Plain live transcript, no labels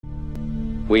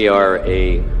We are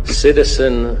a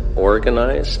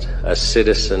citizen-organized, a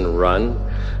citizen-run,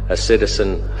 a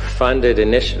citizen-funded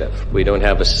initiative. We don't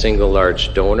have a single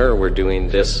large donor. We're doing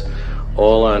this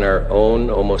all on our own,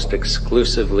 almost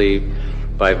exclusively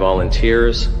by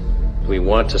volunteers. We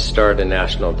want to start a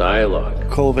national dialogue.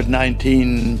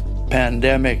 COVID-19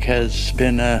 pandemic has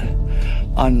been an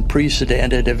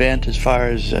unprecedented event as far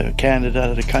as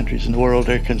Canada, the countries in the world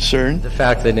are concerned. The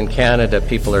fact that in Canada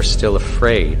people are still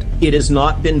afraid. It has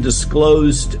not been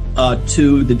disclosed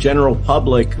to the general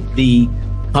public the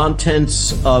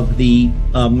contents of the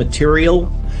material.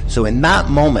 So in that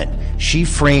moment, she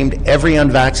framed every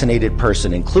unvaccinated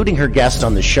person, including her guest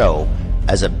on the show,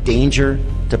 as a danger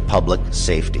to public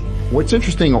safety. What's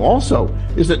interesting also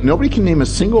is that nobody can name a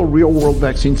single real-world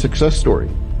vaccine success story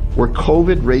where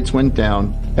COVID rates went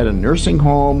down at a nursing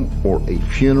home or a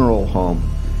funeral home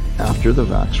after the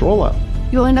vax rollout.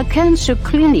 You're in a cancer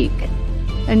clinic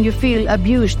and you feel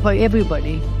abused by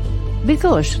everybody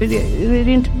because they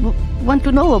didn't want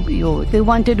to know you. They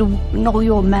wanted to know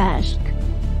your mask.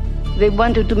 They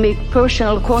wanted to make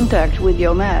personal contact with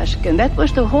your mask, and that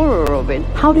was the horror of it.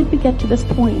 How did we get to this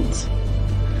point?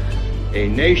 A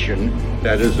nation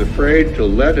that is afraid to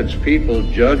let its people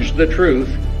judge the truth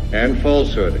and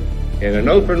falsehood in an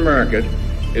open market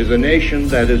is a nation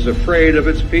that is afraid of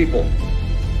its people.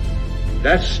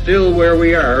 That's still where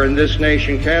we are in this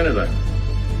nation, Canada,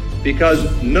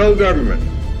 because no government,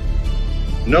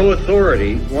 no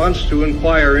authority wants to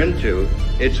inquire into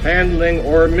its handling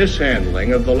or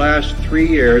mishandling of the last 3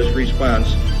 years'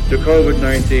 response to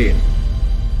COVID-19.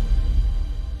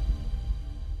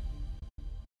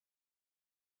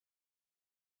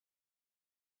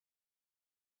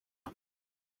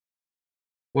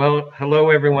 Well, hello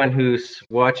everyone who's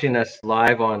watching us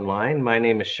live online. My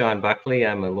name is Sean Buckley.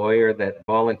 I'm a lawyer that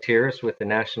volunteers with the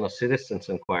National Citizens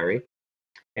Inquiry,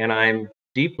 and I'm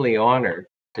deeply honored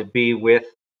to be with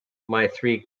my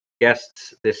three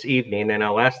guests this evening, and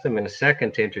I'll ask them in a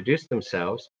second to introduce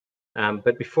themselves.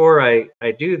 But before I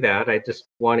do that, I just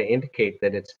want to indicate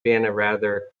that it's been a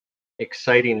rather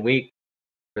exciting week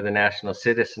for the National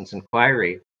Citizens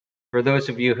Inquiry. For those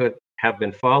of you who have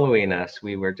been following us,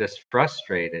 we were just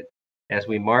frustrated as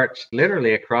we marched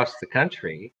literally across the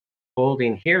country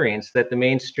holding hearings that the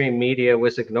mainstream media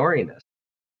was ignoring us.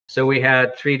 So we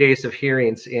had 3 days of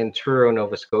hearings in Truro,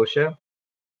 Nova Scotia,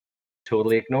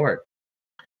 totally ignored.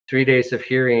 3 days of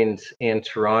hearings in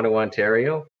Toronto,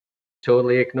 Ontario,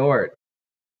 totally ignored.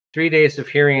 3 days of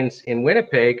hearings in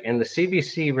Winnipeg, and the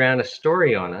CBC ran a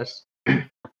story on us,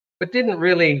 but didn't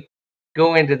really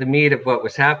go into the meat of what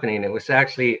was happening. It was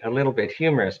actually a little bit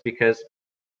humorous because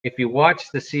if you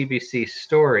watch the CBC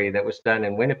story that was done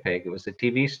in Winnipeg, it was a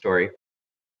TV story,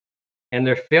 and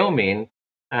they're filming,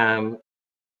 and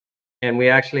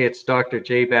it's Dr.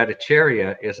 Jay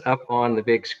Bhattacharya is up on the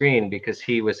big screen because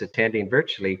he was attending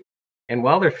virtually. And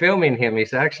while they're filming him,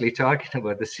 he's actually talking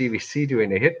about the CBC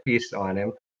doing a hit piece on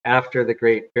him after the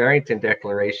Great Barrington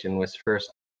Declaration was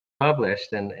first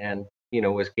published and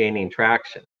was gaining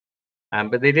traction.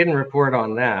 But they didn't report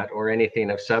on that or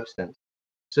anything of substance.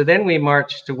 So then we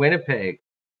marched to Winnipeg,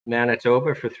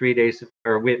 Manitoba for 3 days.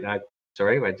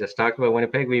 I just talked about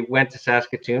Winnipeg. We went to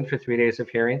Saskatoon for 3 days of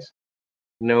hearings.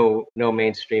 No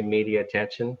mainstream media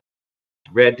attention.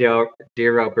 Red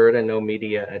Deer, Alberta, no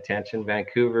media attention.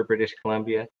 Vancouver, British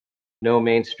Columbia, no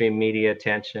mainstream media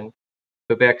attention.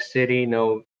 Quebec City,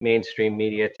 no mainstream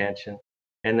media attention.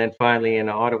 And then finally in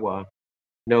Ottawa,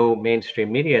 no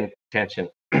mainstream media attention.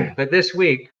 But this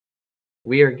week,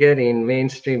 we are getting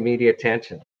mainstream media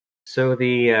attention. So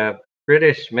the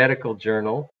British Medical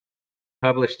Journal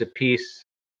published a piece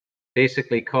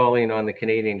basically calling on the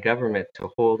Canadian government to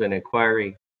hold an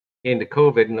inquiry into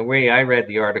COVID. And the way I read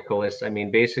the article is,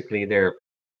 basically they're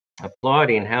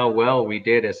applauding how well we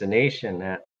did as a nation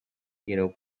at,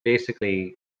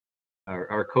 basically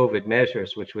our COVID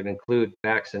measures, which would include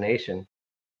vaccination.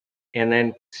 And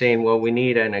then saying, well, we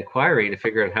need an inquiry to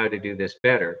figure out how to do this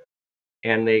better.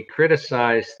 And they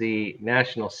criticized the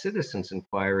National Citizens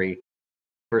Inquiry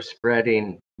for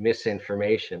spreading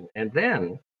misinformation. And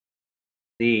then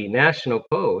the National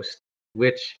Post,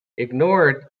 which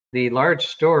ignored the large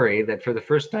story that for the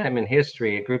first time in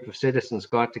history, a group of citizens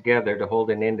got together to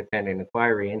hold an independent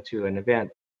inquiry into an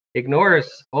event, ignores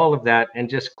all of that and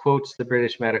just quotes the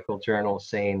British Medical Journal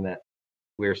saying that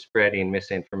we're spreading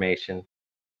misinformation.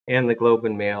 And the Globe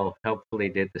and Mail helpfully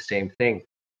did the same thing.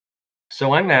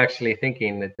 So I'm actually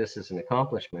thinking that this is an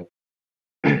accomplishment,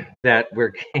 that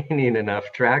we're gaining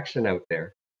enough traction out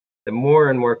there. The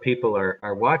more and more people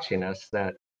are watching us,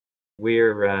 that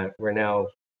we're now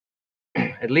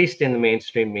at least in the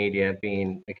mainstream media,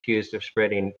 being accused of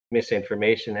spreading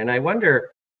misinformation. And I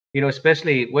wonder,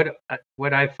 especially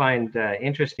what I find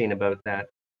interesting about that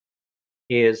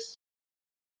is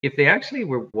if they actually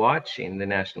were watching the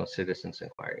National Citizens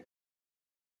Inquiry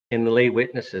and the lay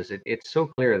witnesses, it's so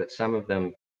clear that some of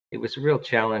them, it was a real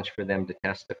challenge for them to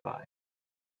testify.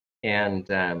 And,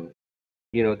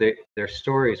 their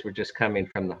stories were just coming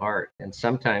from the heart. And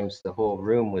sometimes the whole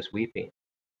room was weeping.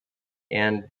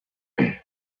 And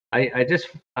I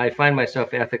find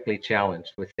myself ethically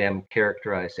challenged with them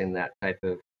characterizing that type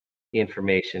of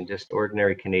information, just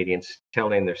ordinary Canadians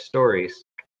telling their stories,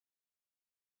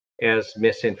 as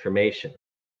misinformation.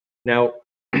 Now,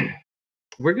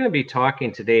 we're going to be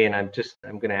talking today, and I'm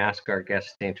going to ask our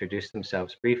guests to introduce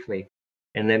themselves briefly,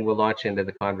 and then we'll launch into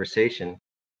the conversation.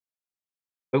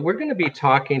 But we're going to be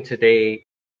talking today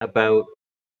about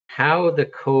how the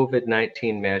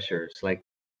COVID-19 measures, like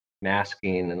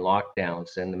masking and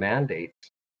lockdowns and the mandates,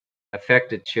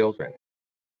 affected children.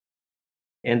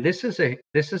 And this is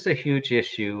a huge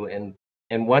issue,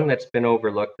 and one that's been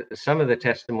overlooked. Some of the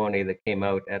testimony that came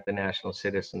out at the National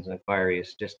Citizens Inquiry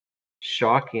is just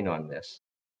shocking on this.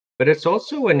 But it's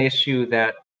also an issue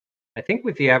that I think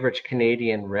with the average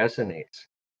Canadian resonates.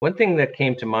 One thing that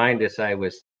came to mind as I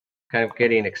was kind of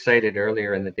getting excited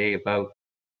earlier in the day about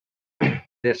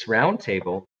this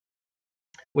roundtable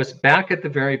was back at the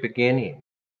very beginning,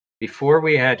 before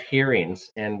we had hearings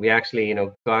and we actually,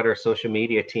 got our social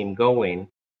media team going.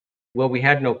 Well, we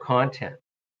had no content.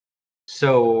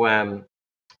 So,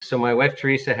 so my wife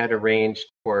Teresa had arranged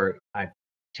for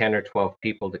 10 or 12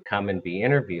 people to come and be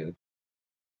interviewed,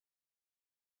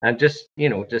 and just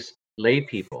lay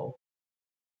people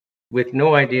with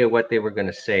no idea what they were going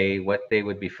to say, what they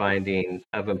would be finding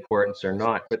of importance or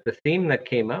not. But the theme that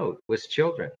came out was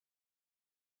children.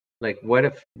 Like,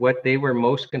 what they were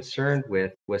most concerned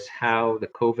with was how the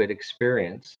COVID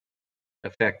experience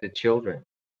affected children,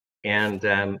 and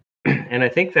and I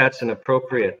think that's an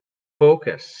appropriate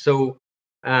focus. So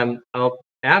I'll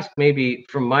ask, maybe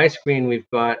from my screen, we've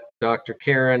got Dr.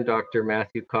 Karen, Dr.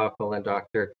 Matthew Cockle, and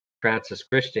Dr. Francis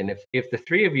Christian. If the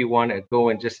three of you want to go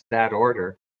in just that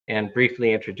order and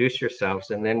briefly introduce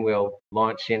yourselves, and then we'll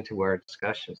launch into our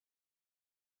discussion.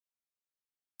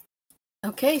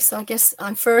 Okay, so I guess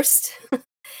I'm first.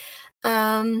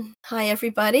 Hi,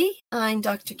 everybody. I'm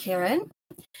Dr. Karen.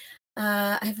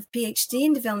 I have a PhD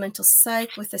in developmental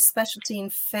psych with a specialty in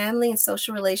family and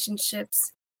social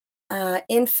relationships,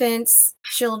 infants,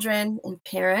 children, and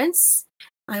parents.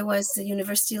 I was a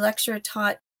university lecturer,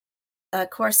 taught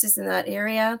courses in that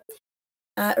area.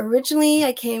 Originally,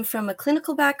 I came from a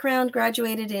clinical background,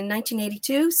 graduated in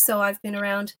 1982, so I've been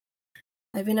around.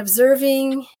 I've been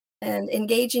observing and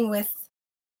engaging with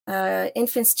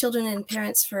infants, children, and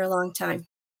parents for a long time.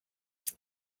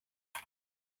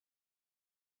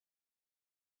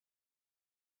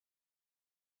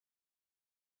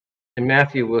 And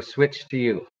Matthew, we'll switch to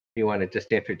you. If you want to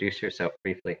just introduce yourself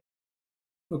briefly.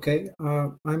 Okay,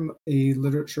 I'm a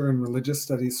literature and religious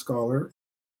studies scholar.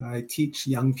 I teach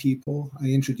young people. I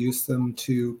introduce them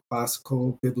to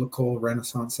classical, biblical,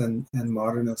 Renaissance, and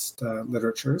modernist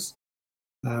literatures.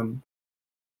 I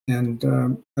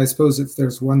suppose if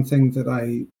there's one thing that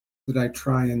I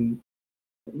try and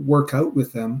work out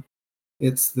with them,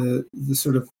 it's the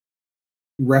sort of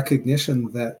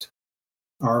recognition that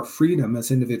our freedom as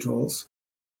individuals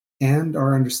and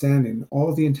our understanding,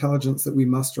 all the intelligence that we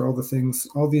muster, all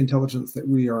the intelligence that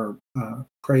we are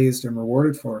praised and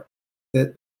rewarded for,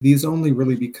 that these only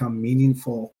really become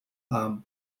meaningful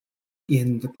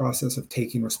in the process of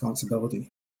taking responsibility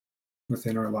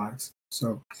within our lives.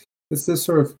 So it's this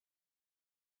sort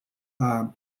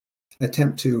of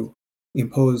attempt to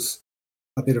impose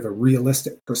a bit of a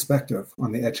realistic perspective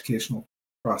on the educational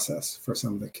process for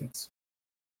some of the kids.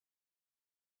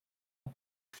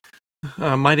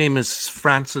 My name is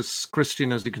Francis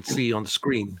Christian, as you can see on the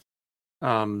screen.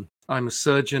 I'm a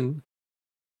surgeon.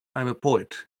 I'm a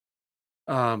poet.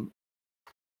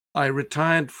 I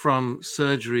retired from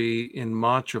surgery in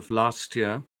March of last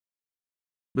year.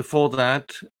 Before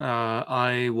that,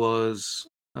 I was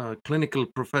a clinical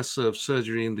professor of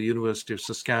surgery in the University of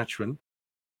Saskatchewan.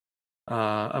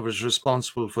 I was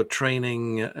responsible for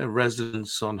training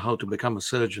residents on how to become a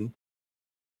surgeon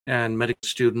and medical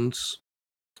students.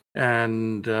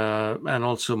 And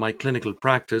also my clinical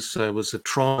practice. I was a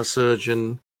trauma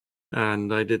surgeon,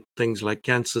 and I did things like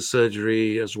cancer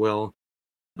surgery as well,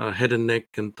 head and neck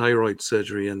and thyroid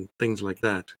surgery and things like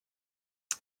that.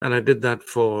 And I did that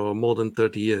for more than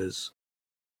 30 years.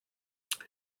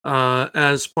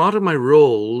 As part of my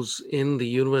roles in the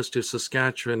University of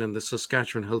Saskatchewan and the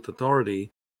Saskatchewan Health Authority,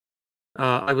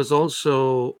 I was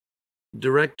also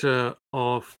director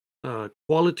of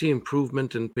quality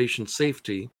improvement and patient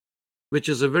safety, which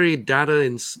is a very data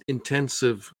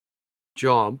intensive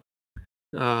job.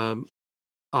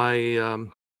 I,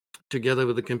 together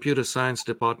with the computer science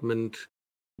department,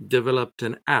 developed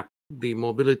an app, the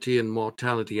mobility and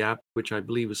mortality app, which I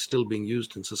believe is still being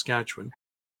used in Saskatchewan.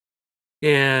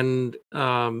 And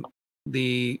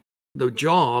the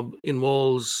job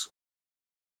involves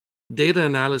data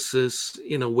analysis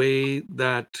in a way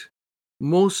that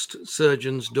most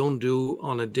surgeons don't do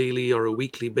on a daily or a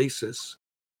weekly basis.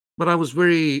 But I was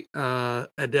very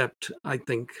adept, I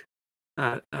think,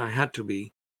 I had to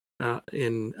be,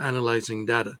 in analyzing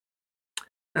data.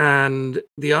 And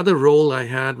the other role I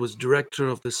had was director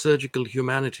of the surgical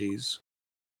humanities.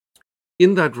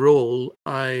 In that role,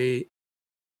 what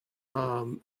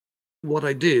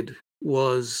I did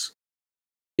was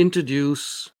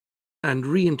introduce and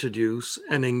reintroduce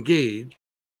and engage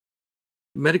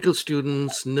medical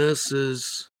students,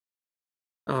 nurses,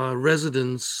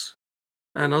 residents,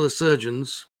 and other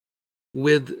surgeons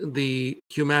with the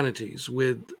humanities,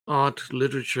 with art,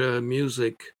 literature,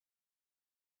 music,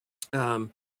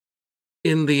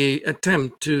 in the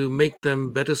attempt to make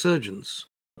them better surgeons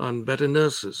and better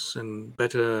nurses and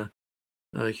better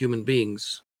human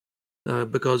beings,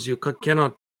 because you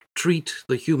cannot treat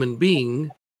the human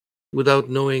being without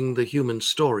knowing the human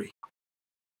story.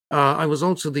 I was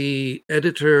also the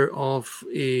editor of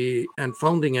and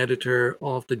founding editor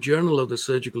of the Journal of the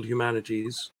Surgical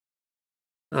Humanities,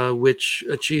 which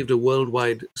achieved a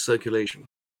worldwide circulation.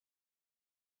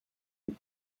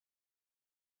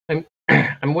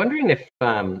 I'm wondering if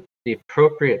the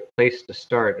appropriate place to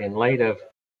start, in light of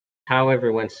how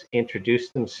everyone's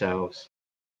introduced themselves,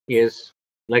 is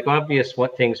like obvious.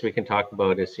 What things we can talk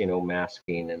about is,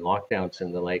 masking and lockdowns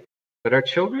and the like. But our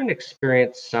children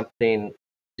experience something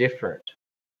different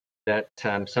that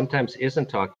sometimes isn't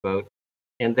talked about,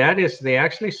 and that is they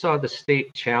actually saw the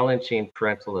state challenging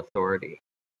parental authority.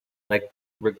 Like,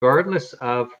 regardless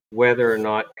of whether or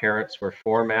not parents were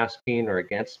for masking or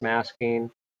against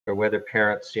masking, or whether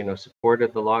parents,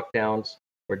 supported the lockdowns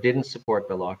or didn't support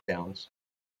the lockdowns,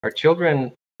 our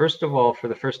children, first of all, for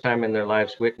the first time in their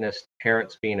lives, witnessed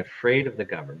parents being afraid of the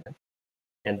government.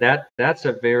 And that's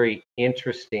a very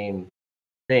interesting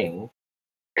thing.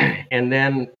 And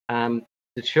then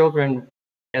the children,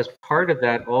 as part of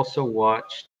that, also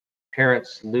watched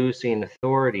parents losing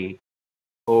authority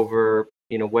over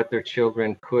what their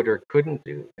children could or couldn't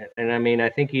do. And I mean, I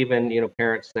think even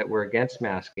parents that were against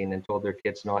masking and told their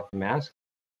kids not to mask,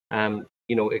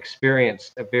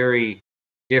 experienced a very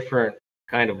different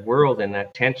kind of world, and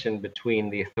that tension between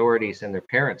the authorities and their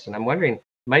parents. And I'm wondering, it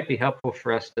might be helpful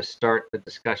for us to start the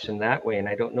discussion that way. And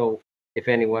I don't know if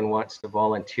anyone wants to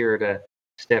volunteer to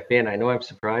step in. I know I'm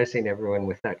surprising everyone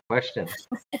with that question,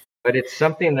 but it's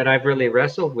something that I've really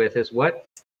wrestled with, is what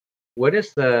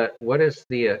is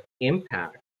the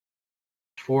impact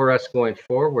for us going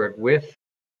forward with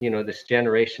this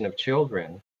generation of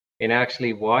children in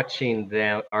actually watching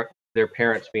their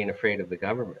parents being afraid of the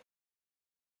government.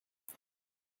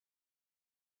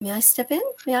 May I step in?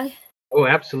 May I? Oh,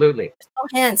 absolutely. Oh,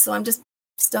 hands, so I'm just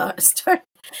start.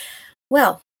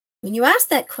 Well, when you asked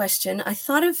that question, I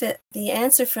thought of the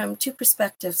answer from two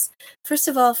perspectives. First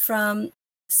of all, from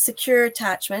secure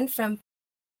attachment.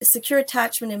 Secure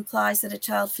attachment implies that a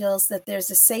child feels that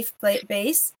there's a safe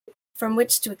base from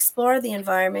which to explore the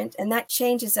environment, and that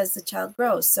changes as the child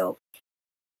grows. So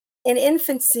in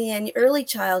infancy and early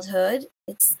childhood,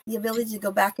 it's the ability to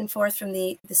go back and forth from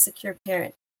the secure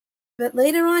parent. But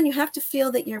later on, you have to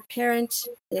feel that your parent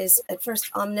is at first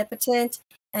omnipotent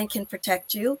and can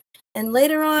protect you. And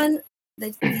later on,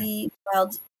 the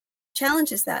child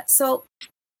challenges that. So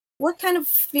what kind of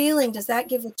feeling does that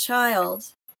give a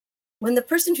child when the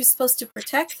person who's supposed to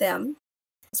protect them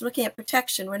is looking at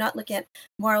protection? We're not looking at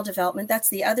moral development. That's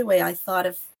the other way I thought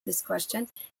of this question.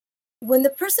 When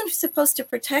the person who's supposed to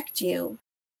protect you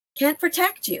can't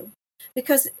protect you,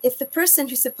 because if the person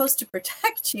who's supposed to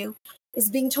protect you is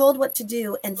being told what to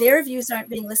do and their views aren't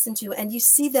being listened to, and you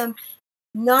see them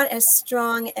not as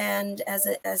strong and as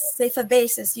safe a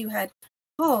base as you had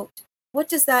hoped, what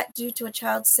does that do to a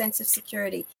child's sense of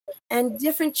security? And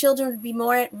different children would be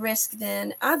more at risk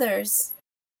than others.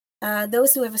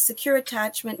 Those who have a secure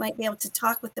attachment might be able to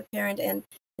talk with the parent and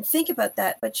think about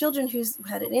that. But children who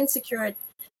had an insecure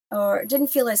or didn't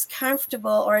feel as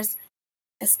comfortable or as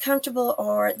comfortable,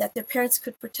 or that their parents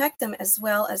could protect them as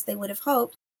well as they would have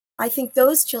hoped, I think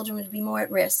those children would be more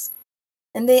at risk.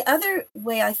 And the other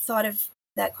way I thought of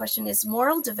that question is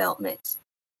moral development.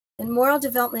 And moral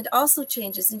development also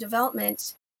changes. In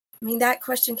development, I mean, that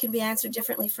question can be answered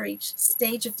differently for each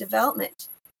stage of development.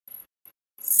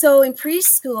 So in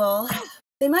preschool,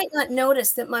 they might not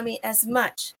notice that mommy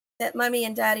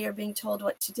and daddy are being told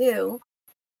what to do,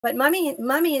 but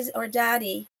mommy is, or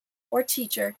daddy or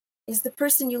teacher is the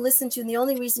person you listen to, and the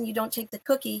only reason you don't take the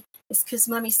cookie is because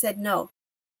mommy said no.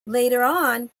 Later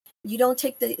on, you don't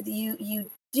take you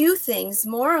do things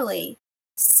morally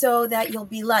so that you'll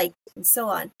be liked, and so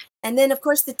on. And then, of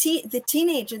course, the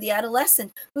teenager, the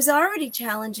adolescent, who's already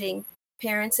challenging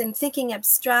parents and thinking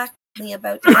abstractly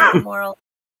about different moral.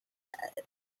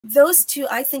 Those two,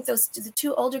 I think the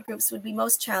two older groups would be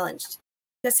most challenged,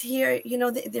 because here,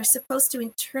 they're supposed to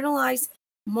internalize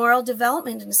moral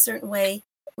development in a certain way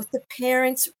with the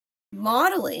parents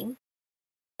modeling,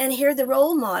 and here the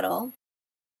role model,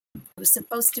 who's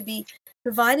supposed to be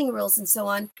providing rules and so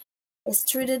on, is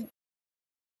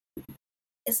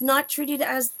not treated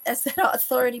as that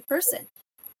authority person.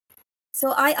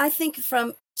 So I think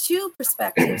from two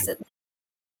perspectives,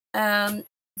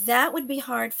 that would be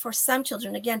hard for some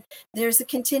children. Again, there's a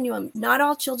continuum. Not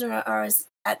all children are as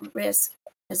at risk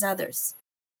as others.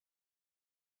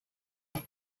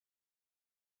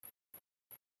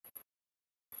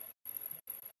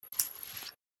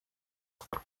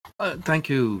 Thank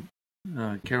you,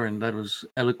 Karen. That was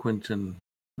eloquent, and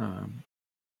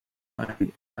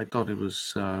I thought it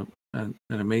was an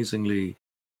amazingly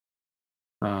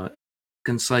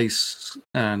concise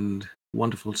and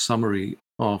wonderful summary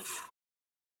of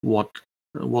what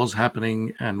was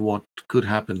happening and what could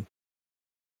happen.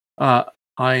 I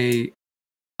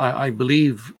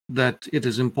believe that it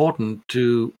is important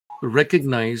to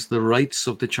recognize the rights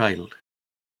of the child.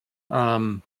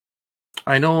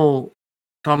 I know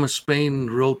Thomas Paine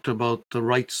wrote about the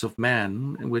rights of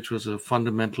man, which was a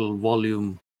fundamental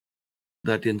volume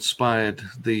that inspired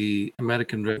the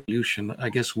American Revolution. I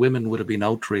guess women would have been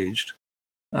outraged.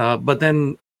 But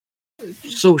then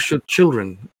so should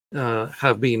children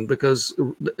have been, because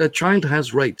a child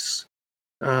has rights.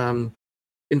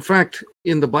 In fact,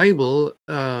 in the Bible,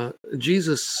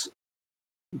 Jesus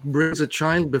brings a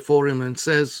child before him and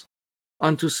says,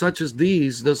 "Unto such as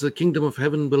these does the kingdom of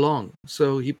heaven belong."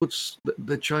 So he puts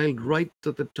the child right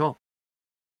at the top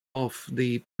of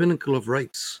the pinnacle of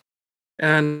rights.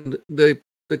 And the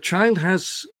child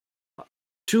has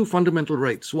two fundamental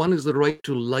rights. One is the right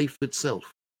to life itself.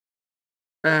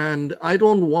 And I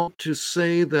don't want to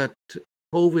say that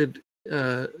COVID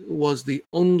was the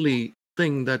only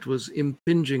thing that was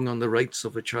impinging on the rights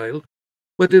of a child,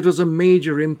 but it was a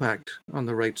major impact on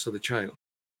the rights of the child.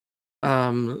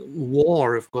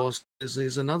 War, of course,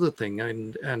 is another thing,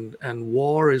 and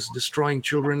war is destroying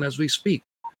children as we speak.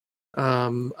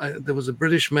 There was a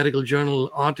British Medical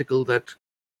Journal article that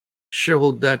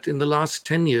showed that in the last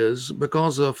 10 years,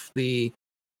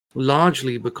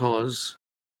 largely because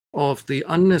of the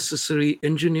unnecessary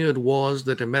engineered wars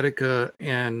that America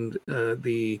and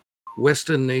the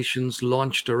Western nations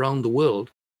launched around the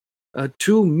world,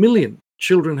 2 million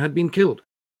children had been killed.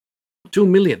 2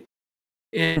 million.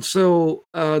 And so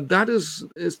that is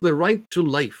the right to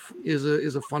life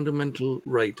is a fundamental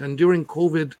right. And during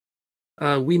COVID,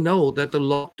 we know that the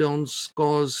lockdowns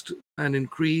caused an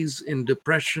increase in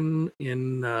depression,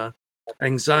 in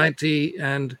anxiety,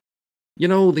 and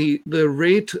the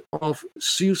rate of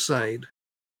suicide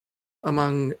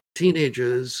among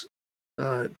teenagers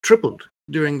tripled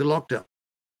during the lockdown.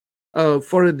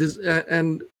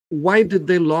 And why did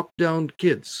they lock down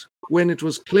kids when it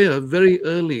was clear very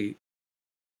early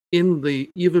in the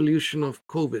evolution of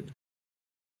COVID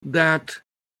that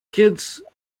kids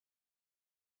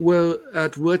were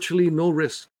at virtually no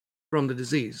risk from the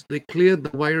disease? They cleared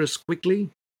the virus quickly.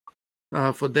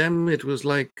 For them, it was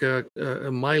like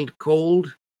a mild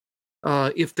cold.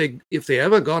 If they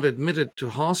ever got admitted to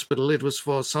hospital, it was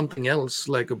for something else,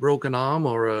 like a broken arm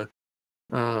or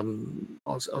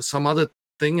some other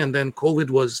thing. And then COVID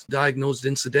was diagnosed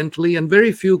incidentally, and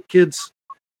very few kids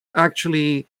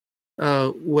actually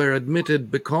were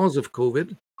admitted because of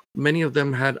COVID. Many of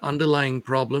them had underlying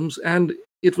problems, and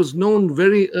it was known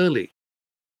very early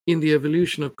in the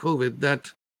evolution of COVID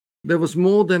that there was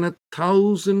more than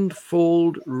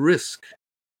 1,000-fold risk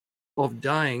of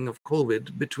dying of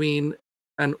COVID between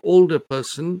an older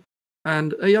person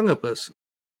and a younger person.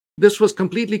 This was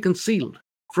completely concealed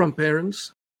from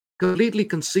parents, completely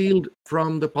concealed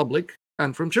from the public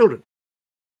and from children.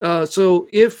 So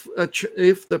if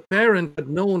the parent had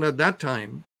known at that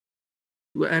time,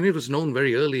 and it was known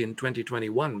very early in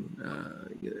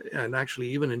 2021, and actually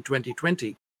even in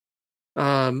 2020,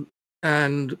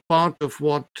 and part of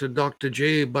what Dr.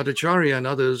 J. Bhattacharya and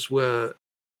others were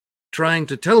trying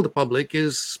to tell the public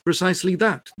is precisely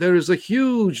that. There is a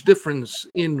huge difference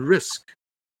in risk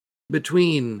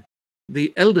between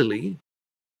the elderly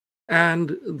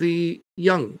and the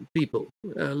young people,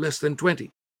 less than 20.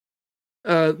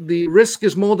 The risk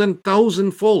is more than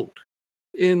 1,000-fold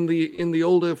in the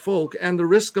older folk, and the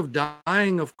risk of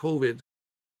dying of COVID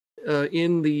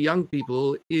in the young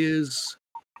people is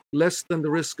less than the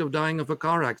risk of dying of a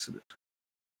car accident.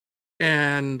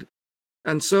 And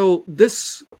so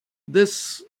this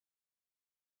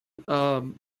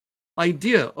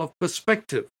idea of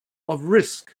perspective, of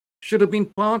risk, should have been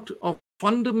part of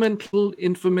fundamental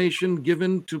information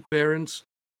given to parents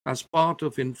as part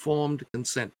of informed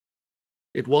consent.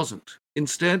 It wasn't.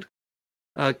 Instead,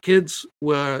 kids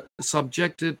were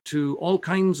subjected to all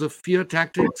kinds of fear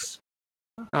tactics,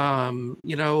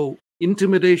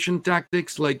 intimidation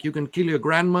tactics, like you can kill your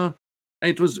grandma.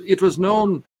 It was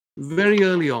known very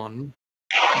early on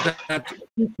that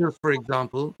teachers, for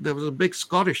example, there was a big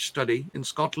Scottish study in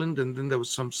Scotland, and then there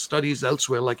was some studies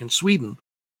elsewhere, like in Sweden,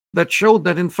 that showed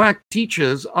that in fact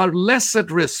teachers are less at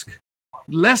risk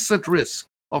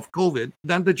of COVID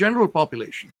than the general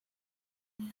population,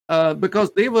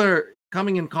 because they were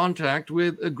coming in contact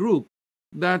with a group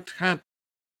that had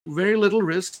very little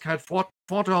risk, had fought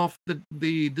off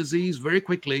the disease very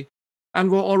quickly, and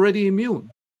were already immune.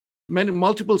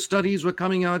 Multiple studies were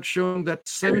coming out showing that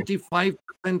 75%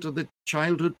 of the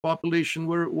childhood population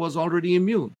was already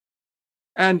immune.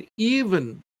 And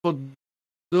even for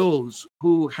those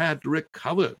who had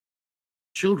recovered,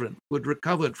 children who had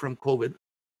recovered from COVID,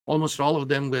 almost all of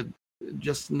them with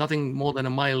just nothing more than a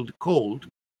mild cold,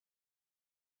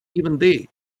 even they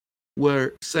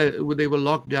were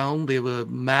locked down, they were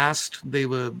masked,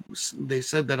 they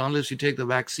said that unless you take the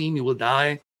vaccine, you will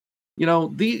die.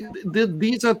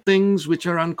 These are things which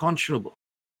are unconscionable,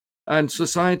 and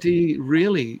society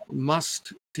really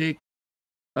must take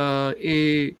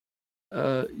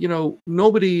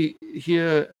nobody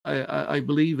here, I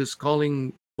believe, is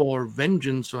calling for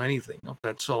vengeance or anything of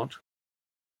that sort,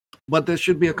 but there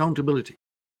should be accountability.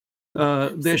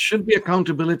 There should be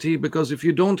accountability, because if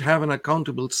you don't have an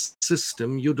accountable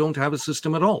system, you don't have a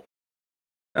system at all.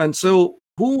 And so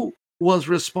who was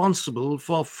responsible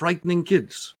for frightening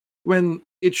kids when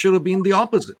it should have been the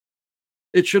opposite?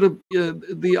 It should have,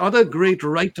 the other great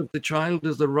right of the child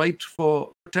is the right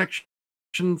for protection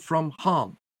from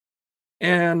harm.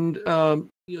 And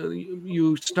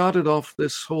you started off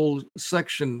this whole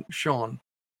section, Sean,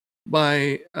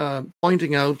 by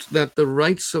pointing out that the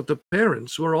rights of the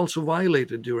parents were also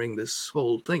violated during this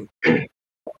whole thing.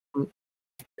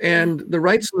 And the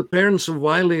rights of the parents were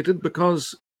violated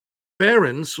because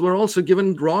parents were also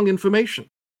given wrong information.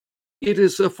 It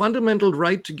is a fundamental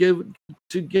right to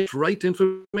get right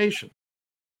information,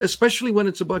 especially when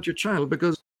it's about your child,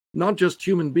 because not just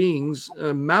human beings,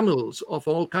 mammals of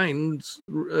all kinds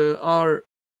are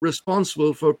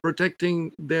responsible for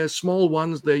protecting their small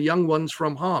ones, their young ones,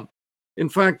 from harm. In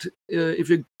fact, if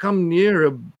you come near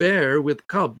a bear with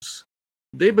cubs,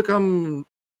 they become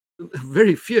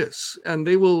very fierce and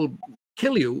they will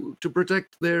kill you to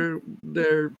protect their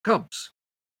cubs.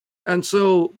 And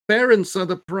so parents are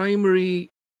the primary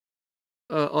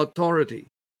authority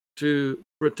to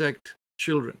protect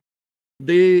children.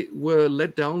 They were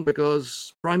let down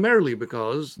primarily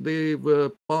because they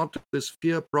were part of this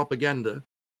fear propaganda,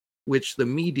 which the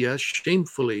media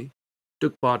shamefully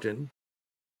took part in.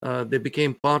 They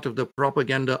became part of the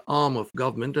propaganda arm of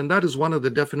government, and that is one of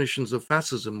the definitions of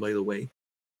fascism, by the way.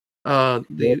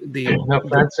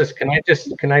 Francis, can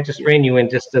I just rein you in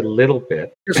just a little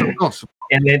bit? Yes, of course.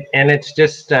 And it's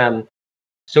just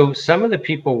so some of the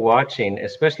people watching,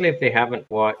 especially if they haven't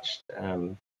watched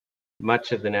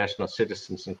much of the National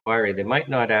Citizens Inquiry, they might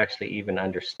not actually even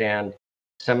understand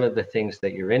some of the things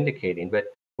that you're indicating. But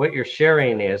what you're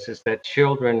sharing is that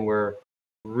children were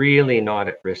really not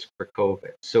at risk for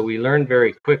COVID. So we learned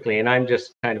very quickly, and I'm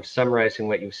just kind of summarizing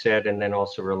what you said and then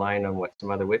also relying on what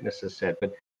some other witnesses said.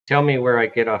 But tell me where I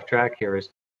get off track here is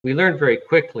we learned very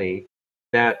quickly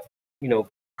that,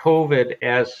 COVID,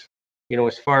 as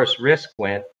far as risk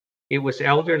went, it was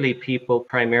elderly people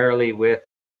primarily with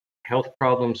health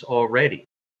problems already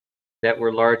that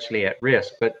were largely at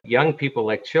risk. But young people,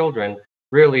 like children,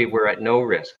 really were at no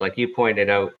risk. Like you pointed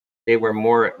out, they were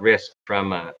more at risk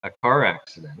from a car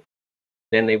accident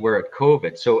than they were at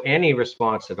COVID. So any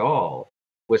response at all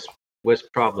was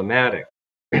problematic.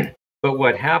 But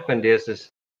what happened is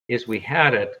we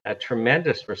had a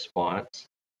tremendous response.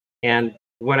 And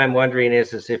what I'm wondering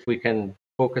is if we can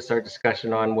focus our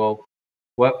discussion on, well,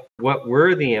 what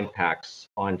were the impacts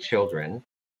on children?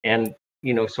 And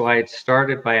so I had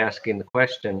started by asking the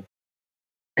question,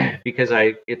 because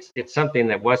it's something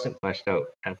that wasn't fleshed out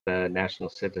at the National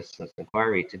Citizens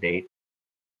Inquiry to date,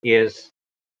 is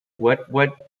what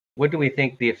do we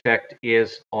think the effect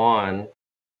is on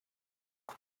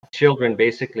children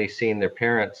basically seeing their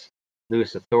parents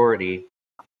lose authority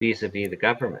vis-a-vis the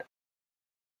government?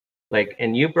 Like,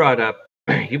 and you brought up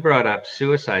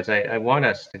suicides. I want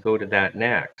us to go to that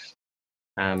next,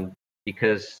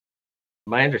 because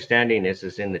my understanding is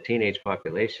in the teenage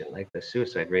population, like the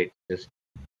suicide rate has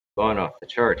gone off the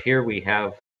chart. Here we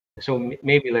have, so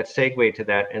maybe let's segue to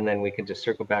that, and then we can just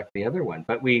circle back to the other one.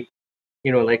 But we,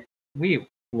 like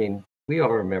I mean, we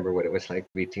all remember what it was like to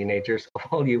be teenagers.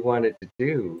 All you wanted to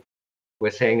do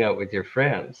was hang out with your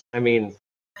friends. I mean,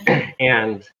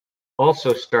 and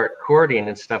also start courting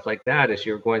and stuff like that as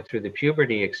you're going through the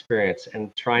puberty experience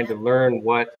and trying to learn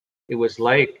what it was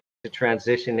like to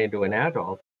transition into an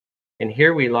adult. And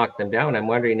here we locked them down. I'm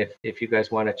wondering if you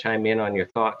guys want to chime in on your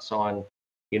thoughts on,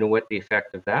 what the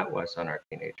effect of that was on our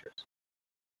teenagers.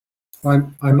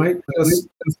 I might just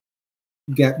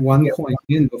get one point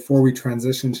in before we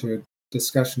transition to a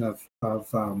discussion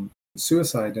of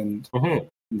suicide and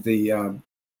the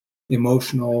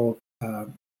emotional,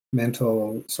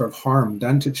 mental sort of harm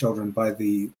done to children by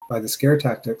the scare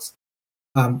tactics.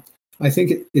 I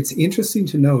think it's interesting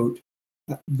to note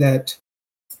that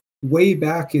way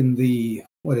back in the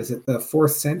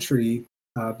 4th century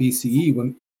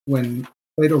BCE, when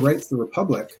Plato writes the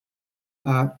Republic,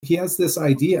 he has this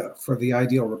idea for the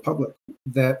ideal republic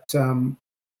that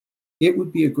it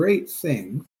would be a great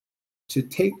thing to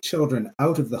take children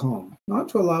out of the home, not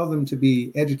to allow them to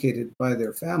be educated by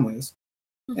their families,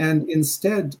 and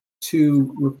instead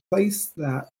to replace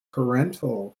that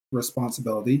parental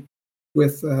responsibility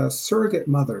with surrogate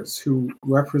mothers who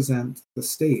represent the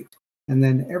state. And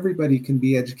then everybody can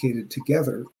be educated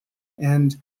together,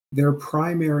 and their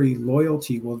primary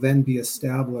loyalty will then be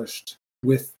established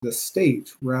with the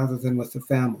state rather than with the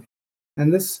family.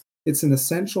 And it's an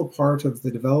essential part of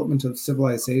the development of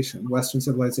civilization, Western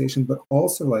civilization, but all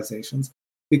civilizations,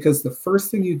 because the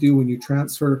first thing you do when you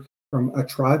transfer from a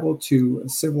tribal to a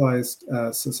civilized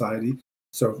society,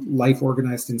 so life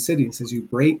organized in cities, is you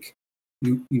break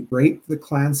the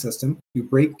clan system, you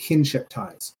break kinship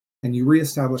ties, and you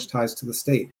reestablish ties to the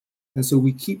state. And so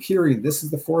we keep hearing this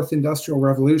is the 4th industrial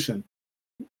revolution.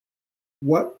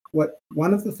 What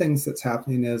one of the things that's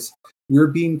happening is we're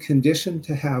being conditioned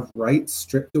to have rights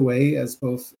stripped away, as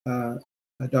both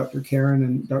Dr. Karen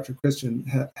and Dr. Christian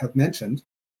have mentioned.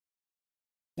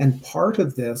 And part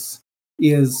of this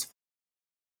is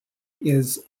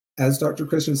as Dr.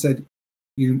 Christian said,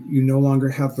 you no longer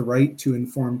have the right to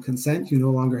informed consent. You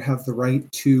no longer have the right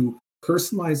to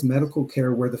personalized medical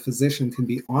care where the physician can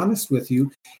be honest with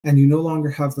you, and you no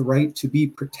longer have the right to be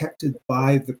protected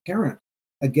by the parent.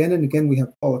 Again and again, we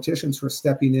have politicians who are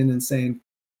stepping in and saying,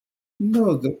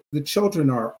 no, the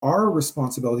children are our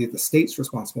responsibility, the state's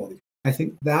responsibility. I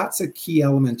think that's a key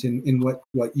element in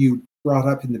what you brought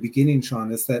up in the beginning,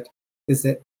 Sean, is that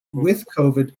with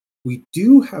COVID, we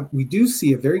do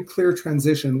see a very clear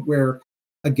transition where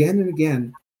again and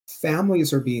again,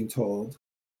 families are being told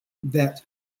that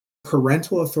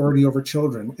parental authority over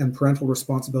children and parental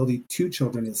responsibility to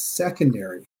children is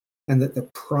secondary, and that the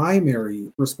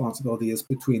primary responsibility is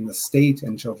between the state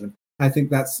and children. I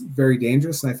think that's very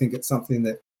dangerous, and I think it's something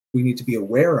that we need to be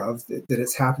aware of, that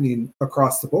it's happening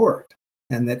across the board,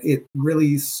 and that it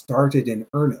really started in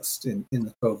earnest in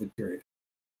the COVID period.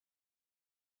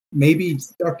 Maybe,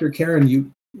 Dr. Karen,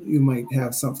 you might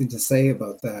have something to say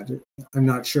about that. I'm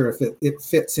not sure if it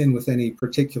fits in with any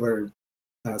particular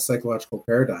psychological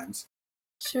paradigms.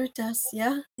 Sure it does.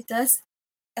 Yeah, it does.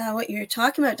 What you're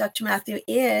talking about, Dr. Matthew,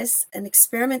 is an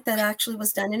experiment that actually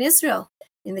was done in Israel,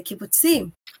 in the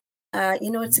kibbutzim.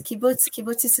 It's a kibbutz.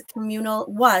 Kibbutz is a communal,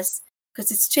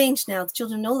 because it's changed now. The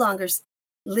children no longer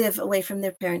live away from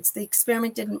their parents. The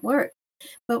experiment didn't work.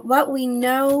 But what we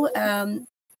know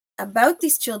about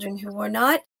these children who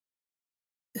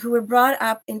were brought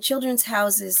up in children's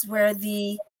houses where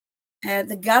the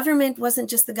government wasn't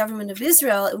just the government of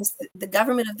Israel, it was the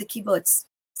government of the kibbutz.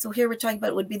 So here we're talking about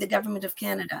it would be the government of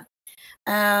Canada.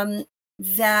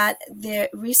 That the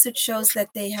research shows that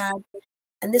they had,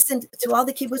 and this to all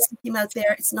the kibbutz team out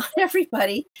there, it's not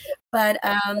everybody, but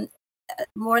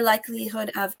more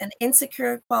likelihood of an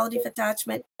insecure quality of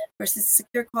attachment versus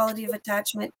secure quality of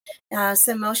attachment,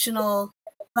 some emotional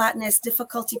flatness,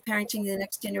 difficulty parenting the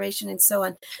next generation, and so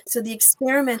on. So the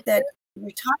experiment that we're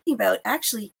talking about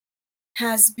actually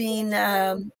has been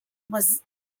was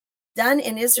done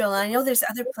in Israel. And I know there's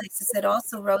other places that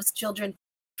also rose children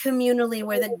communally,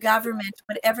 where the government,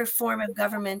 whatever form of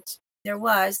government there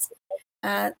was,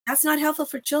 That's not helpful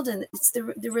for children. It's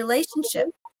the relationship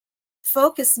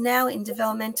focus now in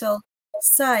developmental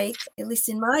psych, at least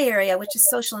in my area, which is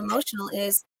social emotional,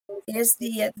 is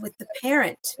the with the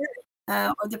parent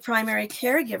or the primary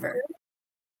caregiver.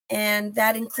 And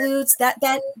that includes that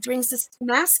brings us to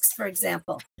masks, for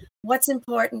example. What's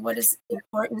important? What is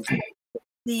important?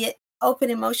 The open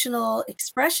emotional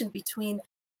expression between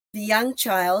the young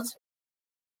child,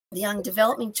 the young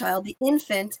developing child, the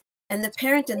infant, and the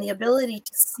parent, and the ability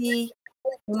to see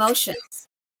emotions.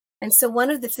 And so one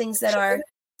of the things that our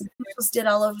officials did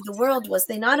all over the world was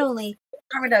they not only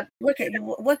covered up, look at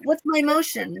what's my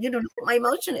emotion? You don't know what my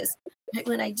emotion is, right,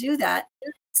 when I do that.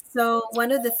 So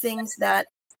one of the things that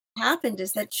happened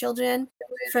is that children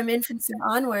from infancy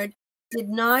onward did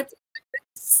not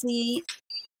see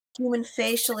human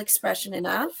facial expression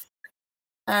enough.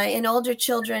 In older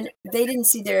children, they didn't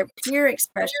see their peer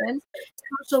expression.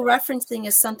 Social referencing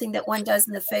is something that one does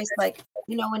in the face, like,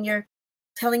 when you're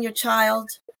telling your child,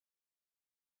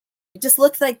 it just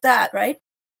looks like that, right?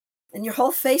 And your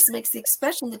whole face makes the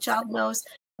expression. The child knows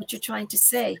what you're trying to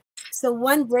say. So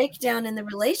one breakdown in the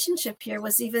relationship here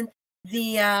was even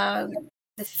the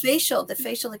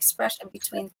facial expression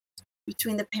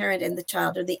between the parent and the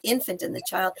child, or the infant and the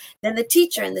child, then the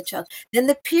teacher and the child, then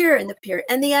the peer and the peer,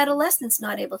 and the adolescents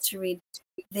not able to read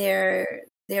their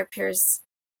peers'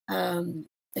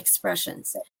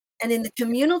 expressions. And in the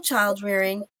communal child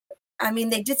rearing,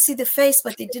 they did see the face,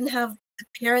 but they didn't have the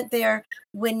parent there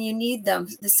when you need them.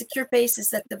 The secure base is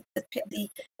that the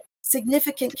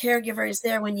significant caregiver is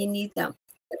there when you need them.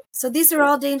 So these are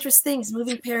all dangerous things,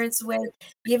 moving parents away,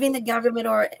 giving the government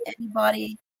or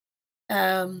anybody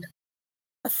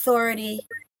authority,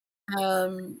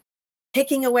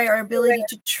 taking away our ability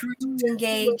to truly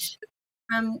engage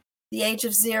from the age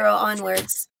of 0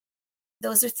 onwards.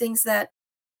 Those are things that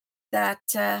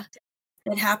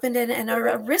happened and are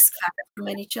a risk factor for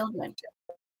many children.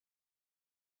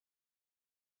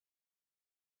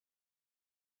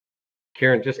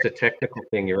 Karen, just a technical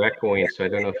thing. You're echoing, so I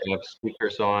don't know if you have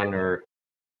speakers on or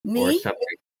something.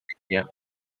 Yeah.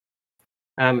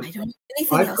 I don't have anything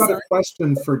I've else got on. a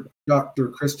question for Dr.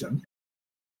 Christian.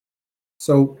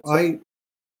 So I'm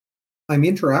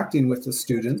interacting with a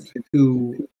student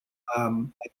who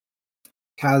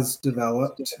has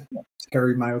developed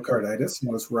perimyocarditis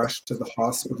and was rushed to the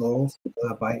hospital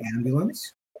by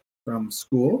ambulance from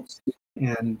school,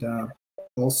 and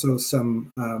also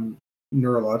some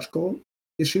neurological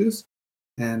issues,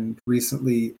 and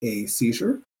recently a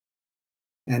seizure.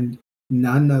 And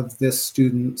none of this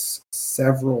student's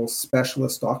several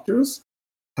specialist doctors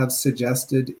have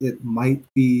suggested it might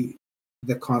be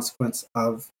the consequence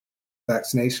of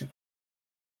vaccination.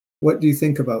 What do you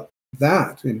think about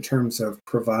that in terms of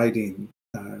providing,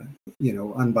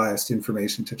 unbiased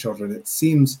information to children? It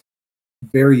seems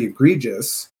very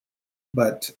egregious,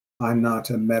 but I'm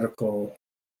not a medical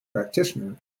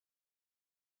practitioner.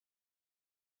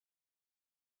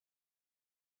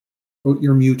 Oh,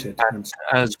 you're muted.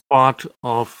 As part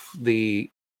of the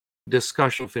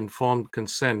discussion of informed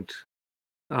consent,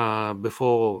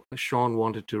 before Sean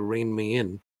wanted to rein me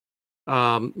in,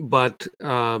 but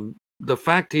the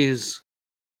fact is,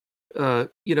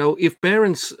 if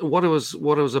parents, what I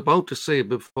was about to say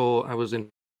before I was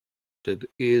interrupted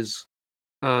is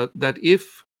that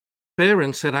if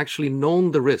parents had actually known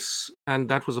the risks, and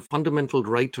that was a fundamental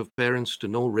right of parents to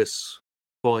know risks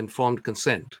for informed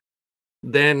consent,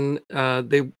 then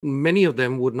many of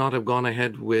them would not have gone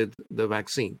ahead with the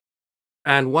vaccine.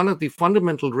 And one of the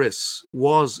fundamental risks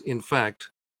was, in fact,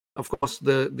 of course,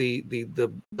 the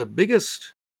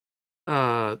biggest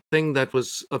thing that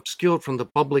was obscured from the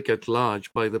public at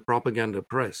large by the propaganda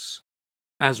press,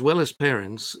 as well as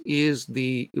parents, is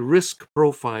the risk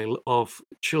profile of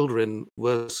children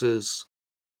versus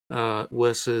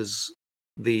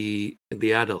the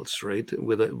adults, right?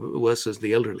 Versus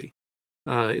the elderly.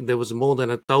 There was more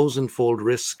than 1,000-fold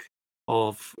risk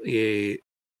of an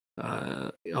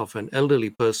elderly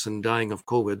person dying of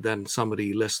COVID than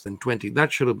somebody less than 20.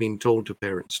 That should have been told to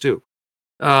parents too.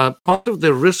 Part of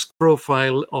the risk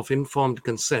profile of informed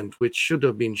consent, which should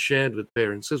have been shared with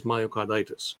parents, is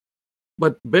myocarditis.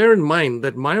 But bear in mind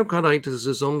that myocarditis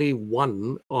is only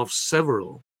one of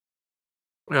several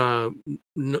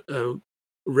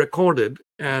recorded,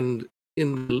 and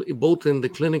both in the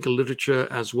clinical literature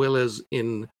as well as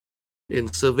in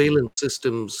surveillance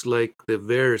systems like the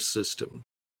VAERS system,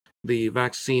 the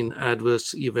Vaccine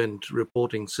Adverse Event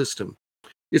Reporting System.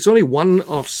 It's only one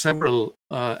of several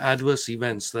adverse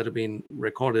events that have been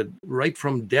recorded, right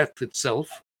from death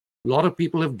itself. A lot of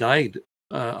people have died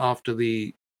after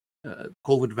the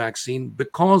COVID vaccine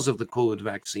because of the COVID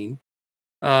vaccine.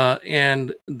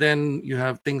 And then you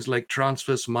have things like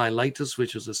transverse myelitis,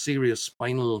 which is a serious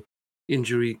spinal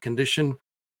injury condition,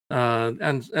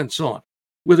 and so on.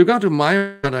 With regard to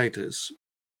myocarditis,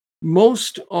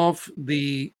 most of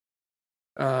the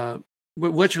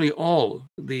virtually all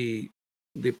the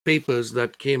papers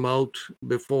that came out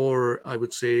before, I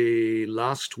would say,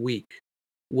 last week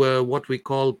were what we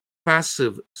call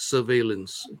passive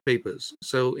surveillance papers.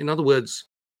 So, in other words,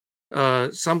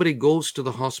 somebody goes to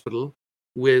the hospital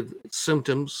with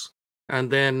symptoms, and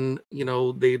then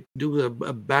they do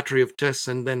a battery of tests,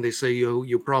 and then they say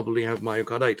you probably have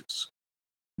myocarditis.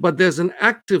 But there's an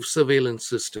active surveillance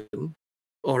system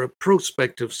or a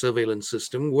prospective surveillance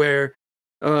system where,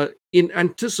 in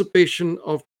anticipation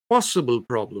of possible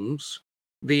problems,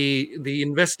 the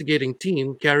investigating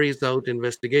team carries out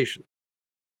investigation.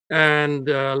 And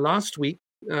last week,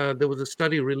 there was a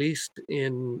study released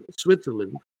in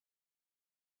Switzerland,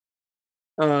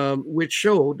 which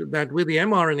showed that with the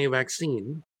mRNA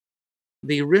vaccine,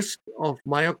 the risk of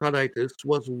myocarditis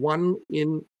was 1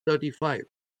 in 35.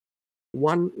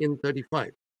 1 in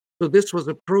 35. So this was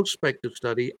a prospective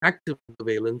study, active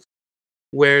surveillance,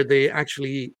 where they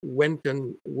actually went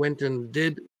and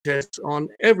did tests on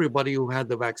everybody who had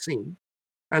the vaccine,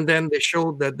 and then they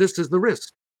showed that this is the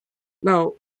risk.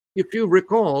 Now, if you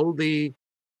recall, the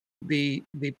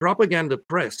propaganda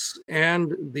press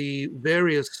and the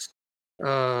various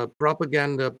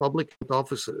propaganda public health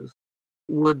officers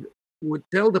would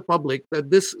tell the public that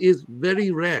this is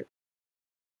very rare.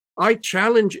 I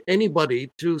challenge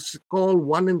anybody to call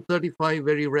 1 in 35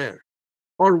 very rare,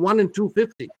 or 1 in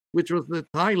 250, which was the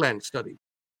Thailand study,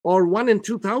 or 1 in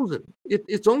 2000.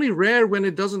 It's only rare when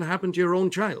it doesn't happen to your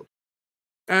own child.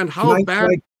 And how bad.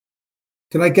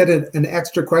 Can I get an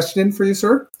extra question in for you,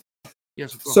 sir?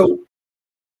 Yes, of course. So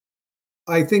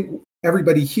I think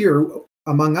everybody here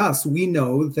among us, we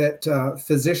know that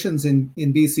physicians in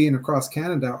BC and across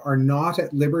Canada are not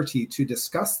at liberty to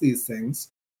discuss these things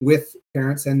with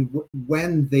parents. And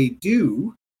when they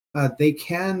do, they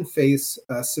can face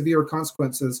severe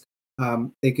consequences.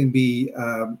 They can be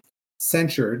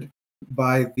censured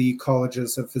by the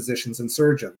colleges of physicians and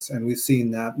surgeons. And we've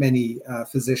seen that many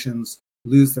physicians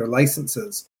lose their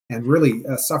licenses and really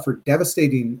suffer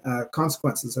devastating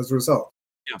consequences as a result.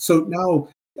 Yeah. So now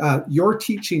you're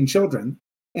teaching children,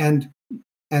 and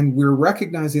we're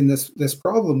recognizing this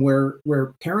problem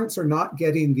where parents are not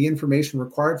getting the information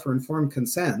required for informed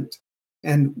consent,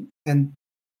 and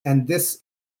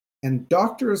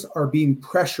doctors are being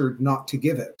pressured not to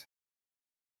give it.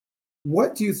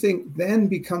 What do you think then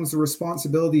becomes the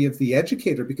responsibility of the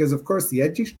educator? Because of course the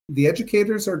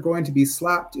educators are going to be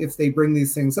slapped if they bring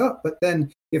these things up, but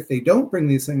then if they don't bring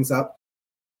these things up,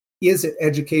 is it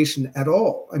education at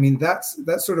all? I mean, that's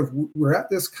sort of, we're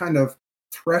at this kind of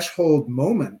threshold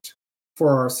moment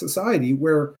for our society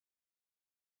where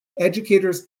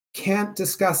educators can't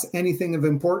discuss anything of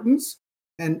importance,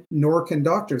 and nor can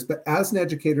doctors. But as an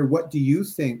educator, what do you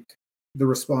think the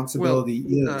responsibility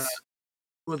is?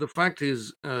 Well, the fact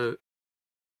is,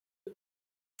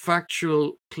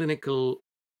 factual, clinical,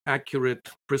 accurate,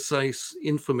 precise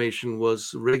information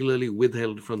was regularly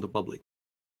withheld from the public.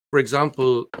 For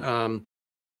example,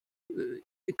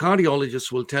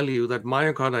 cardiologists will tell you that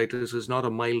myocarditis is not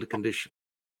a mild condition.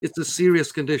 It's a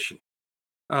serious condition.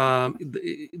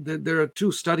 There are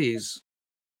two studies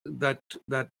that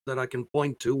I can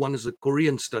point to. One is a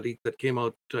Korean study that came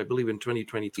out, I believe, in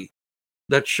 2023,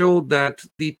 that showed that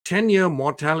the 10-year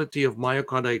mortality of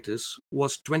myocarditis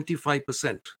was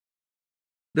 25%.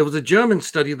 There was a German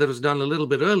study that was done a little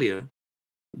bit earlier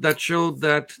that showed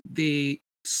that the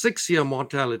 6-year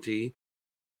mortality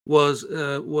was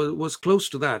close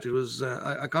to that. It was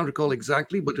I can't recall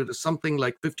exactly, but it is something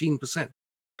like 15%.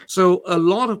 So a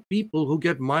lot of people who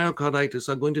get myocarditis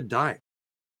are going to die.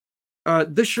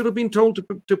 This should have been told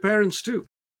to parents too.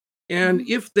 And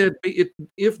if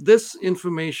this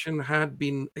information had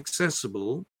been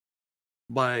accessible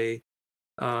by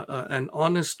an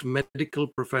honest medical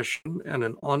profession and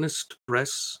an honest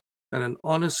press and an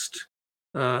honest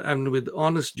and with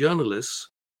honest journalists,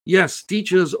 yes,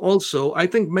 teachers also, I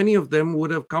think many of them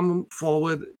would have come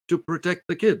forward to protect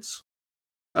the kids.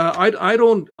 I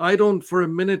don't for a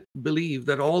minute believe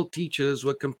that all teachers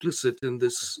were complicit in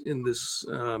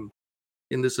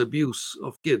this abuse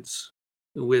of kids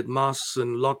with masks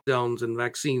and lockdowns and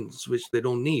vaccines, which they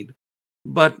don't need.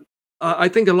 But I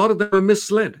think a lot of them are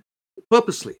misled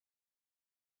purposely.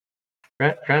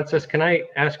 Francis, can I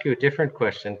ask you a different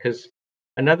question? Because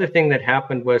another thing that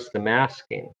happened was the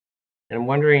masking. And I'm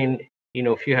wondering,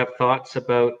 if you have thoughts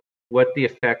about what the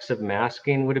effects of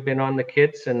masking would have been on the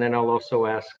kids. And then I'll also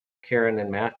ask Karen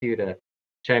and Matthew to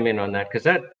chime in on that, because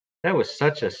that was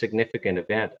such a significant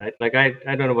event. I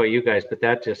don't know about you guys, but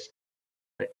that just,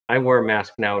 I wear a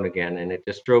mask now and again, and it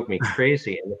just drove me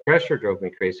crazy, and the pressure drove me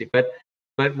crazy. But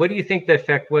what do you think the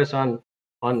effect was on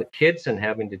the kids and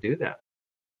having to do that?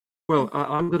 Well,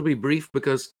 I'm going to be brief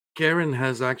because Karen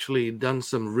has actually done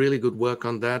some really good work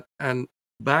on that. And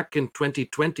back in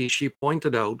 2020, she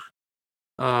pointed out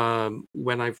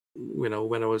when I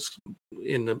was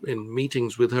in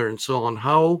meetings with her and so on,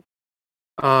 how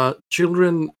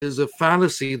children is a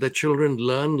fallacy that children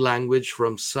learn language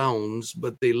from sounds,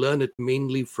 but they learn it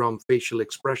mainly from facial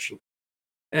expression.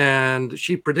 And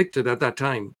she predicted at that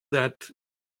time that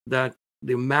the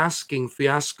masking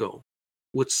fiasco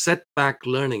would set back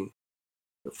learning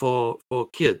for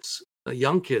kids,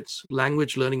 young kids,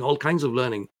 language learning, all kinds of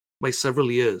learning by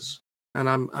several years. And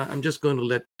I'm just going to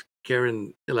let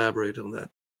Karen elaborate on that.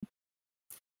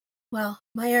 Well,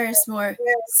 my area is more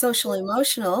social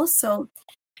emotional. So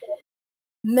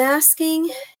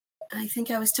masking, I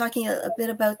think I was talking a bit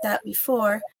about that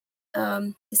before.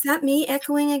 Is that me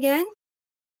echoing again?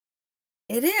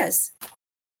 It is.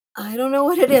 I don't know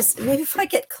what it is. Maybe if I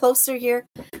get closer here.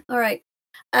 All right.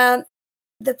 The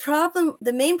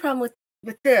main problem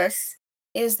with this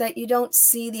is that you don't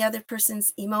see the other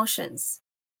person's emotions.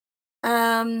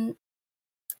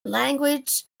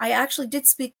 Language, I actually did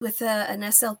speak with an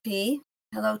SLP.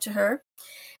 Hello to her.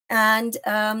 And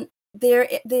I'm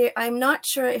not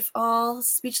sure if all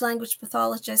speech language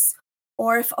pathologists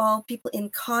or if all people in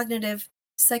cognitive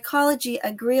psychology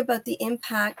agree about the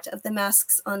impact of the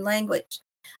masks on language.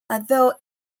 Though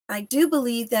I do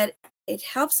believe that it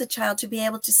helps a child to be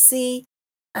able to see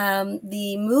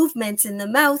the movements in the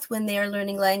mouth when they are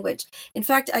learning language. In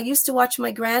fact, I used to watch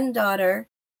my granddaughter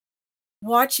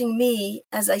watching me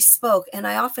as I spoke, and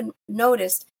I often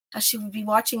noticed how she would be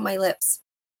watching my lips.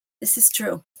 This is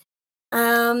true.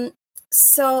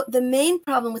 So the main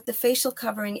problem with the facial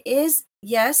covering is,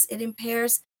 yes, it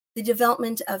impairs the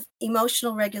development of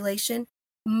emotional regulation,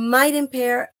 might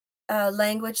impair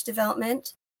language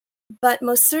development, but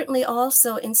most certainly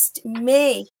also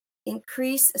may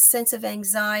increase a sense of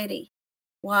anxiety.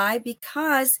 Why?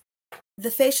 Because the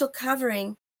facial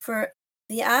covering for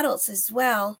the adults as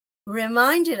well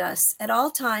reminded us at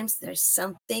all times there's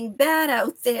something bad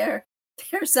out there.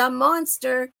 There's a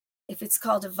monster. If it's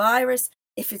called a virus,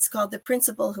 if it's called the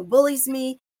principal who bullies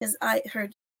me, because I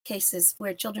heard cases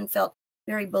where children felt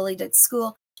very bullied at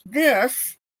school.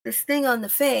 This thing on the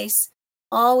face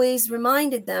always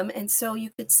reminded them. And so you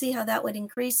could see how that would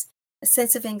increase a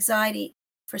sense of anxiety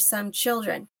for some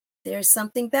children. There's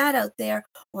something bad out there,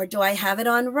 or do I have it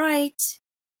on right?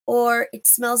 Or it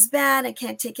smells bad, I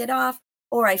can't take it off,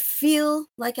 or I feel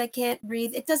like I can't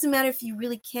breathe. It doesn't matter if you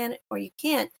really can or you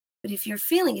can't, but if you're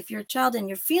a child and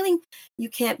you're feeling you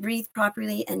can't breathe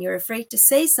properly and you're afraid to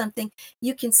say something,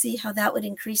 you can see how that would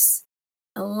increase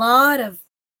a lot of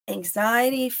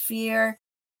anxiety, fear.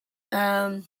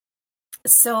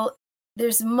 So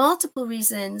there's multiple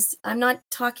reasons. I'm not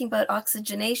talking about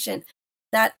oxygenation.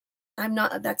 That's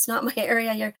not my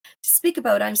area here to speak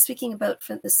about. I'm speaking about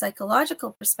from the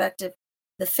psychological perspective,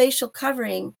 the facial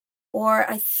covering, or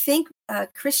I think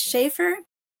Chris Schaefer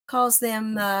calls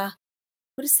them,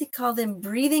 what does he call them?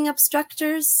 Breathing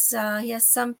obstructors. He has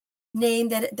some name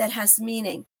that has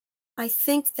meaning. I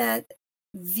think that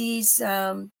this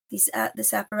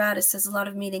apparatus has a lot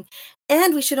of meaning.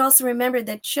 And we should also remember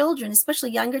that children,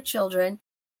 especially younger children,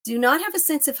 do not have a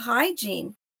sense of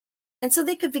hygiene. And so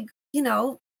they could be,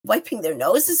 wiping their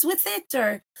noses with it,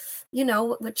 or,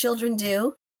 what children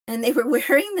do. And they were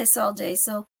wearing this all day.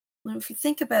 So if you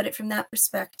think about it from that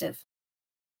perspective,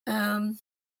 I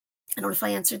don't know if I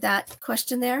answered that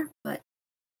question there, but.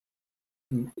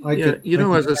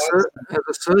 As a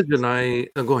surgeon,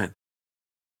 go ahead.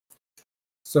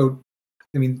 So,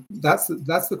 I mean, that's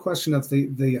the question of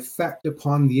the effect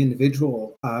upon the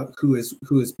individual who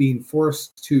is being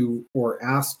forced to or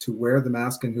asked to wear the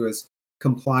mask and who is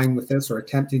complying with this or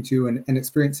attempting to and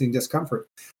experiencing discomfort.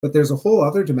 But there's a whole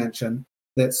other dimension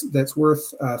that's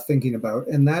worth thinking about,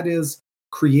 and that is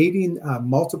creating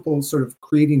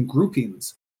creating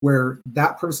groupings where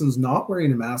that person's not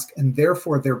wearing a mask and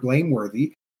therefore they're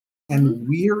blameworthy, and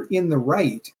we're in the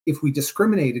right if we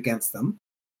discriminate against them.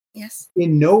 Yes.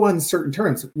 In no uncertain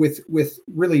terms, with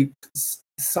really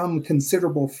some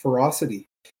considerable ferocity.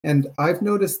 And I've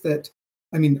noticed that,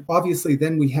 I mean, obviously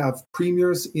then we have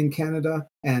premiers in Canada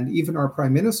and even our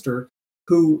prime minister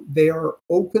who they're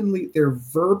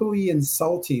verbally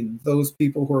insulting those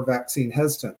people who are vaccine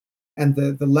hesitant. And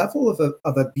the level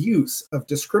of abuse, of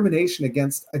discrimination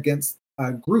against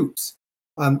groups,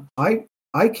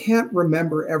 I can't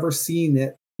remember ever seeing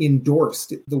it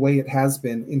endorsed the way it has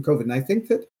been in COVID. And I think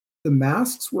that the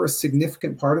masks were a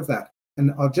significant part of that.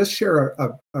 And I'll just share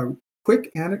a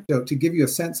quick anecdote to give you a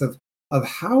sense of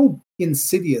how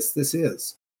insidious this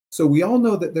is. So we all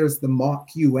know that there's the mock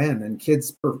UN and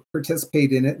kids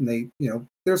participate in it, and they,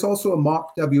 there's also a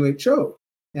mock WHO.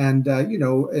 And,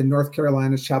 in North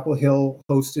Carolina, Chapel Hill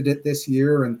hosted it this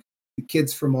year, and the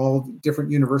kids from all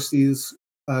different universities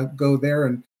go there.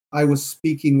 And I was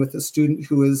speaking with a student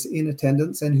who was in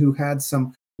attendance and who had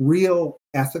some real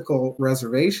ethical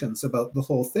reservations about the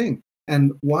whole thing.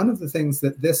 And one of the things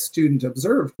that this student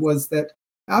observed was that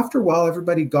after a while,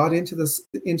 everybody got into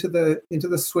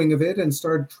the swing of it and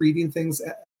started treating things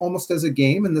almost as a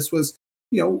game. And this was,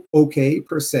 okay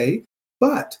per se.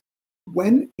 But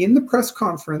when in the press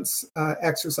conference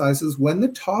exercises, when the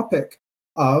topic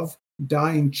of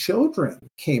dying children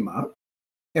came up,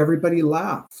 everybody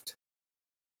laughed.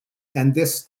 And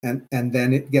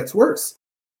then it gets worse.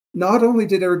 Not only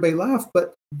did everybody laugh,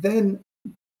 but then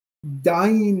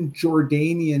dying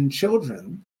Jordanian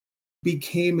children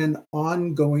became an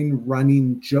ongoing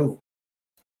running joke.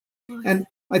 And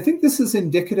I think this is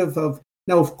indicative of,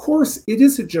 now, of course, it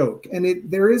is a joke, and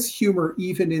there is humor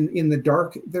even in the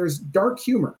dark. There's dark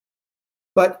humor.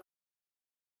 But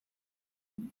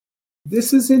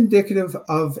this is indicative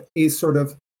of a sort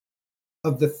of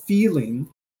the feeling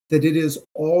that it is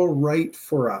all right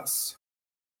for us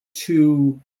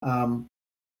to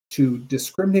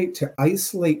discriminate, to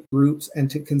isolate groups, and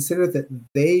to consider that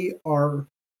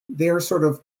they're sort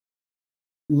of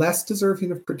less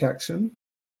deserving of protection,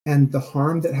 and the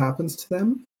harm that happens to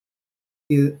them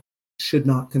should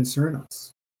not concern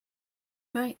us.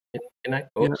 Right.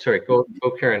 Sorry, go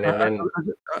Karen, and then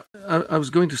I was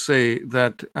going to say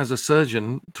that as a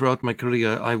surgeon throughout my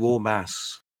career, I wore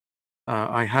masks.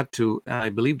 I had to, and I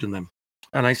believed in them,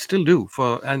 and I still do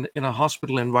in a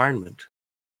hospital environment.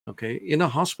 Okay, in a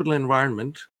hospital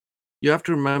environment, you have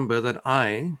to remember that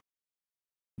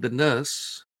the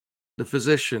nurse, the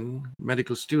physician,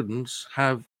 medical students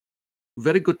have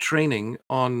very good training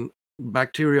on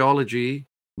bacteriology,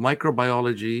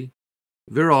 microbiology,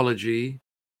 virology,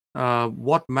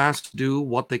 what masks do,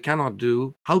 what they cannot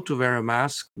do, how to wear a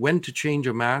mask, when to change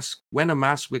a mask, when a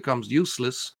mask becomes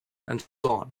useless, and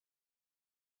so on.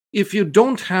 If you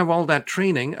don't have all that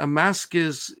training, a mask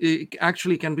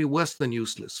actually can be worse than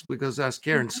useless, because as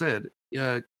Karen said,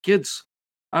 kids,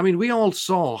 we all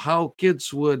saw how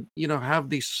kids would, have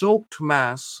these soaked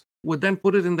masks, would then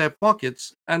put it in their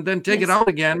pockets and then take it out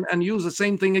again and use the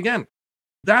same thing again.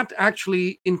 That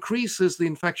actually increases the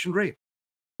infection rate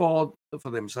for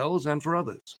themselves and for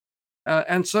others.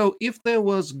 And so if there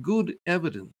was good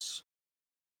evidence,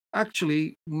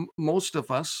 actually, most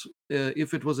of us,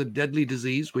 if it was a deadly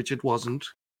disease, which it wasn't,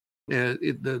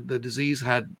 the disease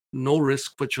had no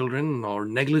risk for children or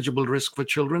negligible risk for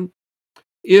children.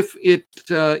 If it,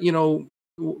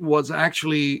 was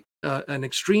actually an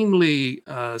extremely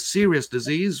serious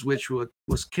disease, which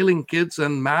was killing kids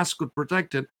and masks could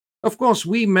protect it, of course,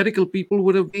 we medical people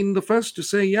would have been the first to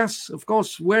say, yes, of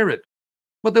course, wear it.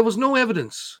 But there was no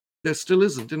evidence. There still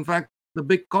isn't. In fact, the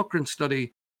big Cochrane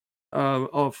study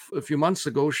of a few months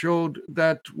ago showed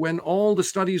that when all the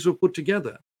studies were put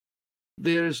together,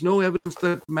 there is no evidence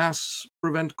that masks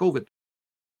prevent COVID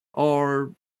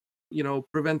or,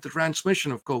 prevent the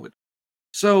transmission of COVID.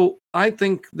 So I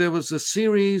think there was a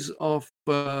series of,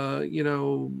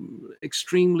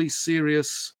 extremely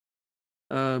serious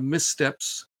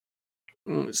missteps.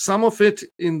 Some of it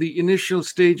in the initial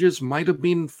stages might have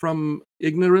been from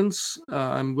ignorance.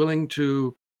 I'm willing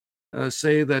to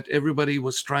say that everybody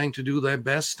was trying to do their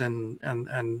best, and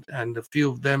a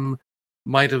few of them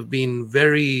might have been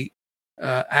very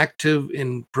active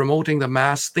in promoting the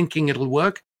mask, thinking it'll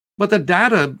work. But the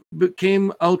data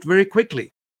came out very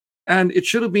quickly, and it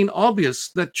should have been obvious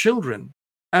that children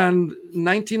and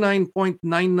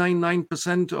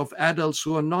 99.999% of adults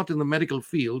who are not in the medical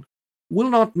field will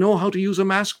not know how to use a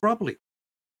mask properly,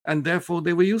 and therefore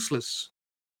they were useless.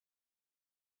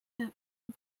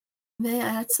 May I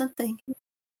add something?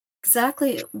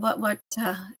 Exactly what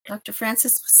Dr.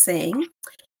 Francis was saying.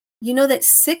 You know that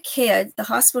Sick Kids, the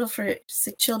Hospital for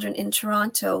Sick Children in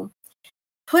Toronto,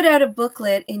 put out a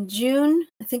booklet in June,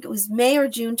 I think it was May or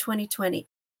June 2020,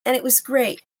 and it was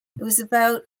great. It was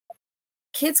about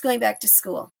kids going back to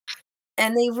school.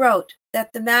 And they wrote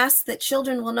that that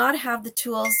children will not have the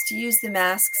tools to use the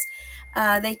masks.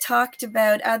 They talked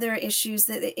about other issues,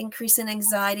 the increase in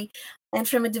anxiety. And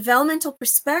from a developmental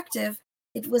perspective,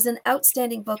 it was an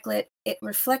outstanding booklet. It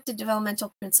reflected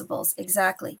developmental principles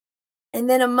exactly. And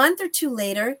then a month or two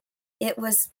later, it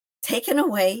was taken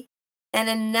away and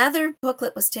another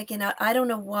booklet was taken out. I don't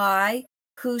know why,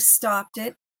 who stopped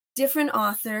it, different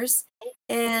authors.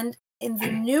 And in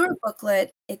the newer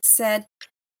booklet, it said,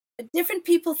 different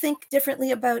people think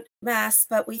differently about masks,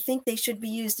 but we think they should be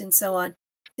used and so on.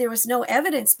 There was no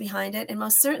evidence behind it, and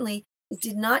most certainly it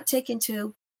did not take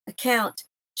into account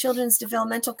children's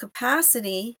developmental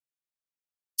capacity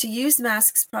to use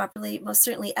masks properly. Most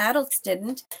certainly adults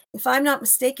didn't. If I'm not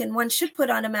mistaken, one should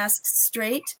put on a mask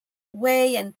straight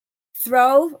way and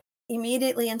throw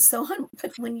immediately and so on.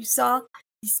 But when you saw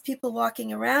these people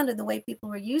walking around and the way people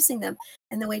were using them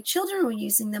and the way children were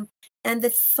using them and the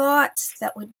thoughts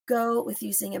that would go with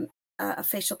using a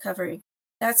facial covering,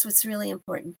 that's what's really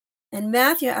important. And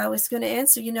Matthew, I was going to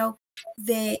answer,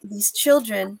 these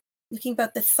children, looking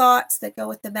about the thoughts that go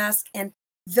with the mask and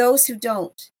those who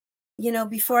don't.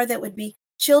 Before that would be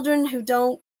children who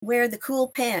don't wear the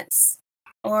cool pants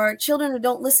or children who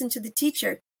don't listen to the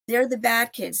teacher. They're the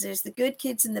bad kids. There's the good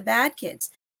kids and the bad kids.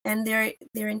 And they're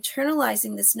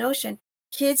internalizing this notion,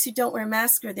 kids who don't wear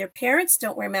masks or their parents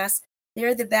don't wear masks,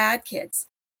 they're the bad kids.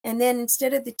 And then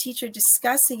instead of the teacher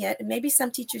discussing it, and maybe some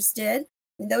teachers did,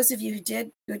 and those of you who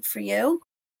did, good for you,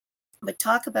 but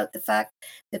talk about the fact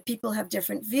that people have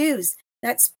different views.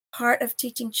 That's part of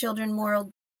teaching children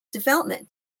moral development.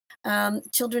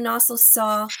 Children also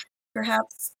saw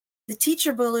perhaps the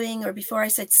teacher bullying, or before I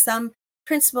said some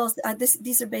principals,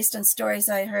 these are based on stories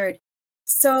I heard.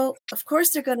 So, of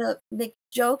course, they're going to make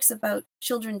jokes about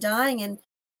children dying, and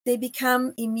they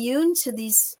become immune to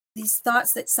these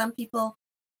thoughts that some people,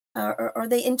 or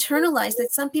they internalize that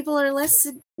some people are less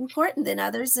important than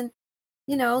others. And,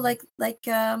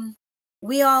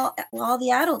 we all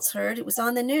the adults heard, it was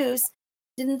on the news.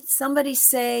 Didn't somebody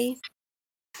say,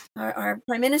 our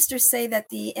prime minister say that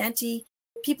the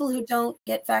people who don't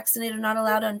get vaccinated are not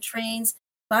allowed on trains,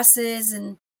 buses,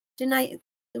 and it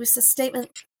was a statement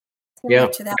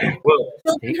to that. Well,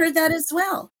 Children heard that as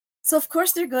well. So of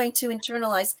course they're going to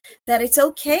internalize that it's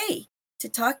okay to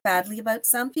talk badly about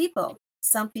some people.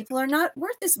 Some people are not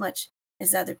worth as much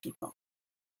as other people.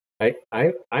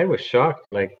 I was shocked.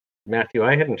 Like, Matthew,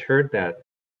 I hadn't heard that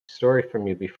story from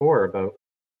you before about,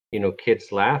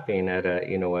 kids laughing at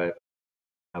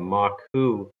a mock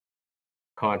WHO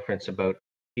conference about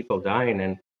people dying.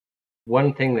 And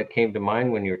one thing that came to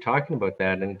mind when you were talking about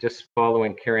that, and just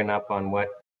following, carrying up on what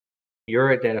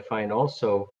you're identifying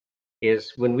also,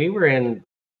 is when we were in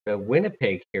the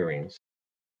Winnipeg hearings,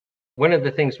 one of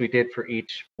the things we did for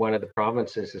each one of the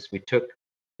provinces is we took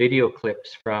video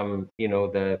clips from,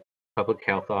 the public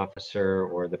health officer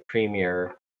or the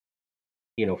premier,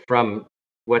 from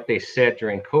what they said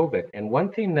during COVID. And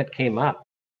one thing that came up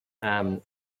in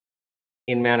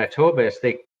Manitoba is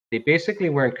they basically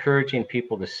were encouraging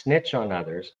people to snitch on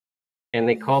others, and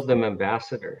they called them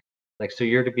ambassadors. Like, so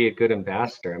you're to be a good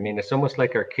ambassador. I mean, it's almost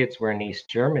like our kids were in East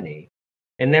Germany.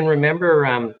 And then remember,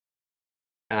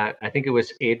 I think it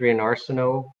was Adrian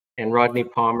Arsenault and Rodney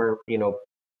Palmer,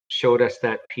 showed us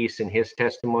that piece in his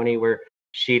testimony where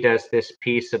she does this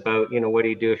piece about, what do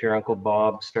you do if your Uncle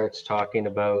Bob starts talking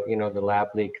about, the lab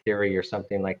leak theory or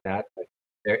something like that.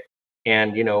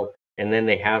 And, and then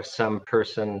they have some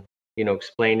person,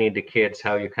 explaining to kids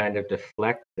how you kind of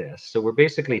deflect this. So we're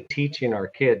basically teaching our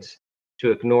kids to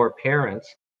ignore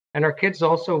parents. And our kids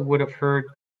also would have heard,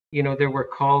 there were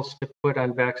calls to put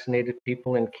unvaccinated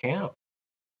people in camp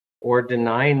or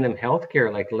denying them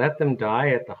healthcare, like let them die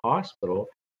at the hospital.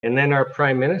 And then our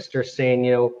prime minister saying,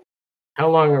 how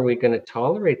long are we going to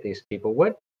tolerate these people?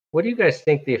 What do you guys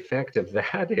think the effect of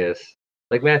that is?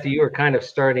 Like, Matthew, you were kind of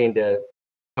starting to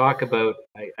talk about,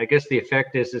 I guess the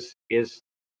effect is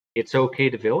it's okay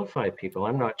to vilify people.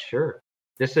 I'm not sure.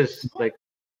 This is like,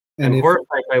 I'm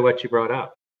horrified by what you brought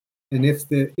up. And if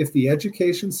the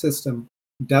education system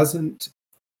doesn't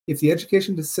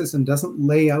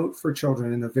lay out for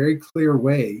children in a very clear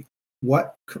way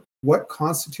what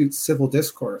constitutes civil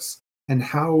discourse and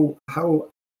how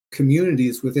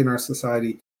communities within our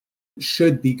society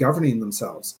should be governing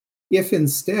themselves, if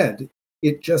instead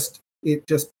it just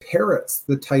parrots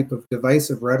the type of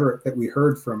divisive rhetoric that we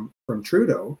heard from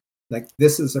Trudeau, like,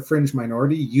 this is a fringe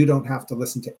minority, you don't have to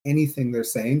listen to anything they're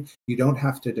saying, you don't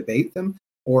have to debate them.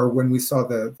 Or when we saw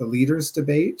the leaders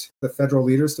debate, the federal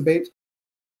leaders debate,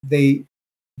 they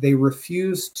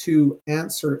refused to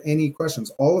answer any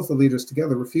questions. All of the leaders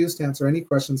together refused to answer any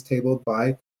questions tabled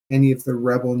by any of the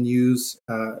Rebel News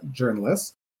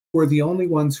journalists, who are the only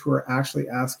ones who are actually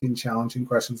asking challenging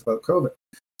questions about COVID.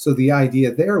 So the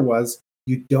idea there was,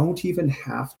 you don't even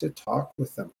have to talk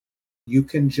with them. You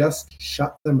can just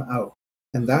shut them out.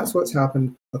 And that's what's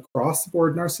happened across the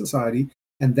board in our society.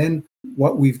 And then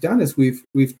what we've done is we've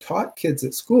taught kids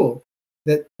at school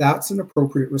that that's an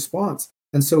appropriate response.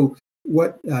 And so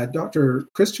what Dr.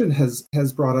 Christian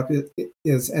has brought up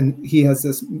is, and he has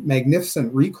this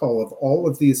magnificent recall of all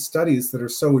of these studies that are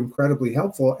so incredibly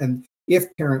helpful. And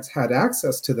if parents had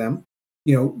access to them,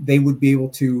 they would be able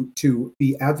to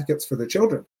be advocates for their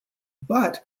children.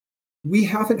 But we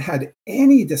haven't had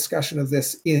any discussion of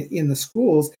this in the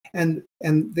schools, and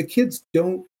the kids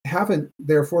haven't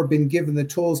therefore been given the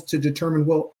tools to determine,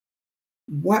 well,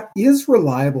 what is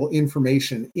reliable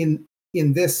information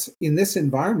in this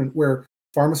environment where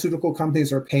pharmaceutical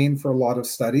companies are paying for a lot of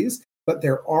studies, but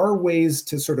there are ways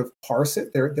to sort of parse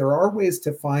it. There are ways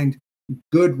to find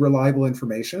good, reliable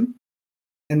information,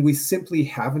 and we simply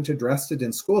haven't addressed it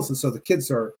in schools. And so the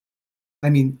kids are,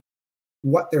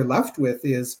 what they're left with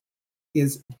is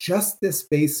just this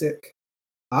basic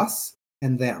us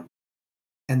and them,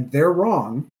 and they're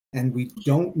wrong, and we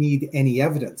don't need any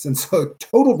evidence. And so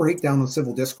total breakdown of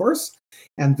civil discourse,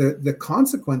 and the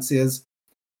consequence is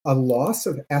a loss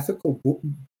of ethical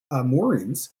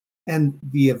moorings, and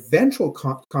the eventual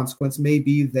consequence may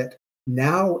be that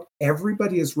now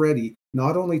everybody is ready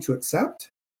not only to accept,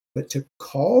 but to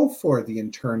call for the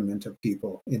internment of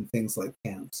people in things like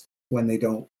camps when they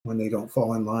don't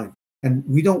fall in line. And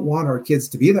we don't want our kids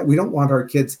to be that. We don't want our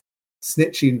kids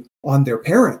snitching on their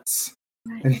parents.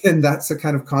 Right. And that's the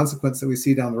kind of consequence that we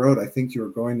see down the road. I think you were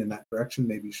going in that direction,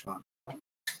 maybe, Sean.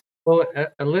 Well,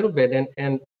 a little bit.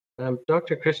 And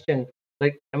Dr. Christian,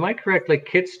 am I correct?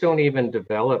 Kids don't even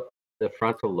develop the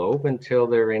frontal lobe until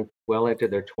they're well into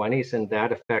their 20s, and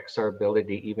that affects our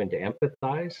ability even to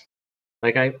empathize.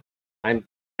 I'm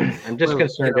just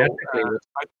concerned ethically with.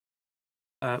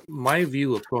 My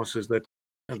view, of course, is that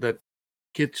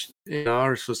kids in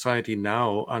our society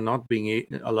now are not being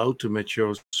allowed to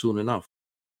mature soon enough,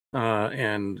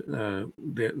 and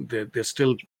they're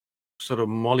still sort of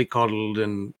mollycoddled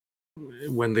and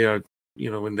when they are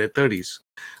in their 30s.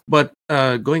 But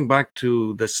going back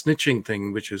to the snitching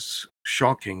thing, which is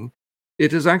shocking,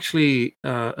 it is actually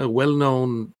a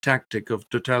well-known tactic of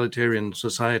totalitarian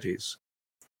societies.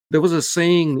 There was a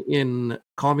saying in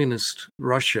communist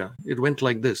Russia. It went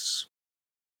like this: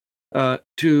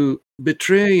 to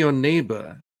betray your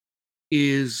neighbor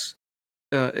is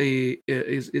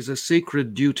a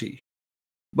sacred duty,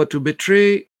 but to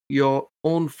betray your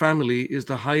own family is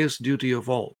the highest duty of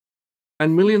all.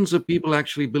 And millions of people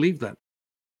actually believe that.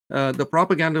 The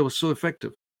propaganda was so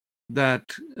effective that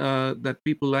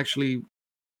people actually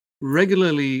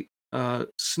regularly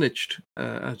snitched,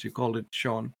 as you called it,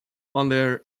 Sean, on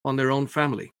their own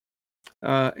family,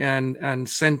 and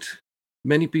sent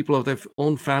many people of their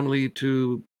own family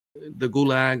to the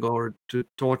gulag or to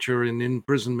torture and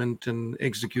imprisonment and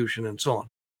execution and so on.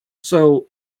 So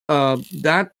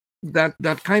that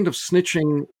kind of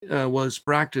snitching was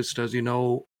practiced, as you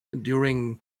know,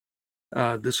 during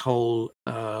this whole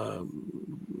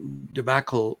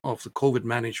debacle of the COVID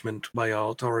management by our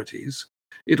authorities.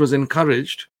 It was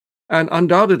encouraged, and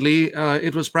undoubtedly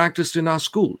it was practiced in our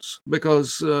schools,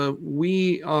 because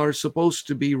we are supposed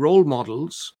to be role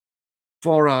models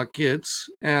for our kids.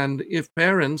 And if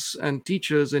parents and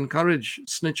teachers encourage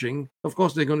snitching, of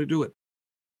course they're going to do it.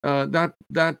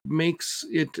 That makes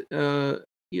it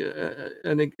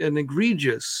an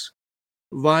egregious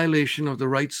violation of the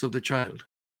rights of the child,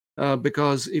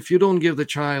 because if you don't give the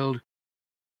child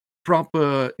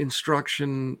proper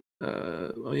instruction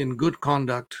in good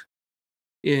conduct,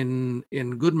 in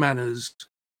good manners,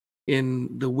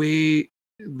 in the way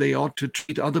they ought to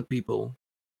treat other people,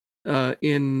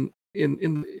 in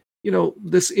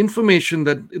this information,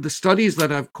 that the studies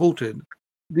that I've quoted,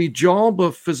 the job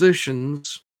of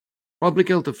physicians, public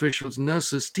health officials,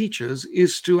 nurses, teachers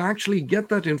is to actually get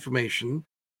that information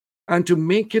and to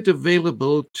make it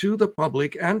available to the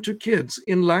public and to kids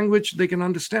in language they can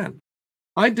understand.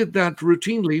 I did that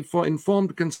routinely for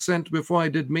informed consent before I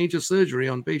did major surgery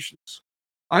on patients.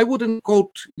 I wouldn't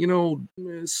quote,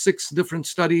 6 different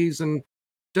studies and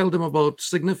tell them about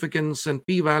significance and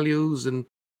p-values and,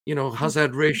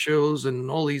 hazard ratios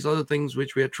and all these other things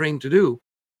which we are trained to do.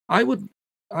 I would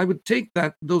take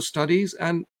those studies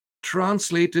and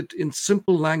translate it in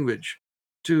simple language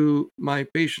to my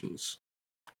patients.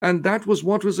 And that was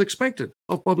what was expected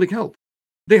of public health.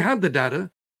 They had the data,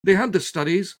 they had the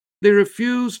studies, they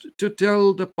refused to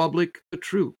tell the public the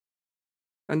truth.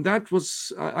 And that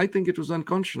was, I think it was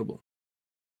unconscionable.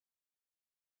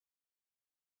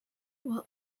 Well,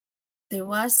 there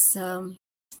was,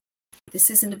 this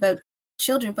isn't about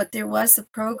children, but there was a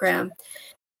program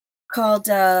called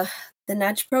the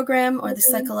Nudge Program, or the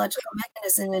Psychological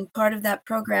Mechanism. And part of that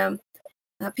program,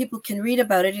 people can read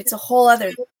about it. It's a whole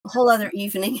other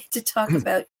evening to talk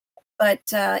about. But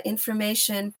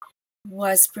information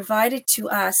was provided to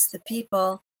us, the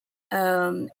people,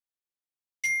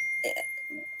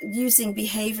 using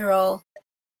behavioral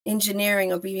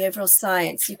engineering or behavioral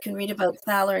science. You can read about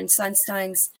Thaler and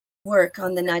Sunstein's work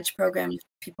on the nudge program if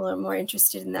people are more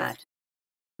interested in that.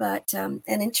 But, and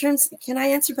in terms, can I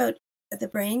answer about the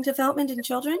brain development in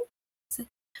children?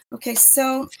 Okay,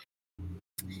 so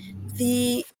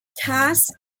the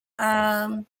task,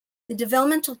 the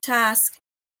developmental task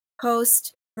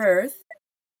post-birth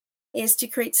is to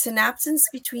create synapses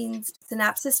between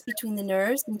the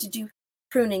nerves and to do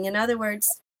pruning. In other words,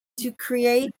 to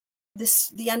create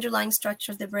the underlying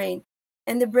structure of the brain.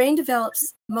 And the brain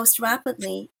develops most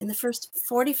rapidly in the first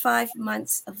 45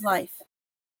 months of life.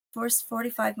 First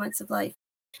 45 months of life.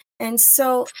 And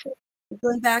so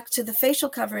going back to the facial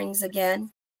coverings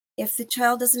again, if the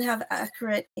child doesn't have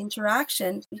accurate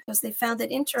interaction, because they found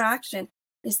that interaction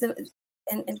is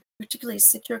and particularly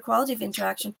secure quality of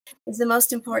interaction, is the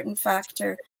most important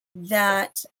factor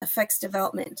that affects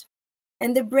development.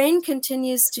 And the brain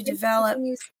continues to develop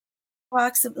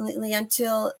approximately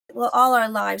until, well, all our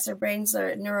lives, our brains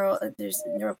are there's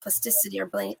neuroplasticity,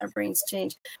 our brains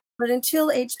change. But until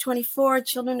age 24,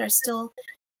 children are still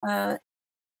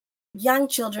young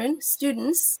children,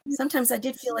 students. Sometimes I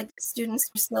did feel like students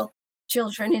were still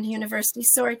children in university.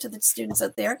 Sorry to the students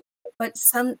out there, but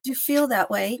some do feel that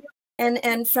way.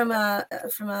 And from a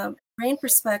brain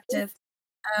perspective,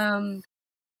 the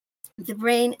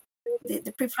brain,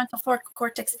 the prefrontal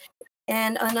cortex,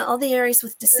 and on all the areas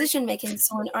with decision making and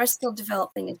so on are still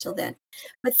developing until then.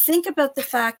 But think about the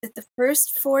fact that the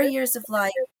first 4 years of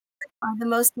life are the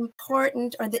most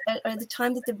important, or the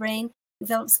time that the brain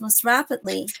develops most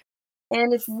rapidly.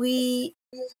 And if we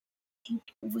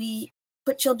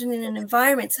put children in an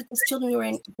environment, such as children who are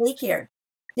in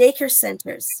daycare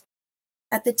centers,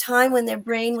 at the time when their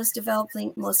brain was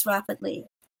developing most rapidly,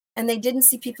 and they didn't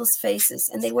see people's faces,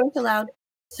 and they weren't allowed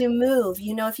to move.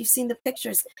 You know, if you've seen the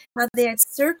pictures, how they had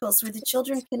circles where the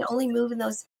children can only move in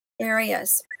those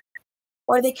areas,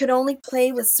 or they could only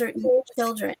play with certain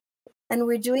children. And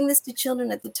we're doing this to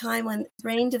children at the time when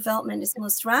brain development is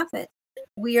most rapid.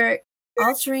 We are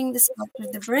altering the structure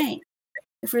of the brain.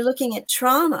 If we're looking at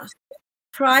trauma,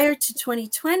 prior to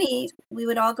 2020, we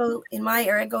would all go, in my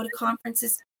area, go to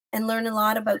conferences and learn a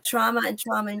lot about trauma and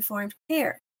trauma-informed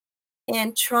care.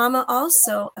 And trauma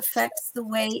also affects the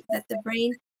way that the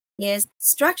brain is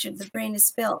structured, the brain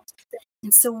is built.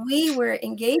 And so we were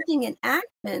engaging in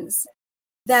actions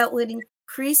that would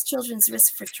increase children's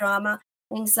risk for trauma,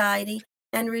 anxiety,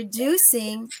 and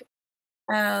reducing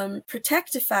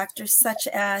protective factors such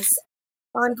as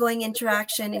ongoing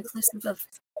interaction, inclusive of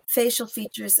facial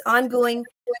features, ongoing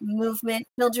movement.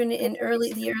 Children in the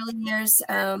early years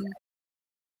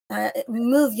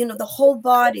move, the whole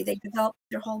body. They develop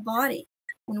their whole body.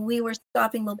 And we were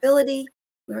stopping mobility.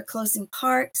 We were closing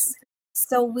parks.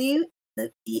 So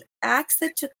the acts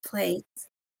that took place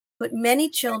put many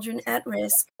children at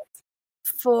risk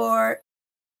for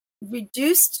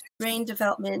reduced brain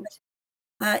development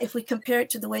if we compare it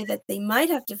to the way that they might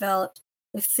have developed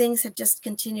if things had just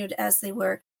continued as they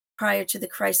were prior to the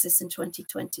crisis in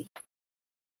 2020.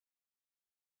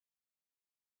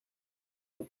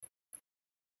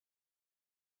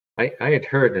 I had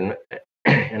heard,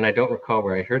 and I don't recall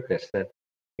where I heard this, that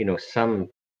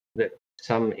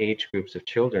some age groups of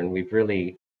children, we've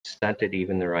really stunted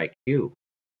even their IQ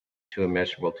to a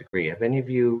measurable degree. Have any of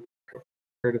you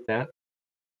heard of that?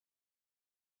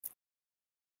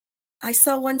 I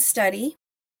saw one study,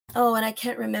 and I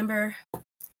can't remember,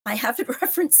 I have it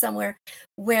referenced somewhere,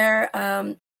 where,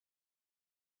 now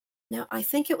I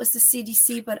think it was the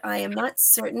CDC, but I am not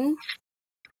certain.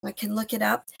 I can look it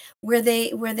up, where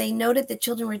they noted that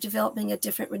children were developing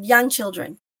young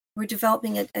children were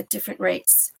developing at different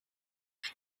rates.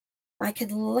 I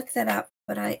could look that up,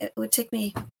 but it would take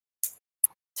me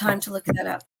time to look that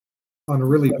up. On a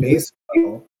really basic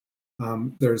level,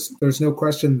 there's no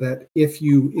question that if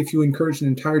you encourage an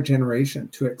entire generation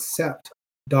to accept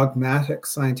dogmatic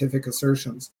scientific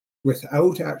assertions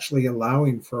without actually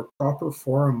allowing for a proper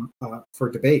forum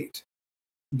for debate,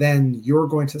 then you're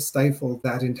going to stifle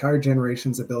that entire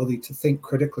generation's ability to think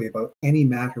critically about any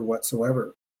matter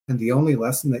whatsoever. And the only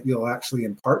lesson that you'll actually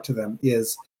impart to them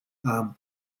is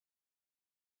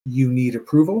you need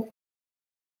approval,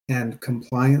 and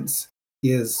compliance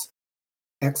is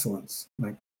excellence.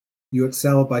 Like, you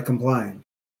excel by complying.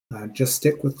 Just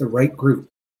stick with the right group.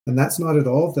 And that's not at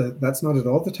all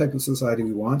the type of society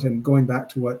we want. And going back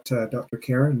to what Dr.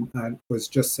 Karen was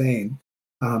just saying,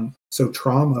 so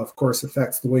trauma, of course,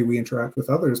 affects the way we interact with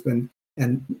others,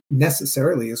 and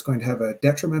necessarily is going to have a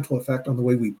detrimental effect on the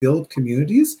way we build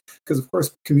communities, because, of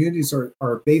course, communities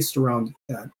are based around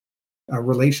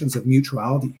relations of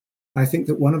mutuality. I think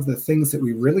that one of the things that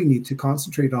we really need to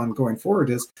concentrate on going forward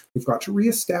is we've got to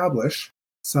reestablish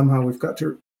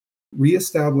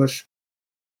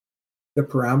the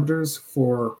parameters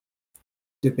for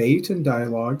debate and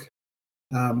dialogue,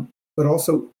 but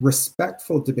also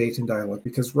respectful debate and dialogue.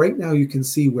 Because right now you can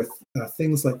see with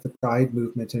things like the Pride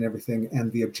movement and everything,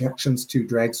 and the objections to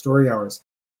drag story hours,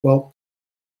 well,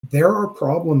 there are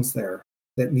problems there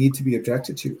that need to be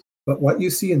objected to. But what you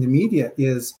see in the media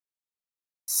is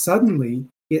suddenly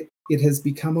it has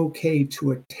become okay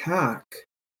to attack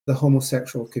the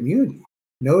homosexual community.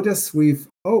 Notice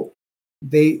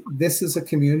this is a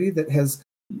community that has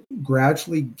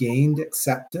gradually gained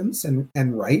acceptance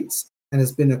and rights and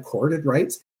has been accorded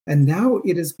rights. And now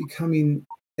it is becoming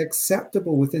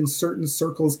acceptable within certain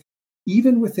circles,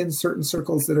 even within certain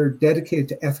circles that are dedicated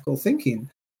to ethical thinking,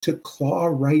 to claw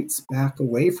rights back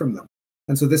away from them.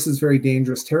 And so this is very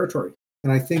dangerous territory.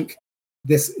 And I think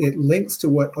it links to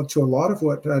a lot of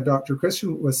what Dr.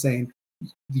 Christian was saying.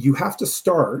 You have to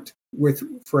start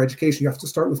for education, you have to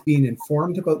start with being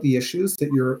informed about the issues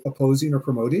that you're opposing or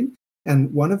promoting.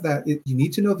 And one of that, you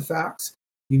need to know the facts,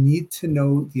 you need to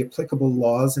know the applicable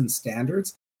laws and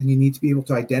standards, and you need to be able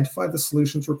to identify the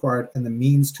solutions required and the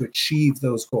means to achieve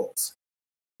those goals,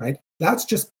 right? That's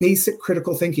just basic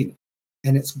critical thinking,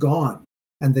 and it's gone.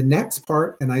 And the next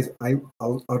part, and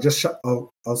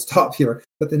I'll stop here,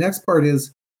 but the next part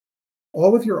is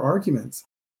all of your arguments,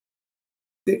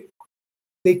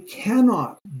 they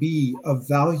cannot be of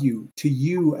value to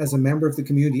you as a member of the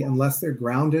community unless they're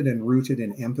grounded and rooted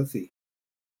in empathy.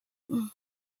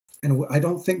 And I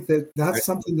don't think that's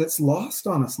something that's lost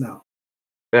on us now.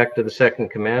 Back to the second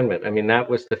commandment. I mean, that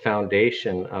was the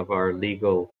foundation of our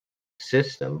legal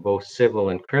system, both civil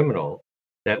and criminal,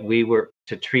 that we were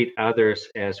to treat others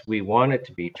as we wanted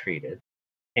to be treated.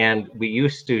 And we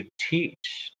used to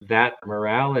teach that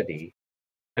morality.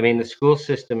 I mean, the school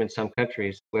system in some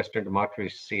countries, Western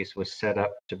democracies, was set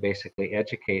up to basically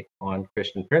educate on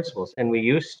Christian principles. And we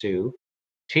used to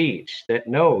teach that,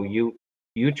 no, you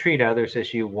treat others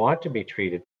as you want to be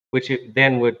treated, which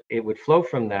it would flow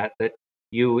from that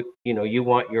you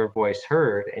want your voice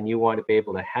heard, and you want to be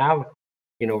able to have,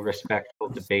 respectful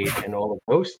debate and all of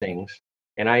those things.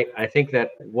 And I think that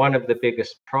one of the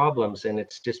biggest problems, and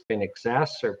it's just been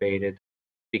exacerbated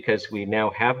because we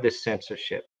now have this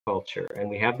censorship culture, and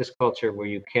we have this culture where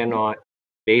you cannot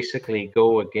basically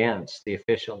go against the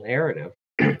official narrative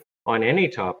on any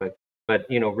topic, but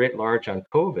writ large on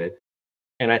COVID.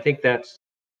 And I think that's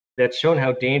shown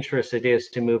how dangerous it is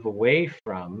to move away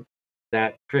from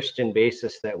that Christian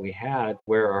basis that we had,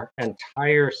 where our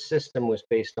entire system was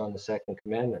based on the second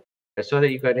commandment. I saw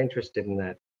that you got interested in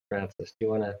that, Francis. Do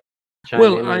you want to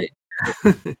chime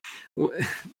in?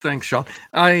 Thanks, Sean.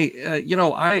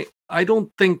 I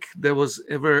don't think there was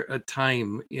ever a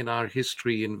time in our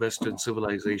history in Western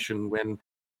civilization when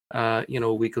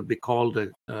we could be called a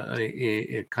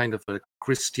kind of a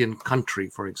Christian country,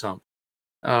 for example.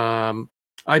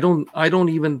 I don't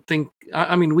even think.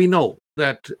 I mean, we know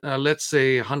that let's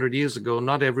say 100 years ago,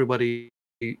 not everybody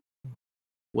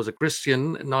was a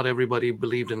Christian, not everybody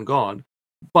believed in God,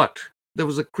 but there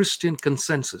was a Christian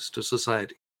consensus to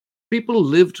society. People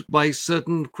lived by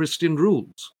certain Christian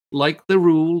rules, like the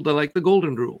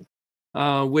golden rule,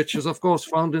 which is of course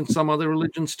found in some other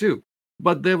religions too.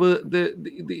 But there were the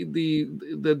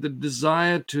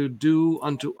desire to do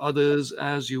unto others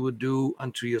as you would do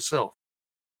unto yourself.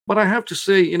 But I have to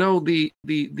say,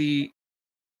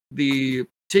 the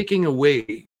taking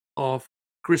away of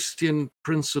Christian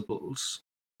principles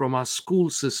from our school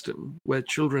system, where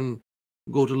children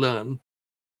go to learn,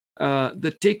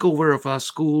 the takeover of our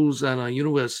schools and our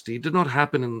university did not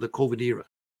happen in the COVID era.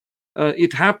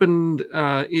 It happened.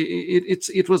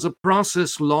 It was a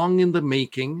process long in the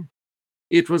making.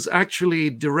 It was actually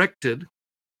directed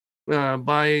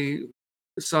by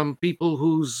some people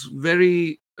whose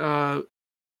very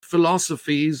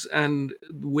philosophies and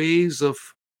ways of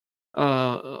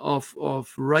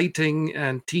writing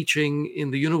and teaching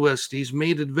in the universities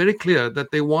made it very clear that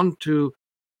they want to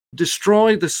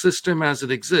destroy the system as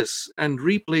it exists and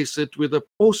replace it with a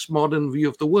postmodern view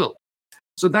of the world.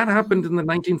 So that happened in the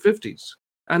 1950s.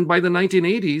 And by the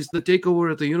 1980s, the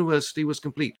takeover of the university was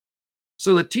complete.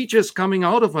 So the teachers coming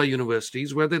out of our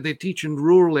universities, whether they teach in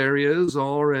rural areas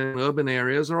or in urban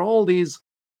areas, are all the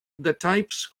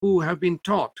types who have been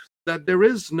taught that there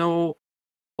is no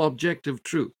objective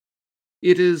truth.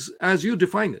 It is as you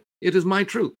define it. It is my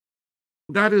truth.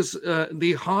 That is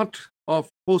the heart of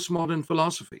postmodern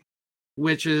philosophy,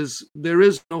 which is there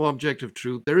is no objective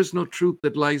truth. There is no truth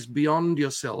that lies beyond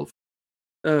yourself.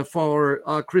 For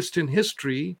our Christian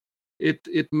history,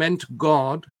 it meant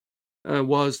God.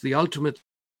 was the ultimate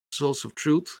source of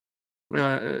truth.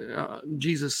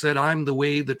 Jesus said, "I'm the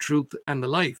way, the truth, and the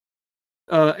life."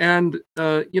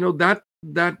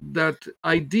 That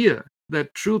idea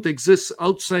that truth exists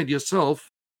outside yourself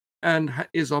and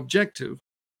is objective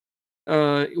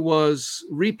was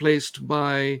replaced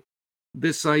by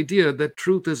this idea that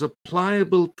truth is a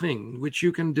pliable thing which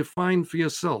you can define for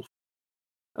yourself.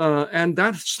 And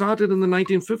that started in the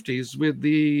 1950s with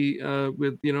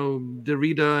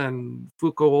Derrida and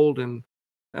Foucault and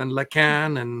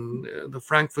Lacan and the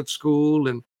Frankfurt School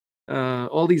and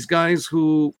all these guys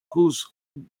whose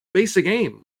basic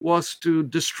aim was to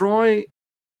destroy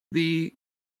the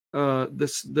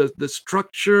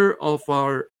structure of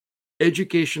our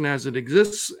education as it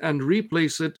exists and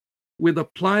replace it with a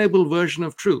pliable version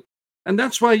of truth. And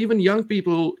that's why even young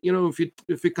people,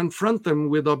 if you confront them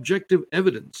with objective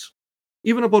evidence,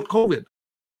 even about COVID,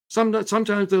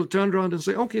 sometimes they'll turn around and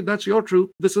say, "Okay, that's your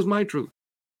truth. This is my truth."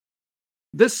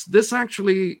 This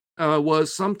actually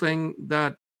was something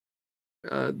that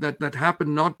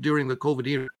happened not during the COVID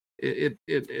era.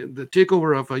 The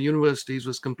takeover of our universities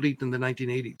was complete in the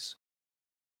 1980s.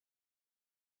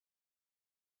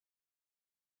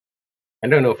 I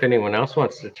don't know if anyone else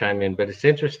wants to chime in, but it's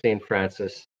interesting,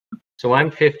 Francis. So I'm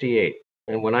 58,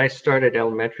 and when I started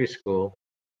elementary school,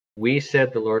 we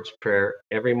said the Lord's Prayer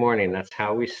every morning. That's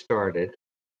how we started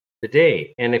the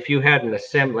day. And if you had an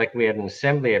assembly, like we had an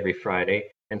assembly every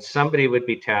Friday, and somebody would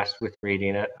be tasked with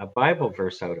reading a Bible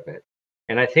verse out of it.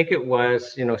 And I think it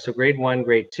was, so grade 1,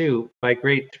 grade 2, by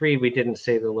grade 3, we didn't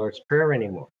say the Lord's Prayer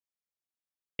anymore.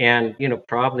 And,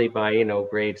 probably by,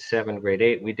 grade 7, grade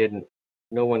 8,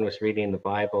 no one was reading the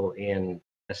Bible in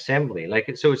assembly.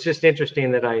 So it's just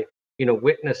interesting that I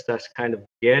witnessed us kind of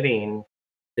getting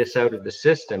this out of the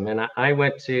system. And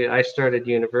I started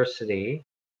university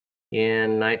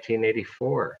in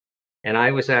 1984. And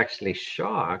I was actually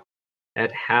shocked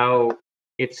at how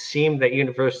it seemed that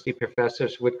university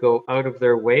professors would go out of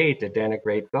their way to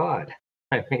denigrate God.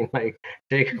 I mean, like,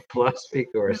 take a philosophy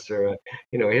course or a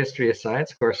history of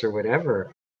science course or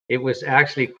whatever. It was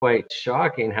actually quite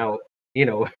shocking how, in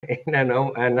an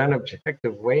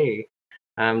unobjective way,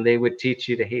 they would teach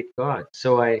you to hate God.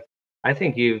 So I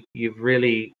think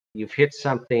you've hit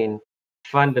something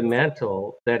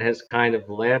fundamental that has kind of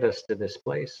led us to this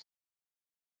place.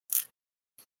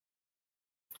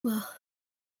 Well,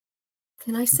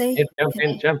 can I say? Jump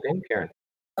in, Karen.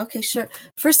 Okay, sure.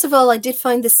 First of all, I did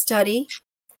find this study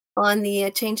on the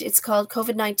change. It's called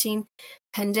COVID-19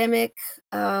 pandemic,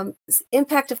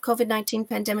 impact of COVID-19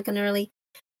 pandemic on early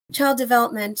child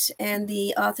development, and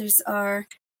the authors are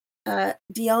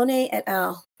Dione et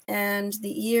al. And the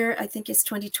year, I think, is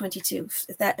 2022.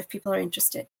 If people are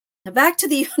interested. Now back to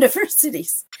the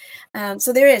universities.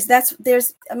 So there's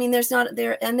not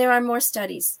there, and there are more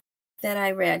studies that I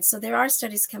read. So there are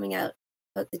studies coming out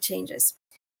about the changes.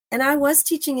 And I was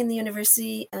teaching in the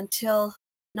university until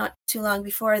not too long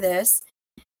before this.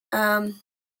 I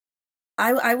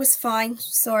was fine.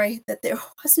 Sorry that there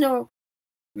was no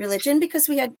religion, because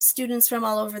we had students from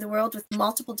all over the world with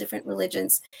multiple different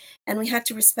religions, and we had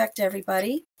to respect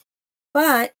everybody.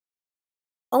 But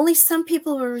only some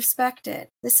people were respected.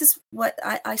 This is what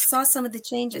I saw, some of the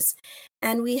changes.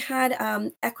 And we had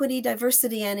equity,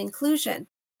 diversity, and inclusion.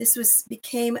 This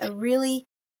became a really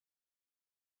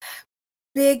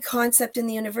big concept in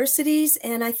the universities,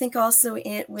 and I think also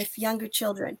with younger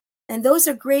children. And those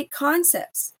are great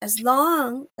concepts as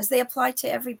long as they apply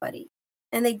to everybody.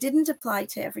 And they didn't apply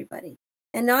to everybody.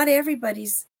 And not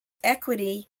everybody's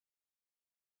equity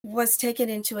was taken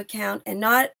into account, and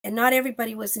not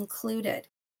everybody was included.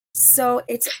 So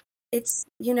it's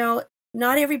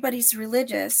not everybody's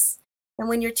religious. And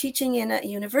when you're teaching in a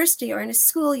university or in a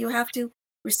school, you have to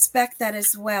respect that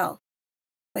as well.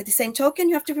 By the same token,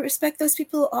 you have to respect those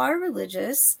people who are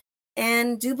religious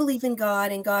and do believe in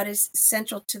God, and God is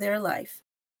central to their life.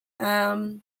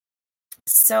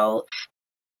 So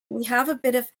we have a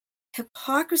bit of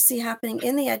hypocrisy happening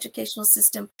in the educational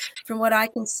system from what I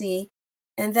can see,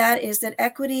 and that is that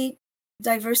equity,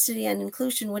 diversity, and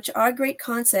inclusion, which are great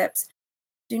concepts,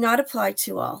 do not apply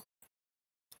to all,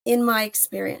 in my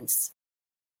experience.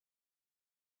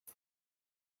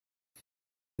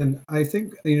 And I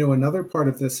think, another part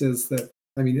of this is that,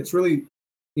 it's really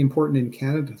important in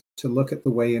Canada to look at the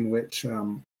way in which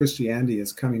Christianity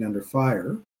is coming under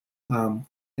fire.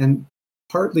 And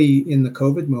partly in the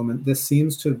COVID moment, this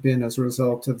seems to have been as a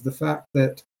result of the fact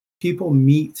that people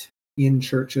meet in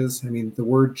churches. The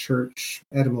word church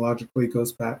etymologically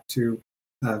goes back to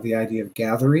the idea of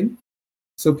gathering.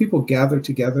 So people gather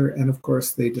together, and of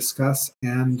course they discuss.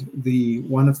 And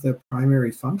one of the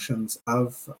primary functions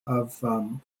of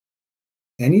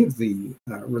any of the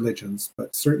religions,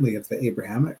 but certainly of the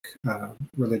Abrahamic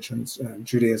religions,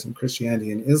 Judaism,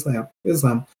 Christianity, and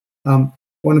Islam,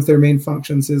 one of their main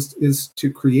functions is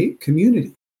to create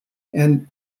community. And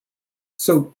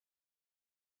so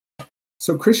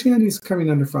Christianity is coming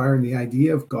under fire, and the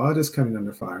idea of God is coming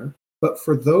under fire. But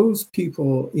for those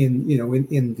people in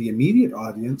the immediate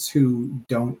audience who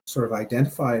don't sort of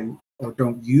identify or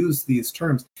don't use these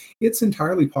terms, it's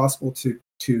entirely possible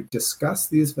to discuss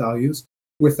these values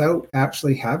without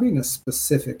actually having a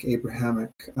specific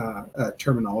Abrahamic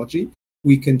terminology.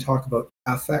 We can talk about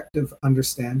affective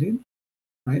understanding,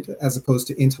 right, as opposed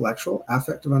to intellectual.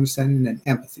 Affective understanding and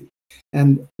empathy.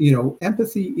 And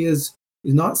empathy is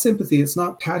not sympathy. It's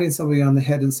not patting somebody on the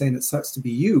head and saying it sucks to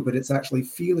be you, but it's actually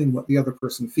feeling what the other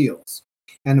person feels.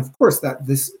 And of course, that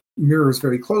this mirrors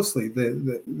very closely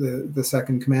the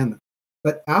second commandment.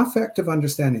 But affective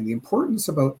understanding, the importance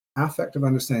about affective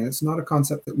understanding, it's not a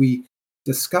concept that we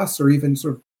discuss or even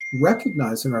sort of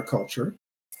recognize in our culture.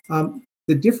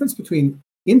 The difference between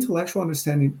intellectual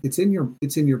understanding, it's in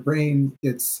your brain,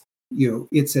 it's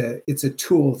a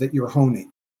tool that you're honing.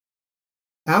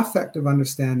 Affective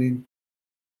understanding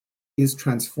is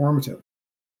transformative,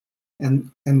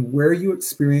 and where you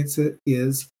experience it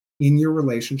is in your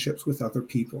relationships with other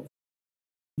people.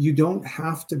 You don't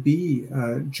have to be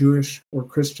Jewish or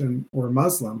Christian or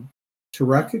Muslim to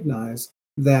recognize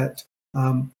that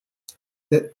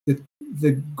that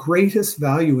the greatest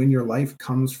value in your life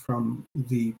comes from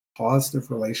the positive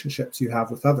relationships you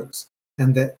have with others,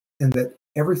 and that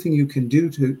everything you can do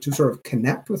to sort of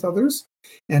connect with others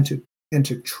and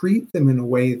to treat them in a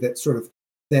way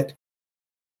that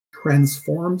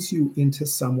transforms you into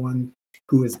someone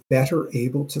who is better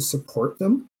able to support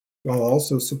them while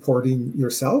also supporting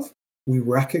yourself. We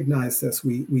recognize this.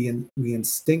 We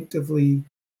instinctively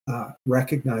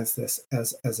recognize this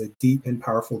as a deep and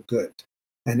powerful good,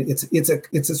 and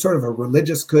it's a sort of a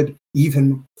religious good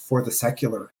even for the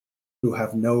secular, who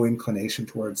have no inclination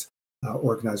towards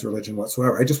organized religion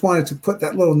whatsoever. I just wanted to put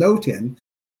that little note in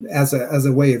as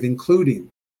a way of including.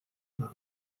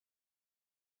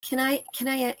 Can I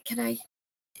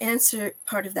answer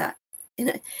part of that?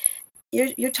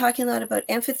 You're talking a lot about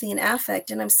empathy and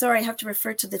affect, and I'm sorry, I have to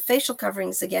refer to the facial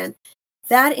coverings again.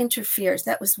 That interferes.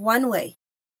 That was one way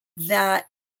that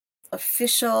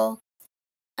official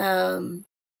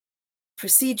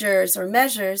procedures or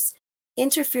measures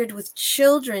interfered with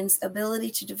children's ability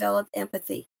to develop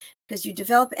empathy, because you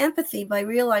develop empathy by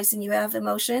realizing you have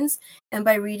emotions and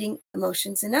by reading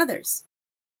emotions in others.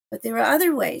 But there are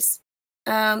other ways.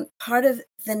 Part of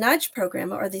the nudge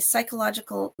program, or the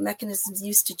psychological mechanisms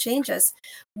used to change us,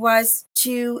 was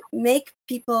to make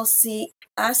people see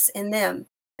us and them.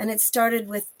 And it started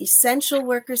with essential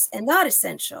workers and not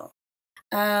essential,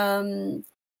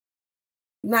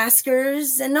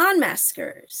 maskers and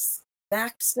non-maskers,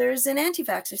 vaxxers and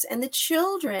anti-vaxxers. And the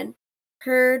children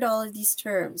heard all of these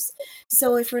terms.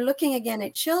 So if we're looking again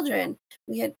at children,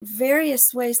 we had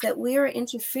various ways that we are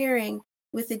interfering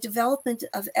with the development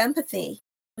of empathy,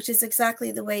 which is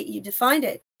exactly the way you defined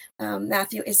it,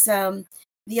 Matthew, is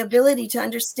the ability to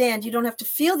understand. You don't have to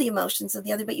feel the emotions of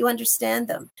the other, but you understand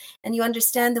them, and you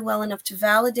understand them well enough to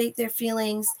validate their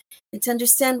feelings and to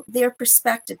understand their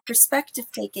perspective. Perspective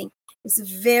taking is a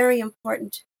very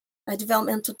important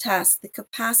developmental task, the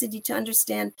capacity to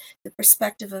understand the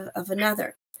perspective of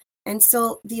another. And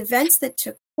so the events that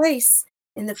took place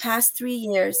in the past 3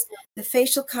 years, the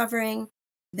facial covering,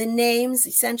 the names,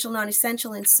 essential,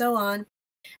 non-essential, and so on,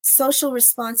 social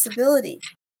responsibility.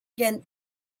 Again,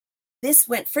 this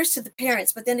went first to the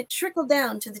parents, but then it trickled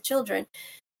down to the children.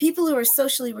 People who are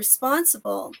socially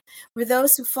responsible were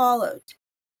those who followed,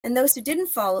 and those who didn't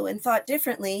follow and thought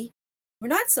differently were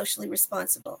not socially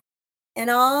responsible. And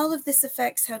all of this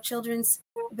affects how children's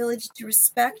ability to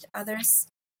respect others,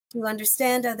 to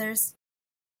understand others,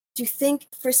 to think,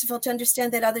 first of all, to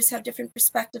understand that others have different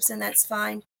perspectives, and that's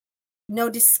fine. No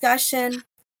discussion,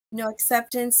 no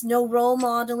acceptance, no role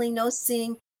modeling, no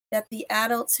seeing that the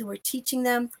adults who were teaching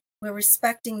them were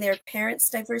respecting their parents'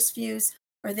 diverse views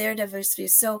or their diverse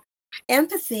views. So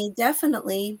empathy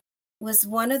definitely was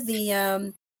one of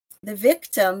the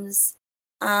victims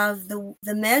of the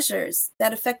measures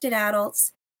that affected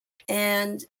adults,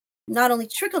 and not only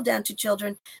trickled down to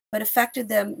children, but affected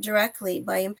them directly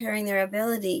by impairing their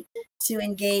ability to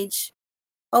engage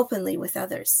openly with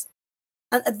others.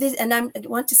 And I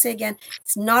want to say again,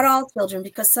 it's not all children,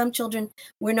 because some children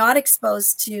were not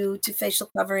exposed to facial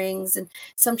coverings, and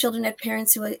some children had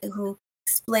parents who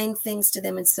explained things to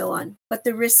them and so on. But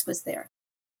the risk was there.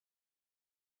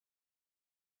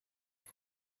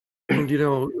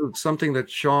 And something that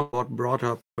Sean brought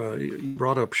up,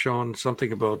 Sean,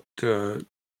 something about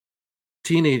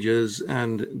teenagers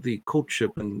and the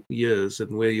courtship and years,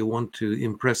 and where you want to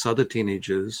impress other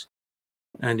teenagers,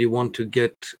 and you want to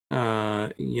get,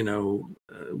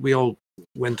 we all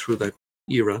went through that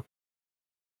era,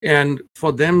 and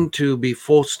for them to be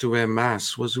forced to wear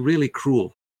masks was really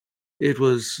cruel. It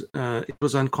was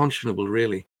unconscionable,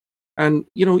 really. And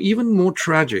even more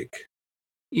tragic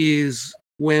is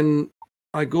when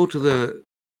I go to the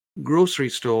grocery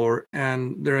store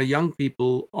and there are young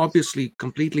people, obviously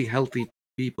completely healthy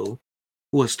people,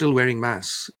 who are still wearing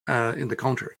masks in the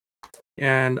counter.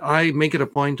 And I make it a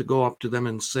point to go up to them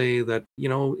and say that,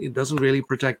 it doesn't really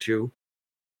protect you.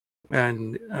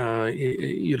 And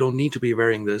you don't need to be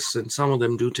wearing this. And some of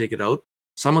them do take it out.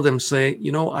 Some of them say,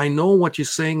 I know what you're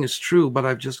saying is true, but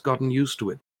I've just gotten used to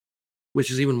it,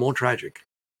 which is even more tragic.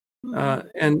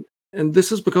 And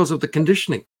this is because of the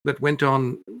conditioning that went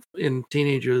on in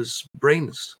teenagers'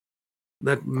 brains,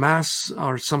 that masks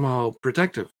are somehow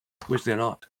protective, which they're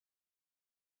not.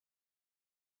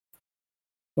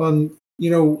 Well,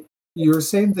 you were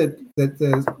saying that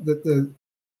the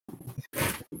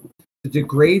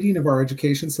degrading of our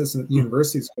education system at the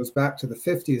universities goes back to the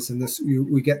 50s, and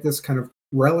we get this kind of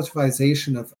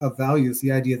relativization of values,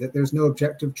 the idea that there's no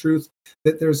objective truth,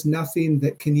 that there's nothing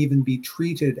that can even be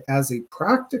treated as a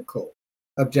practical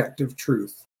objective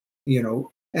truth,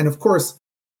 and of course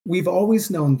we've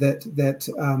always known that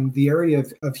the area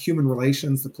of human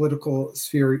relations, the political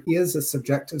sphere, is a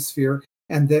subjective sphere,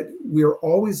 and that we're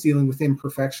always dealing with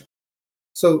imperfection.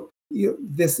 So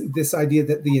this idea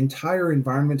that the entire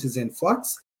environment is in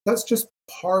flux, that's just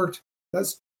part of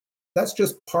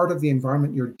the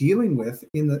environment you're dealing with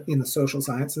in the social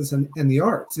sciences and the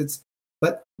arts.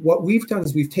 But what we've done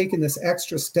is we've taken this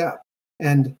extra step,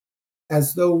 and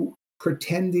as though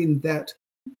pretending that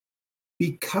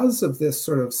because of this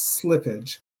sort of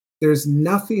slippage, there's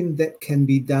nothing that can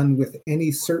be done with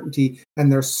any certainty,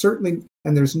 and there's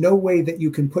no way that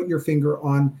you can put your finger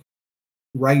on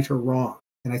right or wrong.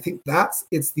 And I think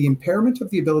it's the impairment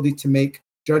of the ability to make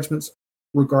judgments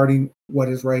regarding what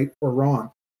is right or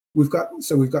wrong. We've got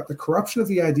the corruption of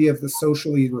the idea of the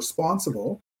socially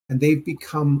responsible, and they've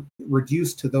become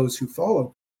reduced to those who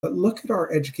follow. But look at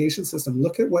our education system.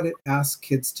 Look at what it asks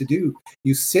kids to do.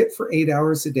 You sit for 8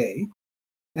 hours a day,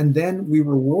 and then we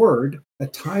reward a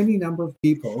tiny number of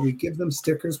people. We give them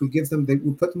stickers. We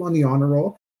put them on the honor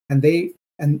roll, and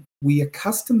we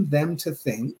accustom them to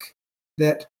think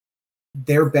that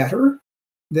they're better,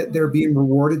 that they're being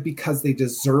rewarded because they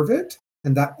deserve it,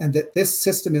 and that this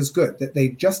system is good, that they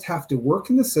just have to work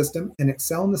in the system and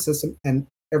excel in the system, and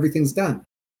everything's done.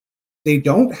 They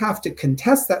don't have to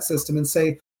contest that system and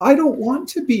say, I don't want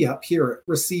to be up here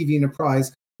receiving a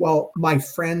prize while my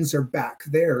friends are back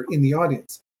there in the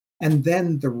audience. And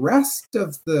then the rest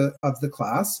of the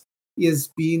class is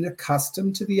being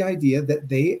accustomed to the idea that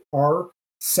they are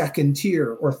second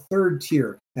tier or third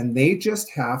tier, and they just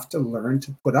have to learn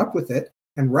to put up with it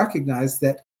and recognize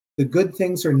that the good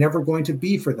things are never going to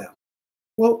be for them.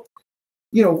 Well,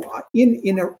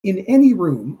 in any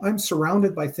room, I'm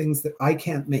surrounded by things that I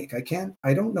can't make. I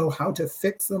don't know how to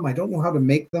fix them. I don't know how to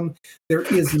make them. There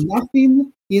is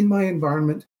nothing in my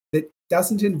environment that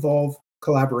doesn't involve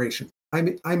collaboration.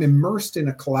 I'm immersed in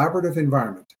a collaborative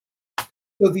environment.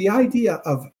 So the idea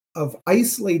of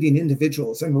isolating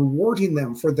individuals and rewarding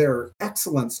them for their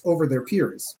excellence over their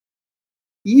peers,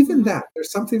 even that,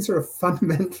 there's something sort of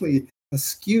fundamentally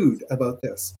skewed about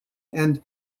this. And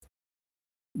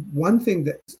one thing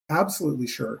that's absolutely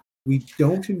sure, we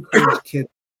don't encourage kids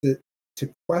to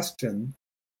question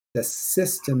the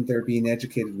system they're being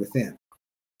educated within.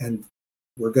 And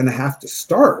we're going to have to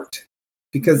start,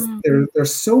 because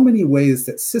there's so many ways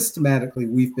that systematically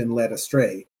we've been led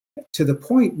astray, to the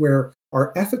point where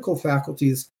our ethical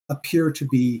faculties appear to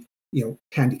be,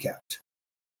 handicapped.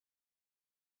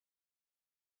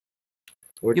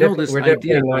 This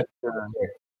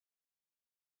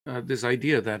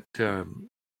idea that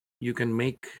you can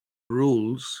make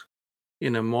rules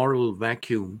in a moral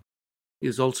vacuum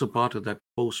is also part of that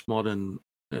postmodern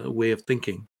way of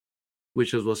thinking,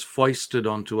 which was foisted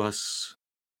onto us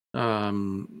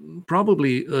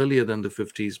probably earlier than the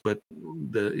 50s, but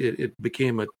it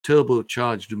became a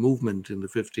turbocharged movement in the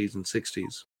 50s and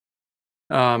 60s.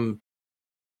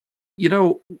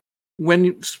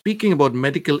 When speaking about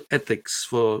medical ethics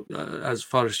for as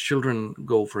far as children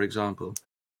go, for example,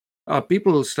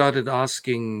 people started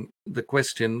asking the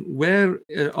question,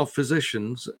 of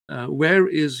physicians, where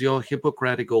is your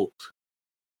Hippocratic oath?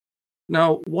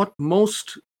 Now, what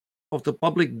most of the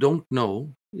public don't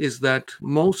know is that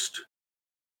most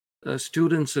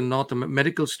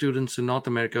medical students in North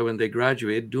America, when they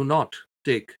graduate, do not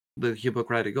take the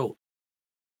Hippocratic Oath.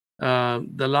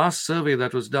 The last survey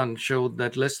that was done showed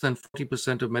that less than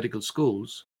 40% of medical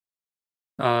schools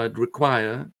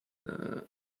require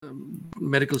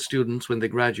medical students, when they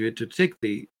graduate, to take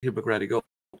the Hippocratic Oath.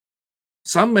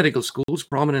 Some medical schools,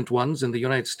 prominent ones in the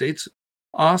United States,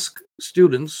 ask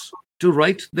students to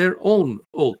write their own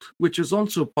oath, which is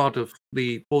also part of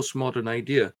the postmodern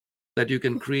idea that you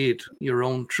can create your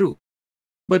own truth.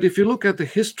 But if you look at the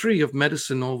history of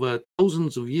medicine over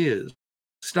thousands of years,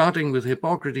 starting with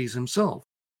Hippocrates himself,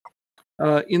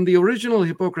 in the original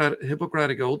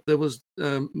Hippocratic Oath, there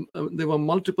were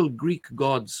multiple Greek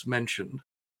gods mentioned,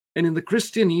 and in the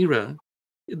Christian era,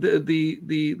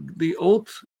 the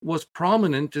oath was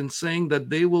prominent in saying that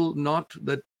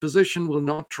that physician will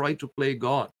not try to play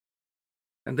God.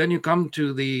 And then you come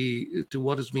to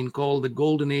what has been called the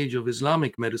golden age of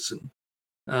Islamic medicine,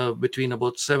 between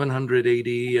about 700 AD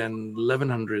and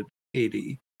 1100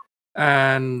 AD.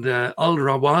 And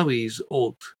Al-Rawawi's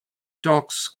oath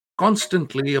talks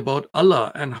constantly about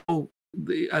Allah and how,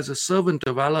 as a servant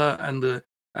of Allah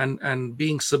and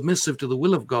being submissive to the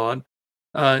will of God,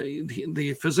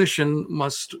 the physician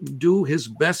must do his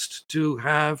best to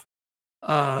have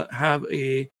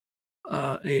a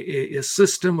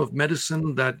system of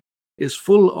medicine that is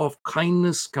full of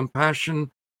kindness,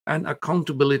 compassion, and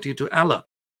accountability to Allah.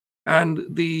 And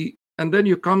then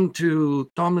you come to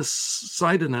Thomas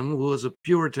Sydenham, who was a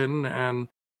Puritan and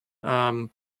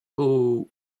who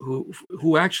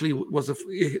actually was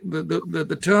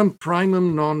the term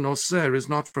primum non nocere is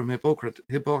not from Hippocrates.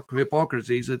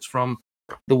 It's from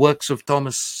the works of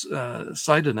Thomas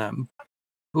Sydenham,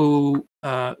 who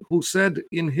said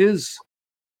in his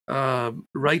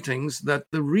writings that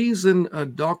the reason a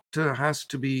doctor has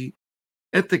to be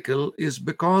ethical is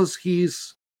because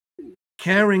he's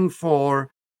caring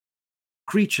for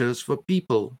creatures, for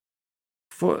people,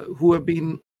 who have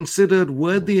been considered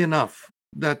worthy enough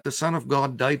that the Son of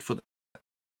God died for them.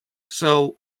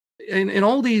 So in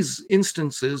all these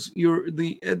instances,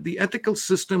 the ethical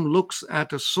system looks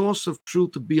at a source of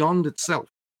truth beyond itself.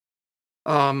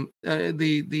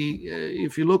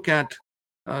 If you look at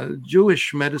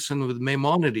Jewish medicine with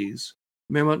Maimonides,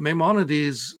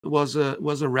 Maimonides was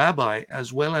a rabbi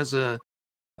as well as a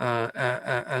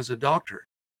doctor,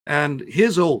 and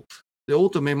his oath, the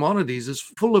oath of Maimonides, is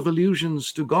full of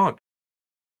allusions to God,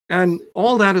 and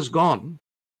all that is gone.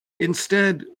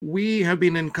 Instead, we have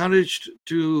been encouraged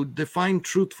to define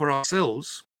truth for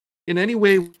ourselves in any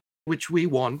way which we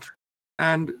want,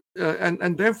 and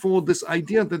therefore this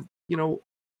idea that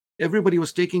everybody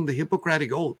was taking the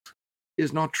Hippocratic Oath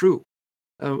is not true.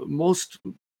 Most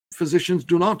physicians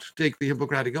do not take the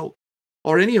Hippocratic Oath,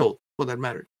 or any oath for that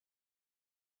matter.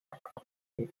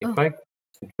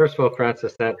 First of all,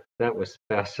 Francis, that was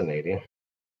fascinating.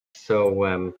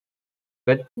 So,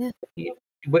 but Yeah.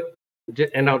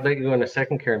 and I'll let you go in a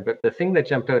second, Karen. But the thing that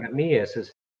jumped out at me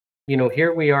is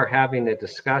here we are having a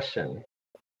discussion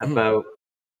about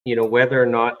whether or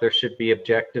not there should be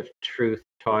objective truth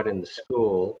taught in the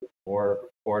school or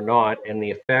not, and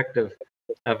the effect of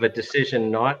a decision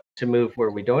not to move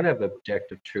where we don't have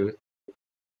objective truth.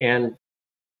 And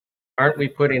aren't we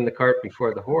putting the cart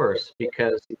before the horse?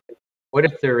 Because what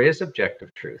if there is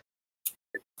objective truth?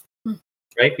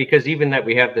 Right? Because even that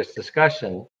we have this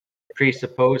discussion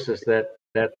presupposes that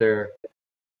there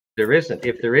isn't.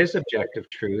 If there is objective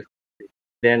truth,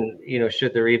 then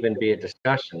should there even be a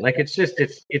discussion? Like it's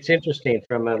interesting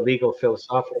from a legal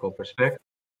philosophical perspective.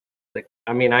 Like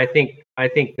I think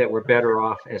that we're better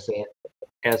off as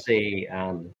a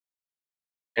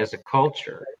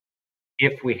culture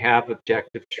if we have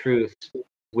objective truth,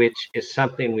 which is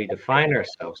something we define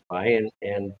ourselves by, and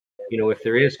if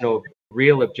there is no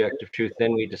real objective truth,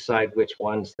 then we decide which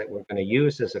ones that we're going to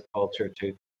use as a culture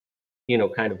to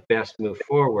kind of best move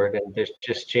forward, and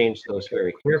just change those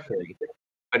very carefully.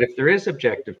 But if there is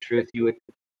objective truth, you would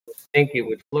think it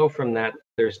would flow from that.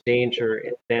 There's danger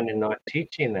then in not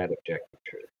teaching that objective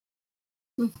truth.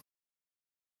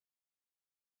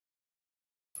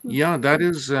 Yeah, that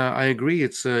is. I agree.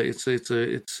 It's an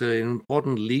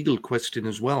important legal question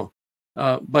as well.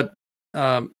 But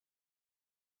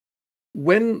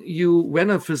when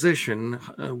a physician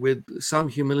with some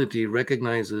humility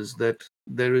recognizes that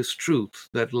there is truth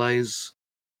that lies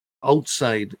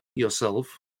outside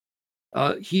yourself,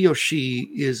 he or she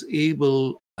is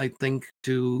able, I think,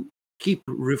 to keep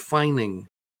refining.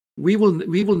 We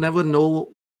will never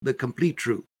know the complete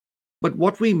truth, but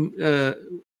what we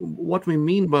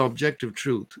mean by objective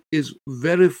truth is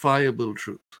verifiable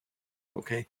truth.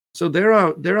 Okay, So there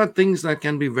are things that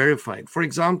can be verified. For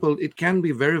example, it can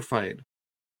be verified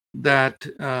that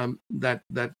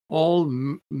that all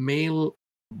male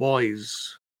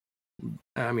boys,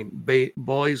 I mean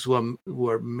boys who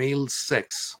are male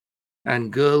sex,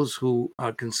 and girls who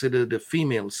are considered a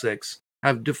female sex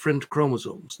have different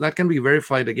chromosomes. That can be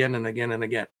verified again and again and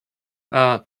again.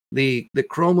 Uh, the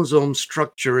chromosome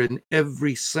structure in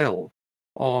every cell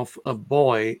of a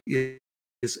boy is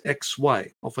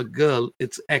XY, of a girl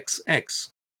it's XX.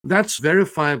 That's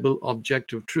verifiable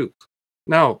objective truth.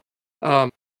 Now,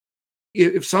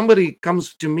 if somebody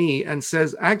comes to me and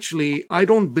says, actually, I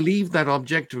don't believe that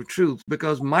objective truth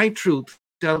because my truth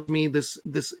tells me this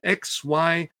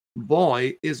XY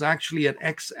boy is actually an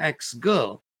XX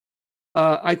girl,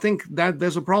 I think that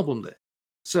there's a problem there.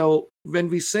 So when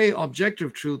we say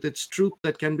objective truth, it's truth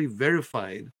that can be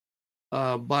verified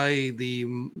by the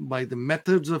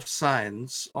methods of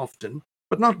science often,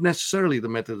 but not necessarily the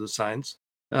methods of science.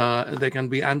 There can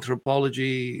be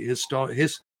anthropology,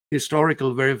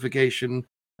 historical verification,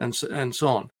 and so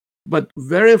on. But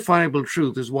verifiable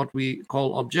truth is what we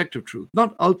call objective truth,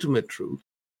 not ultimate truth,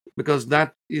 because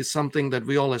that is something that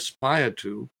we all aspire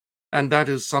to, and that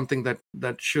is something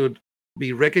that should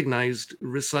be recognized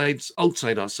resides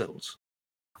outside ourselves.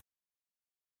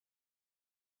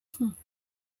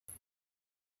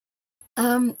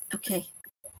 Okay.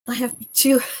 I have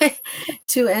two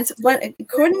answers. One,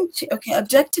 according to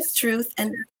objective truth,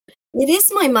 and it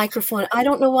is my microphone. I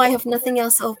don't know why I have nothing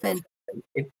else open.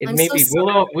 It may be.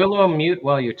 We'll mute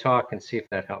while you talk and see if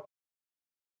that helps.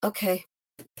 Okay,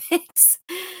 thanks.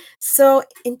 So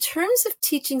in terms of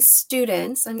teaching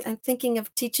students, I'm thinking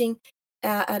of teaching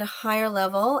at a higher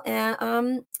level,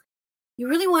 and you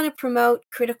really want to promote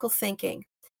critical thinking.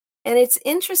 And it's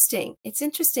interesting. It's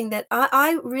interesting that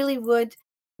I really would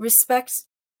respect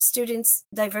students'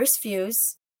 diverse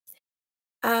views,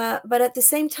 but at the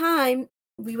same time,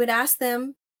 we would ask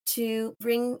them to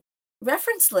bring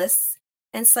reference lists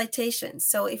and citations.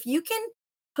 So if you can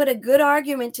put a good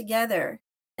argument together,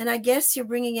 and I guess you're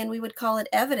bringing in, we would call it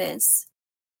evidence,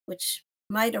 which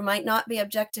might or might not be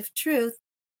objective truth,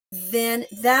 then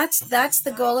that's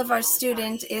the goal of our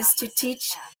student, is to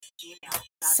teach.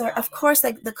 So of course,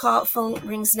 like the phone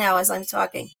rings now as I'm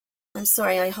talking. I'm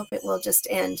sorry. I hope it will just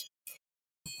end.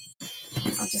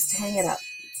 I'll just hang it up.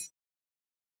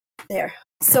 There.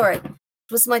 Sorry.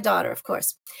 It was my daughter, of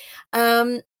course.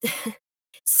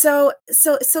 So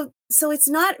it's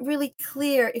not really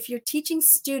clear if you're teaching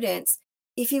students,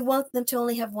 if you want them to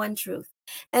only have one truth.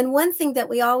 And one thing that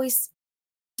we always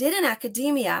did in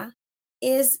academia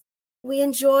is we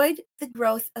enjoyed the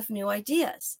growth of new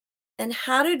ideas. And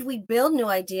how did we build new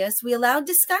ideas? We allowed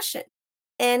discussion.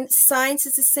 And science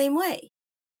is the same way.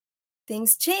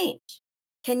 Things change.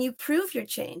 Can you prove your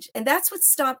change? And that's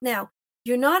what's stopped now.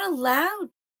 You're not allowed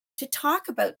to talk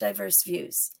about diverse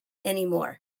views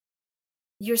anymore.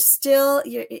 You're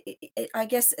I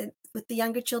guess with the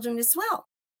younger children as well.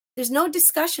 There's no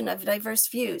discussion of diverse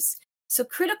views. So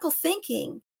critical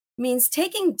thinking means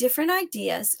taking different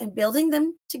ideas and building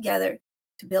them together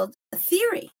to build a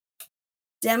theory,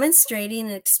 demonstrating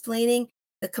and explaining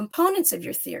the components of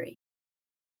your theory.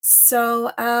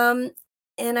 So,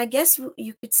 and I guess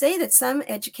you could say that some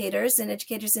educators and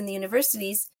educators in the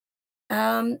universities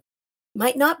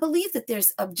might not believe that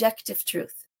there's objective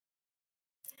truth.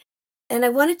 And I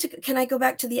wanted to, can I go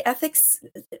back to the ethics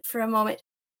for a moment?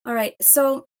 All right.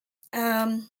 So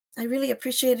I really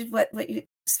appreciated what you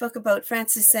spoke about,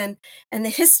 Francis, and the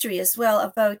history as well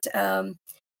about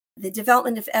the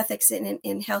development of ethics in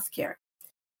healthcare.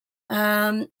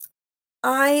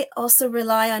 I also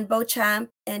rely on Beauchamp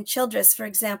and Childress for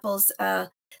examples, the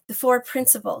 4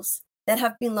 principles that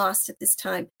have been lost at this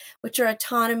time, which are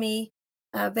autonomy,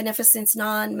 beneficence,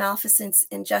 non-maleficence,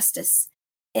 and justice.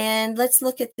 And let's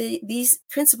look at these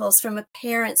principles from a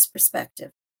parent's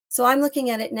perspective. So I'm looking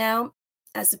at it now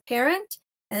as a parent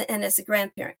and as a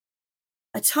grandparent.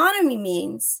 Autonomy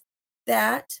means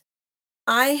that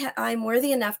I'm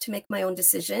worthy enough to make my own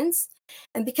decisions.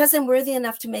 And because I'm worthy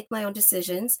enough to make my own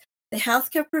decisions, the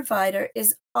healthcare provider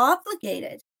is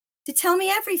obligated to tell me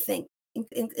everything.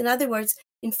 In other words,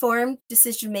 informed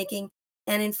decision-making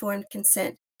and informed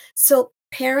consent. So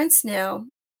parents now,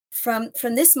 from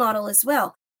this model as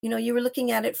well, you were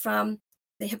looking at it from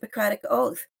the Hippocratic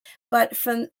Oath, but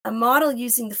from a model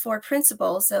using the 4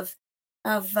 principles of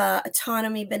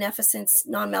autonomy, beneficence,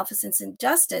 non-maleficence, and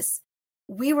justice,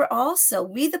 we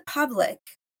the public,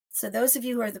 so those of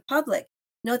you who are the public,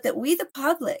 note that we the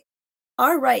public,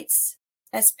 our rights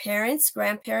as parents,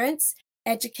 grandparents,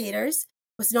 educators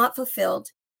was not fulfilled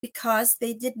because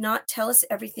they did not tell us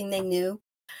everything they knew,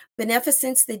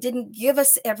 beneficence. They didn't give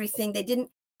us everything. They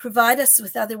didn't provide us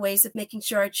with other ways of making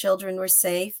sure our children were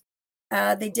safe.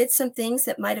 They did some things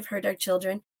that might have hurt our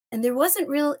children. And there wasn't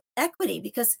real equity,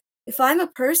 because if I'm a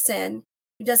person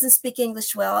who doesn't speak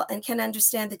English well and can't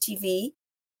understand the TV,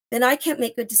 then I can't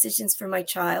make good decisions for my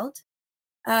child.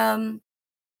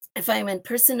 If I'm a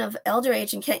person of elder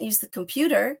age and can't use the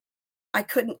computer, I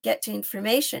couldn't get to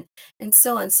information, and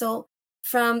so on. So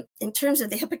in terms of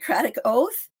the Hippocratic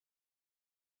Oath,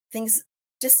 things,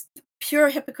 just pure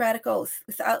Hippocratic Oath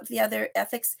without the other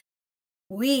ethics,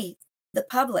 we, the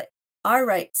public, our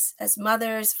rights as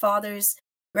mothers, fathers,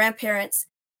 grandparents,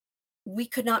 we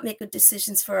could not make good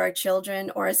decisions for our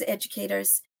children or as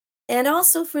educators. And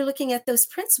also, if we're looking at those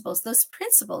principles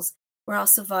were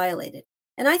also violated.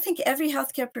 And I think every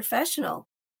healthcare professional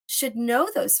should know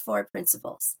those 4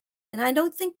 principles. And I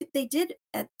don't think that they did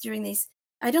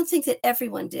I don't think that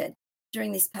everyone did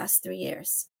during these past 3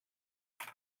 years.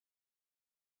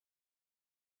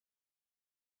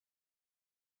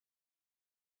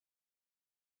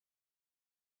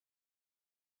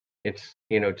 It's,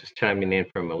 just chiming in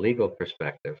from a legal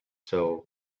perspective. So,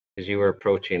 as you were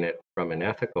approaching it from an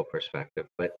ethical perspective,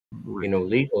 but,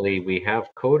 legally we have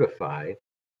codified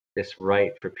this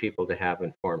right for people to have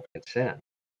informed consent.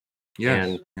 Yes.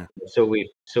 And Yeah. so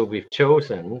we've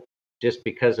chosen, just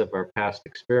because of our past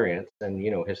experience and,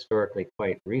 historically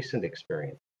quite recent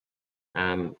experience,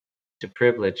 to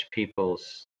privilege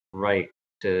people's right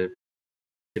to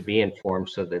be informed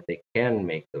so that they can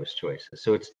make those choices.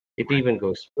 So it even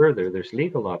goes further. There's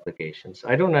legal obligations.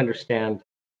 I don't understand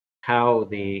how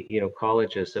the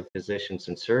colleges of physicians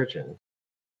and surgeons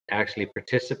actually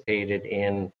participated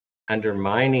in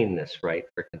undermining this right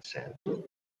for consent,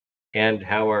 and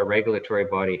how our regulatory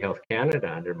body, Health Canada,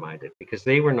 undermined it, because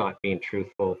they were not being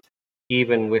truthful,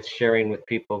 even with sharing with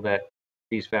people that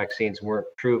these vaccines weren't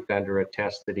proved under a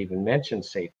test that even mentioned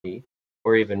safety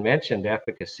or even mentioned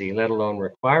efficacy, let alone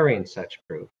requiring such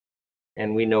proof.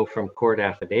 And we know from court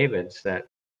affidavits that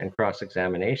and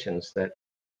cross-examinations that,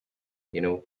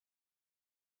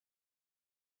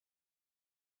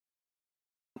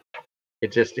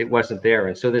 it wasn't there.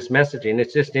 And so this messaging,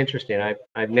 it's just interesting.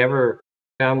 I've never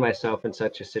found myself in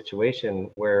such a situation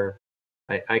where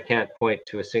I can't point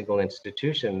to a single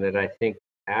institution that I think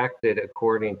acted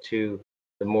according to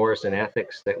the mores and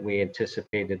ethics that we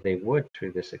anticipated they would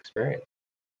through this experience.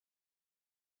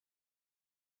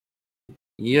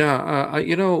 Yeah,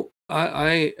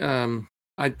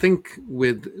 I think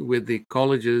with the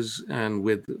colleges and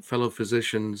with fellow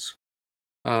physicians,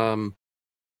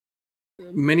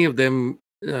 many of them,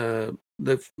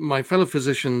 my fellow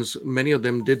physicians, many of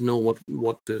them did know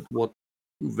what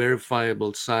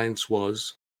verifiable science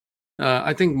was.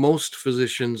 I think most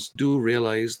physicians do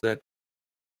realize that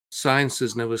science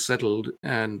is never settled,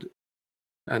 and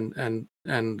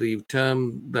the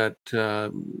term that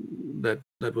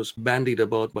was bandied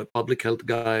about by public health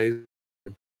guys,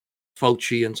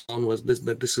 Fauci and so on, was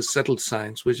that this is settled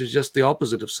science, which is just the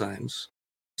opposite of science.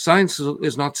 Science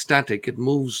is not static; it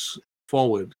moves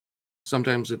forward.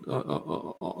 Sometimes it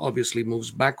obviously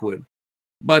moves backward.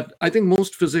 But I think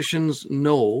most physicians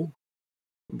know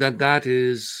that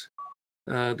is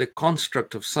the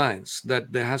construct of science,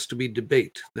 that there has to be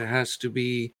debate, there has to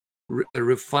be a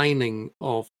refining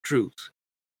of truth.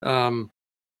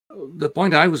 The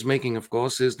point I was making, of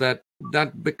course, is that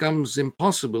becomes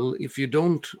impossible if you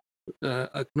don't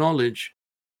acknowledge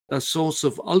a source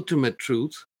of ultimate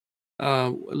truth,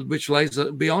 which lies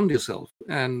beyond yourself.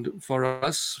 And for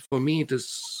us, for me, it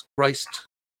is Christ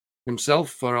himself.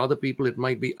 For other people, it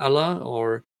might be Allah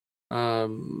or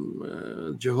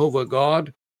Jehovah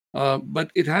God.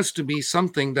 But it has to be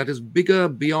something that is bigger,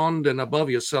 beyond, and above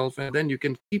yourself. And then you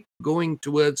can keep going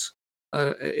towards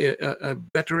a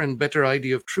better and better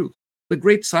idea of truth. The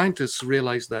great scientists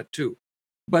realized that too.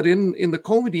 But in the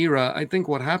COVID era, I think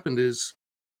what happened is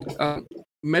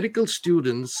medical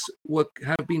students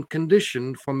have been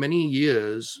conditioned for many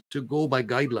years to go by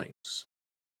guidelines.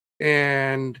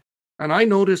 And I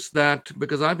noticed that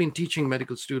because I've been teaching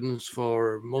medical students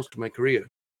for most of my career.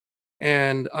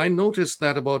 And I noticed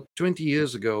that about 20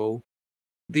 years ago,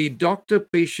 the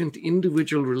doctor-patient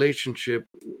individual relationship,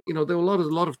 there was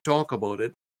a lot of talk about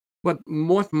it, but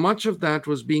much of that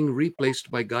was being replaced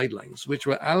by guidelines, which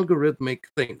were algorithmic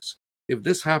things. If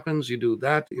this happens, you do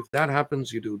that. If that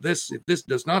happens, you do this. If this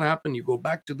does not happen, you go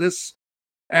back to this.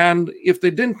 And if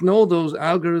they didn't know those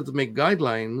algorithmic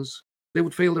guidelines, they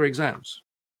would fail their exams.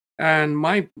 And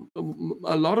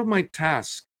a lot of my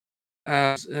task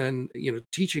as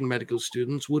teaching medical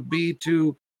students would be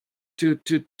to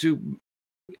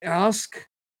ask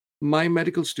my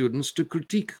medical students to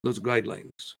critique those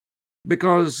guidelines,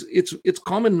 because it's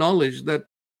common knowledge that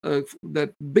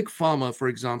that big pharma, for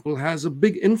example, has a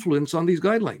big influence on these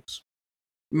guidelines.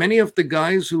 Many of the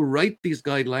guys who write these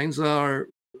guidelines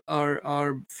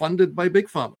are funded by big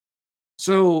pharma.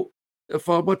 So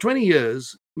for about 20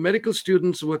 years, medical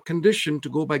students were conditioned to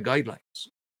go by guidelines.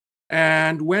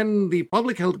 And when the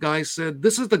public health guys said,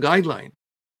 this is the guideline,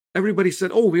 everybody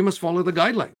said, oh, we must follow the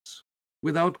guidelines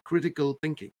without critical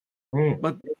thinking.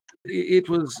 But it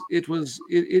was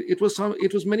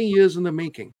many years in the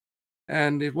making,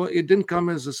 and it didn't come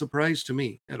as a surprise to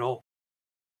me at all.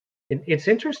 It's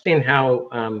interesting how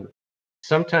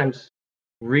sometimes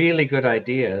really good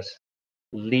ideas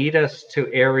lead us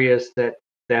to areas that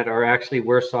are actually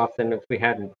worse off than if we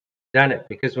hadn't done it.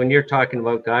 Because when you're talking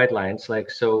about guidelines, like,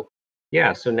 so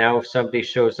now if somebody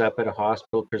shows up at a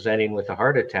hospital presenting with a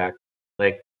heart attack,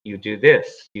 like, you do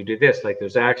this, like,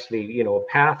 there's actually, a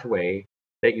pathway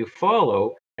that you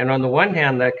follow. And on the one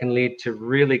hand, that can lead to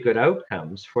really good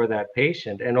outcomes for that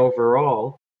patient, and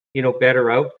overall,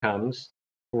 better outcomes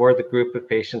for the group of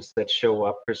patients that show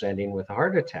up presenting with a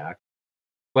heart attack.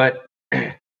 But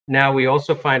now we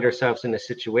also find ourselves in a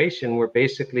situation where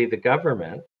basically the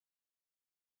government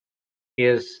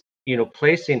is,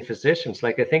 placing physicians,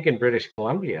 like I think in British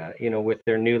Columbia, with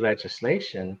their new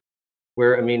legislation,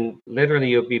 where, I mean, literally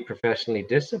you'll be professionally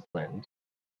disciplined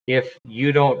if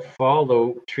you don't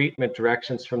follow treatment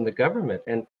directions from the government.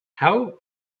 And how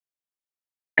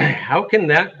can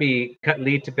that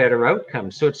lead to better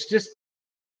outcomes? So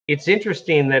it's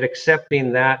interesting that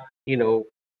accepting that,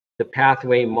 the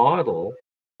pathway model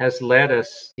has led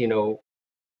us,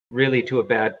 really to a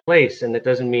bad place. And it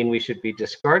doesn't mean we should be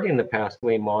discarding the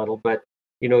pathway model, but,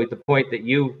 the point that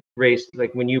you raised,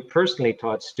 like when you personally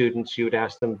taught students, you would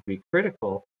ask them to be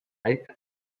critical. I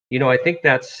think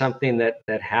that's something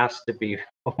that has to be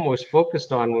almost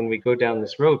focused on when we go down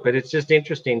this road. But it's just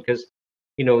interesting because,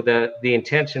 the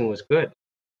intention was good.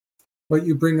 What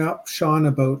you bring up, Sean,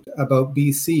 about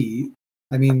BC,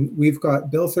 I mean, we've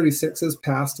got Bill 36 is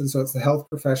passed, and so it's the Health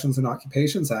Professions and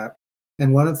Occupations Act.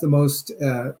 And one of the most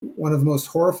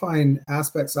horrifying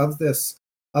aspects of this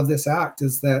act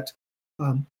is that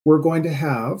we're going to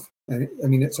have, and I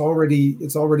mean, it's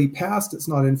already passed, it's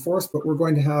not enforced, but we're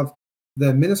going to have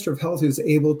the Minister of Health who's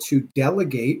able to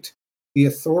delegate the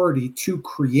authority to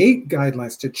create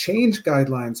guidelines, to change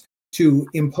guidelines, to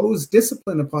impose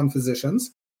discipline upon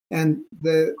physicians. And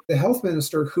the health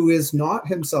minister, who is not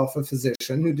himself a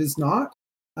physician, who is not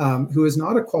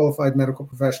a qualified medical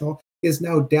professional, is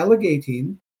now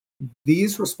delegating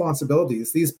these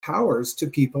responsibilities, these powers to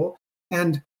people.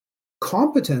 And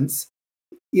competence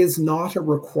is not a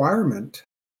requirement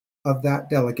of that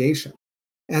delegation.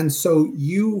 And so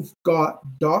you've got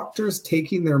doctors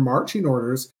taking their marching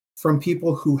orders from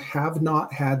people who have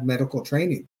not had medical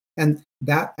training. And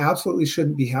that absolutely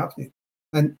shouldn't be happening.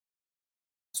 And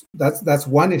that's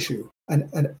one issue.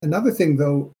 And another thing,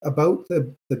 though, about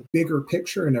the bigger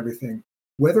picture and everything,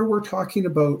 whether we're talking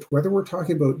about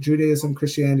Judaism,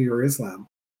 Christianity, or Islam,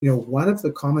 one of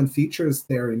the common features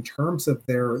there in terms of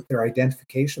their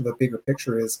identification of the bigger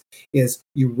picture is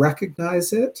you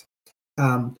recognize it,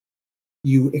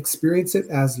 you experience it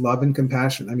as love and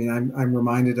compassion. I mean, I'm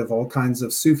reminded of all kinds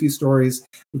of Sufi stories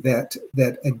that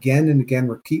again and again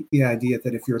repeat the idea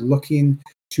that if you're looking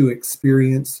to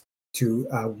experience, to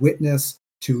witness,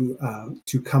 to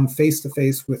come face to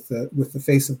face with the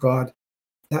face of God,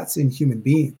 that's in human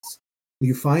beings.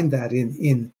 You find that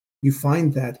in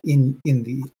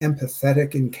the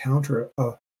empathetic encounter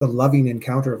of the loving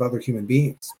encounter of other human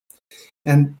beings.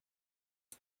 And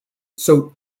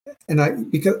so,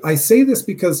 because I say this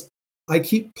because I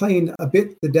keep playing a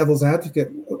bit the devil's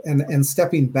advocate and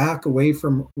stepping back away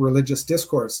from religious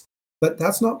discourse, but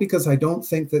that's not because I don't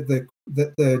think that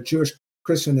the Jewish,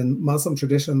 Christian, and Muslim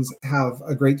traditions have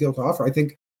a great deal to offer. I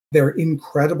think they're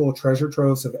incredible treasure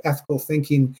troves of ethical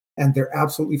thinking, and they're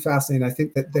absolutely fascinating. I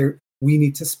think that we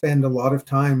need to spend a lot of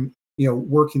time,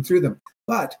 working through them.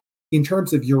 But in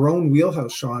terms of your own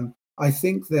wheelhouse, Sean, I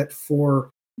think that for,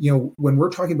 when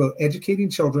we're talking about educating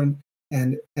children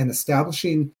and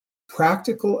establishing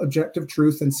practical objective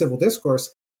truth and civil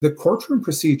discourse, the courtroom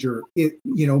procedure,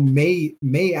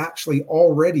 may actually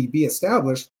already be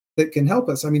established that can help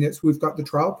us. I mean, we've got the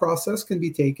trial process can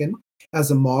be taken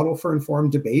as a model for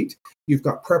informed debate. You've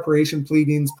got preparation,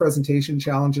 pleadings, presentation,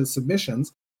 challenges,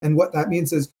 submissions. And what that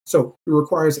means is, so it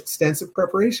requires extensive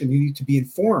preparation. You need to be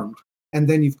informed. And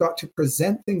then you've got to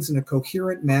present things in a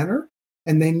coherent manner.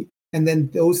 And then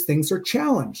those things are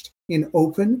challenged in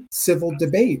open civil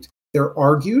debate. They're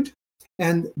argued.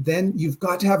 And then you've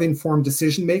got to have informed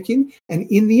decision making.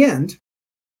 And in the end,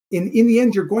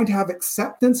 you're going to have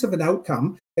acceptance of an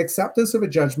outcome, acceptance of a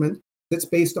judgment that's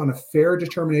based on a fair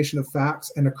determination of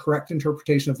facts and a correct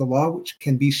interpretation of the law, which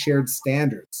can be shared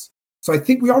standards. So I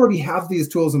think we already have these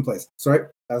tools in place. Sorry,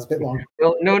 that was a bit long.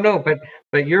 Well, no,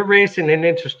 but you're raising an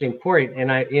interesting point,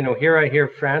 and here I hear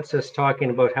Francis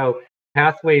talking about how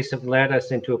pathways have led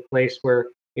us into a place where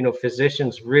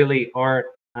physicians really aren't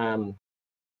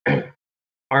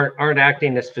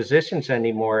acting as physicians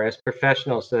anymore, as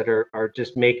professionals that are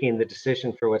just making the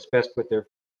decision for what's best with their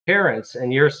parents.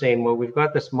 And you're saying, well, we've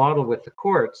got this model with the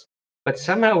courts, but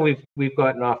somehow we've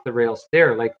gotten off the rails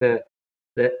there. Like the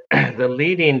the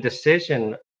leading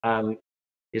decision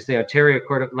is the Ontario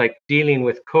Court of dealing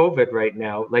with COVID right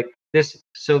now. Like this,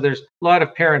 so there's a lot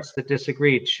of parents that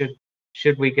disagreed.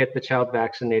 Should we get the child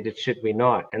vaccinated? Should we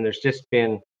not? And there's just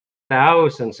been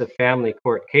thousands of family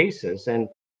court cases. And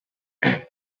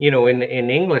in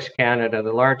English Canada,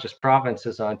 the largest province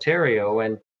is Ontario,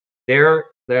 and the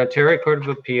Ontario Court of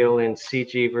Appeal in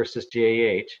CG versus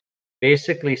GAH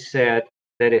basically said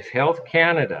that if Health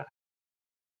Canada,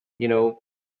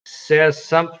 says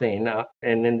something,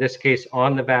 and in this case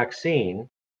on the vaccine,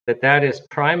 that is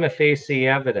prima facie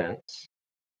evidence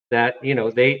that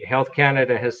Health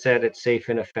Canada has said it's safe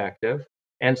and effective,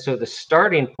 and so the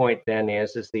starting point then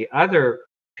is the other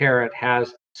parent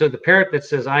has. So the parent that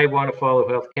says, I want to follow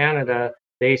Health Canada,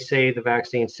 they say the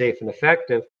vaccine's safe and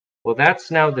effective. Well,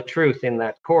 that's now the truth in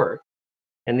that court.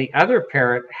 And the other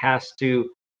parent has to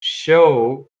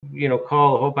show,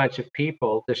 call a whole bunch of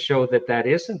people to show that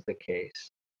isn't the case.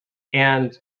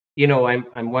 And,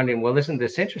 I'm wondering, well, isn't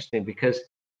this interesting? Because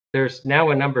there's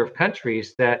now a number of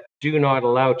countries that do not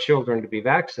allow children to be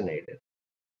vaccinated.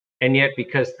 And yet,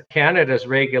 because Canada's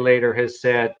regulator has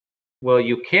said, well,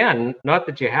 you can, not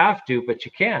that you have to, but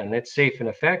you can, it's safe and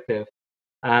effective.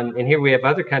 And here we have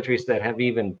other countries that have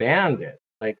even banned it,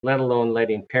 let alone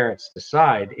letting parents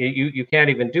decide. You can't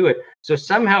even do it. So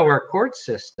somehow our court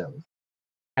system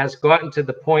has gotten to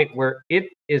the point where it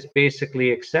is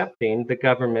basically accepting the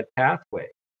government pathway.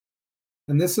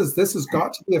 And this has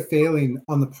got to be a failing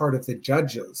on the part of the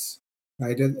judges,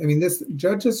 right? I mean,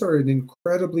 judges are an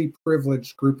incredibly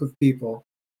privileged group of people,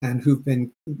 and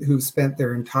who've spent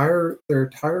their entire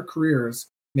careers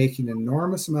making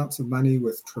enormous amounts of money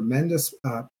with tremendous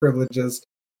privileges,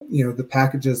 the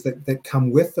packages that come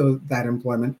with that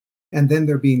employment, and then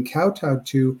they're being kowtowed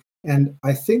to. And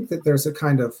I think that there's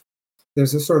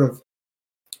a sort of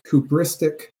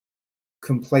hubristic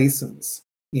complacence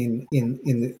in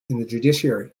the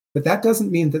judiciary, but that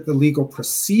doesn't mean that the legal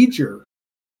procedure,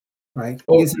 right,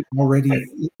 isn't already.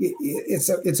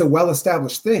 It's a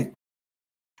well-established thing.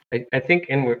 I think,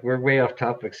 and we're way off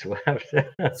topic, so we'll have to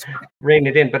rein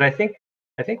it in. But I think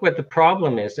what the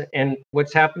problem is, and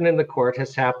what's happened in the court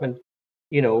has happened,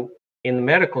 in the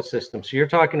medical system. So you're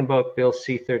talking about Bill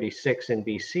C-36 in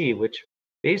BC, which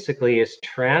basically is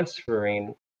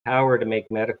transferring power to make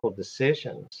medical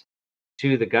decisions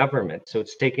to the government. So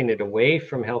it's taking it away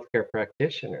from healthcare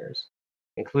practitioners,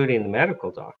 including the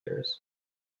medical doctors,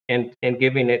 and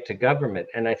giving it to government.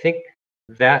 And I think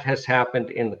that has happened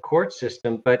in the court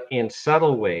system, but in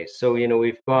subtle ways. So,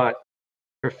 we've got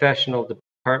professional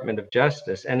Department of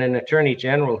Justice and an attorney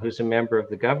general who's a member of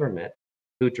the government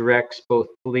who directs both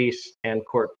police and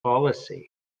court policy.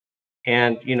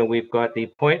 And, we've got the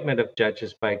appointment of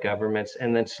judges by governments,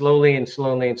 and then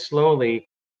slowly,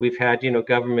 we've had,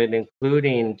 government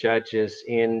including judges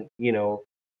in,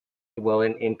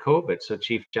 in COVID. So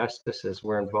chief justices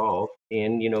were involved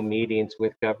in, meetings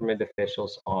with government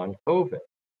officials on COVID.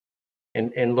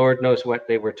 And Lord knows what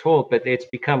they were told, but it's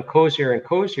become cozier and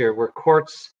cozier, where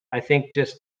courts, I think,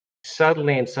 just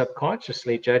subtly and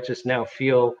subconsciously, judges now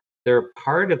feel they're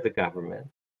part of the government,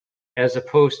 as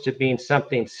opposed to being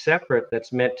something separate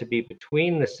that's meant to be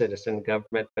between the citizen and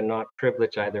government, but not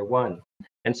privilege either one.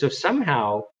 And so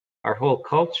somehow our whole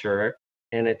culture,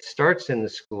 and it starts in the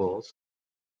schools,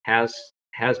 has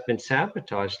been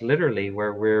sabotaged, literally,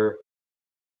 where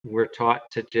we're taught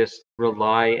to just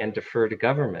rely and defer to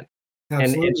government.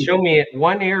 And show me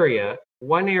one area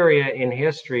in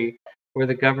history where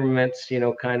the government's,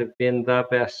 kind of been the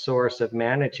best source of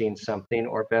managing something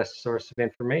or best source of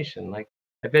information.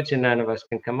 I bet you none of us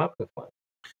can come up with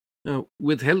one.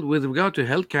 With regard to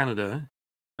Health Canada,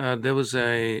 there was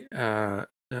a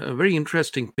very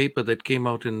interesting paper that came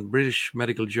out in British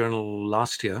Medical Journal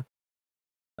last year.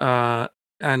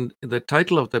 And the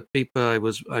title of that paper,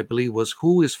 I believe, was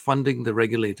 "Who is Funding the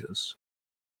Regulators?"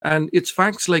 And it's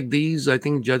facts like these I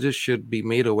think judges should be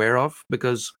made aware of,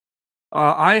 because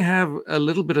I have a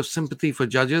little bit of sympathy for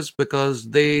judges, because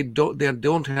they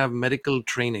don't have medical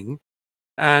training,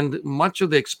 And much of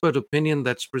the expert opinion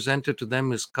that's presented to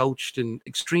them is couched in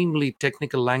extremely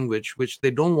technical language, which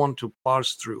they don't want to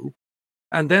parse through.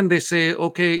 And then they say,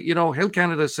 okay, Health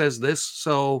Canada says this,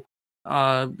 so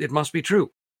it must be true.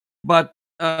 But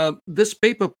this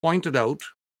paper pointed out,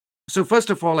 so first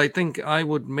of all, I think I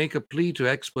would make a plea to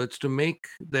experts to make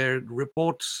their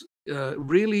reports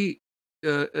really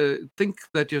think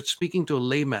that you're speaking to a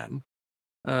layman,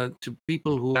 to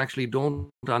people who actually don't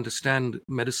understand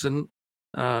medicine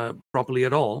properly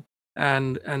at all,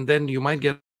 and then you might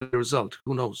get a result.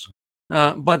 Who knows?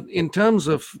 But in terms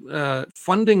of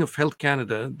funding of Health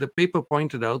Canada, the paper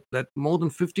pointed out that more than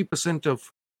 50% of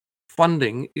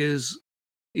funding is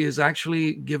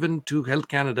actually given to Health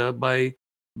Canada by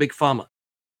Big Pharma.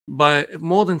 By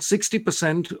more than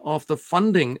 60% of the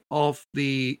funding of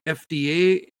the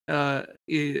FDA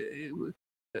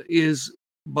is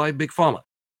by Big Pharma.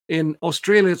 In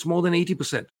Australia, it's more than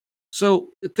 80%. So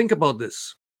think about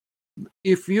this.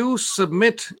 If you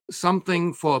submit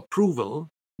something for approval,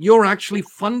 you're actually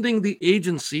funding the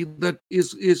agency that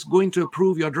is going to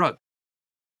approve your drug.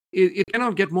 It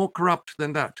cannot get more corrupt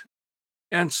than that.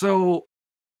 And so,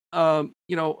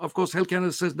 of course, Health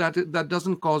Canada says that that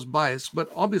doesn't cause bias, but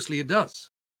obviously it does.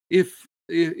 If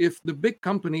the big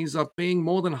companies are paying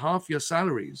more than half your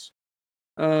salaries,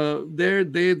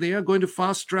 they are going to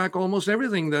fast track almost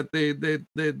everything that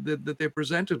they're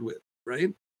presented with,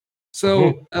 right?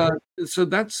 So so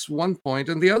that's one point.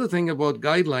 And the other thing about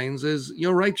guidelines is,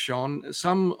 you're right, Sean.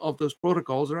 Some of those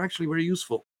protocols are actually very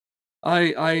useful.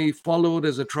 I followed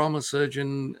as a trauma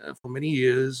surgeon for many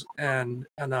years, and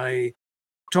I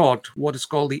taught what is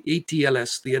called the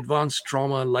ATLS, the Advanced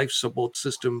Trauma Life Support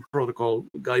System Protocol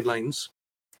guidelines.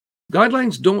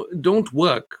 Guidelines don't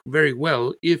work very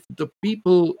well if the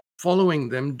people following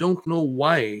them don't know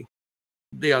why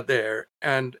they are there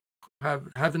and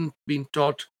haven't been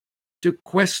taught to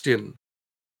question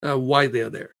why they are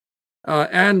there.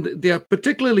 And they are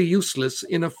particularly useless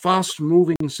in a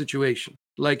fast-moving situation,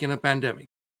 like in a pandemic.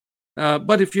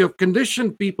 But if you have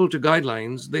conditioned people to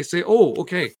guidelines, they say, oh,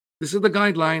 okay, this is the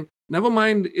guideline. Never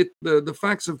mind, the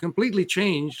facts have completely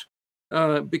changed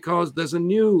because there's a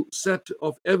new set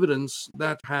of evidence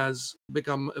that has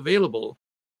become available.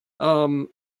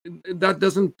 That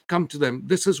doesn't come to them.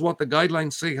 This is what the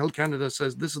guidelines say. Health Canada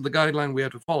says this is the guideline we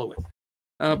have to follow it.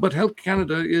 But Health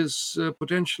Canada is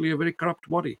potentially a very corrupt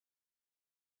body.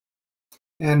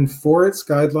 And for its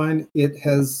guideline, it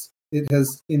has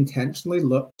intentionally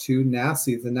looked to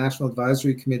NACI, the National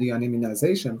Advisory Committee on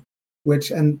Immunization,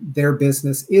 and their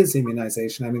business is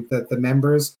immunization. I mean, the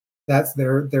members, that's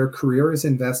their career is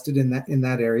invested in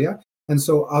that area, and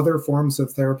so other forms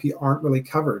of therapy aren't really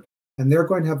covered, and they're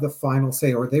going to have the final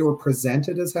say, or they were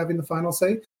presented as having the final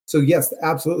say. So yes,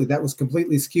 absolutely, that was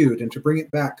completely skewed. And to bring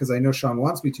it back, because I know Sean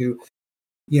wants me to,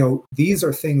 these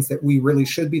are things that we really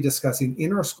should be discussing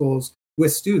in our schools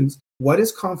with students. What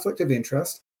is conflict of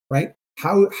interest, right?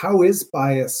 How is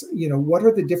bias? What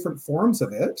are the different forms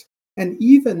of it? And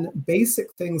even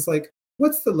basic things like,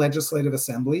 what's the legislative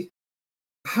assembly?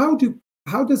 How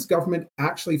does government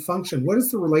actually function? What is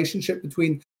the relationship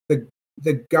between the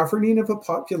governing of a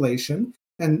population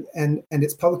and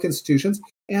its public institutions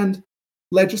and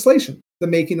legislation, the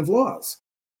making of laws?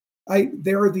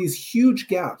 There are these huge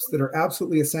gaps that are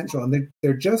absolutely essential, and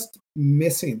they're just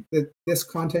missing. That this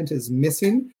content is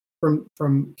missing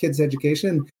from kids'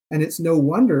 education, and it's no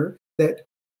wonder that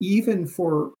even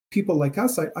for people like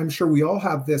us, I'm sure we all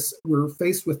have this. We're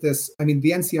faced with this. I mean,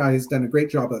 the NCI has done a great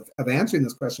job of answering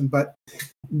this question, but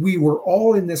we were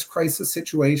all in this crisis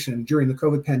situation during the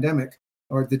COVID pandemic,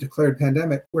 or the declared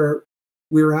pandemic, where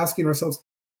we were asking ourselves,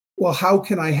 well, how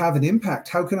can I have an impact?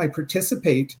 How can I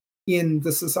participate in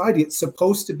the society? It's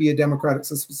supposed to be a democratic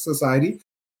society.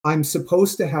 I'm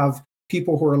supposed to have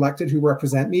people who are elected who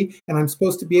represent me, and I'm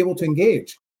supposed to be able to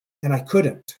engage. And I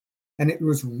couldn't. And it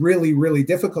was really, really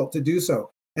difficult to do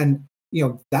so. And,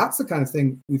 that's the kind of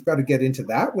thing we've got to get into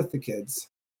that with the kids,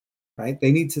 right?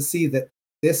 They need to see that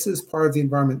this is part of the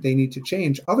environment they need to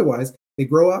change. Otherwise, they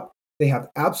grow up, they have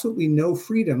absolutely no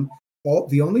freedom.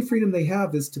 The only freedom they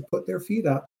have is to put their feet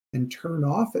up and turn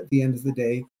off at the end of the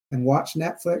day and watch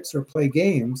Netflix or play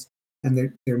games, and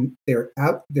they're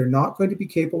not going to be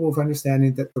capable of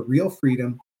understanding that the real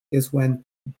freedom is when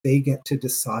they get to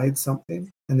decide something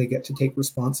and they get to take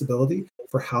responsibility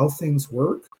for how things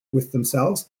work with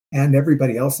themselves and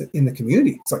everybody else in the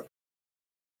community. It's like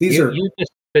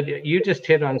you just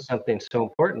hit on something so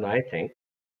important. I think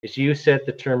is you said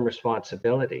the term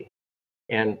responsibility,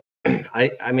 and I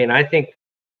think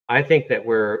that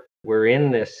we're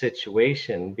in this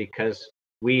situation because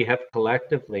we have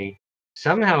collectively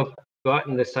somehow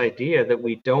gotten this idea that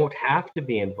we don't have to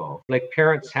be involved. Like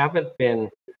parents haven't been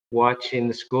watching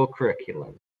the school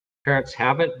curriculum. Parents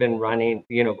haven't been running,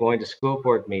 going to school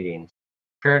board meetings.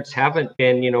 Parents haven't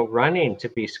been, running to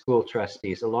be school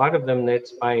trustees. A lot of them,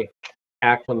 it's by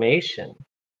acclamation.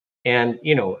 And,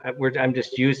 I'm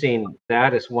just using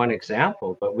that as one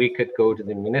example, but we could go to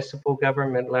the municipal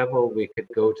government level. We could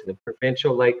go to the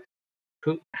provincial,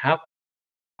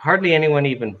 hardly anyone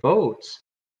even votes,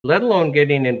 let alone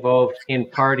getting involved in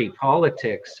party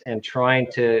politics and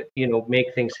trying to,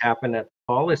 make things happen at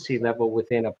policy level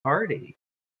within a party.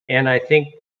 And I think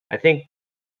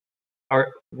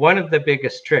one of the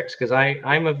biggest tricks, because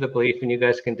I'm of the belief, and you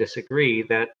guys can disagree,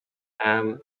 that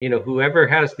whoever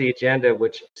has the agenda,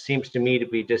 which seems to me to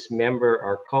be dismember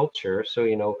our culture, so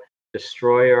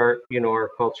destroy our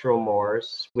cultural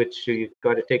mores, which you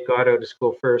got to take God out of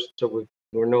school first, so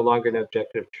we're no longer an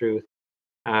objective truth.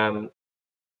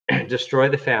 Destroy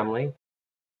the family,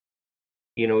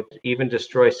 even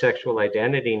destroy sexual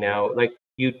identity now. Like,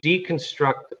 you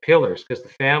deconstruct the pillars, because the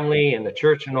family and the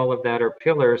church and all of that are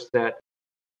pillars that,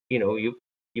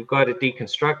 you've got to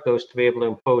deconstruct those to be able to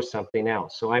impose something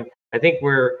else. So I think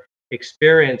we're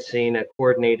experiencing a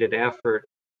coordinated effort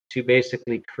to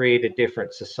basically create a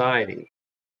different society,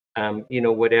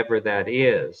 whatever that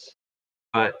is.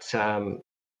 But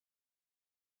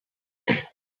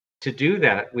to do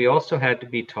that, we also had to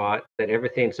be taught that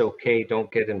everything's okay,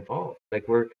 don't get involved. Like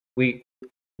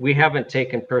we haven't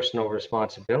taken personal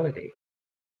responsibility.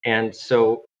 And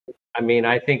so,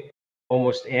 I think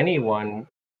almost anyone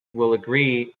will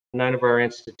agree none of our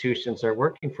institutions are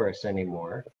working for us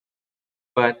anymore.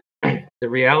 But the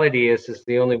reality is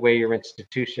the only way your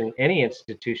institution, any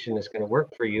institution, is going to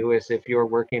work for you is if you're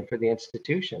working for the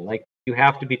institution. Like, you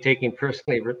have to be taking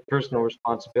personal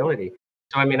responsibility.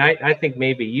 So, I think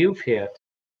maybe you've hit,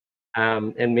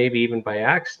 and maybe even by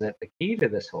accident, the key to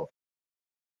this whole thing.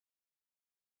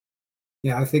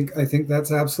 Yeah, I think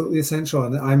that's absolutely essential,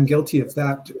 and I'm guilty of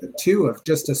that too, of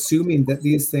just assuming that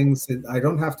these things, that I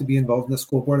don't have to be involved in the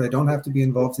school board, I don't have to be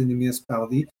involved in the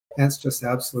municipality. That's just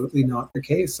absolutely not the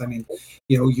case.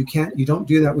 You don't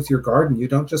do that with your garden. You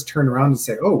don't just turn around and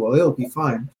say, "Oh, well, it'll be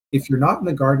fine." If you're not in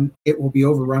the garden, it will be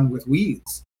overrun with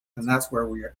weeds, and that's where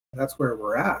we're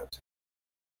at.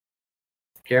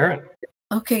 Karen.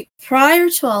 Okay,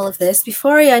 prior to all of this,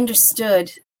 before I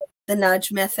understood the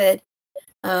nudge method,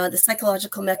 the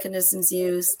psychological mechanisms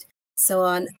used, so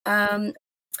on,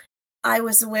 I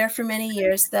was aware for many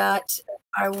years that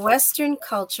our Western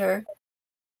culture,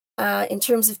 in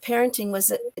terms of parenting,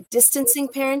 was a distancing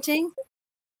parenting.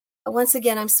 Once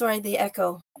again, I'm sorry, the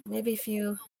echo. Maybe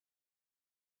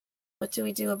what do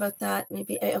we do about that?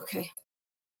 Maybe, okay.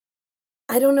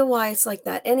 I don't know why it's like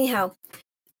that. Anyhow,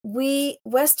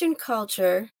 Western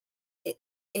culture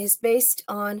is based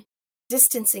on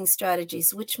distancing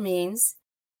strategies, which means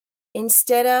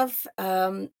instead of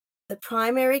the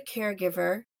primary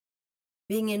caregiver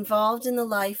being involved in the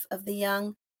life of the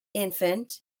young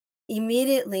infant,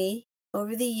 immediately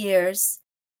over the years,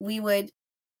 we would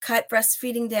cut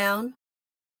breastfeeding down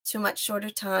to a much shorter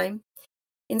time.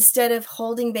 Instead of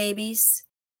holding babies,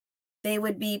 they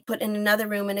would be put in another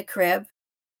room in a crib.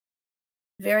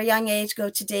 Very young age, go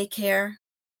to daycare,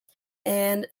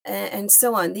 and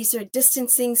so on. These are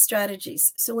distancing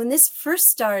strategies. So when this first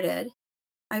started,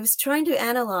 I was trying to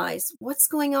analyze what's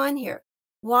going on here.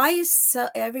 Why is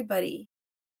everybody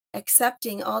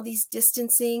accepting all these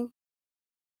distancing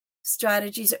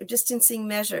strategies or distancing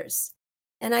measures?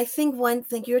 And I think one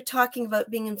thing, you're talking about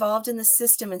being involved in the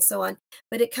system and so on,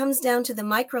 but it comes down to the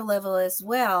micro level as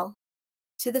well,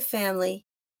 to the family,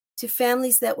 to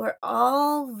families that were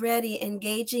already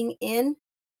engaging in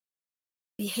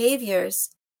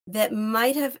behaviors that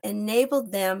might have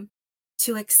enabled them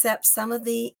to accept some of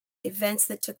the events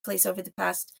that took place over the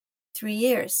past 3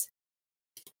 years.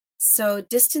 So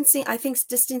I think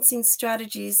distancing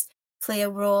strategies play a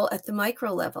role at the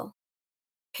micro level.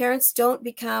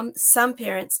 Some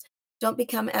parents don't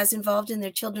become as involved in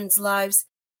their children's lives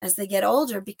as they get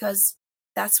older, because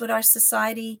that's what our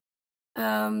society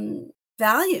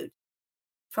valued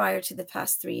prior to the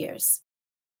past 3 years.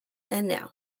 And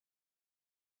now.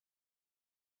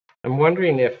 I'm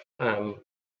wondering if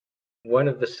one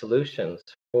of the solutions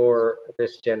for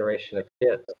this generation of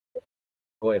kids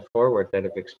going forward that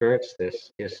have experienced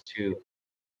this is to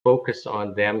focus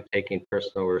on them taking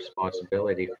personal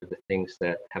responsibility for the things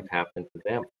that have happened to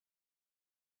them.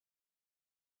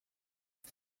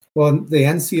 Well, the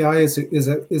NCI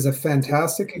is a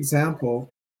fantastic example,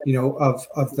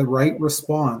 of the right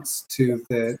response to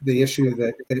the issue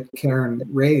that Dr.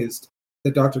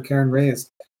 Karen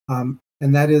raised,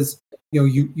 and that is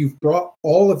you've brought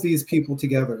all of these people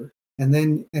together,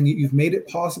 and you've made it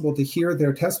possible to hear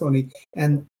their testimony,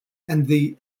 and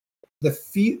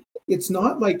it's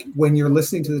not like when you're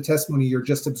listening to the testimony, you're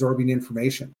just absorbing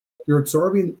information. You're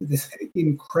absorbing this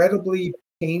incredibly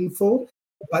painful,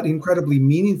 but incredibly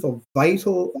meaningful,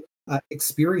 vital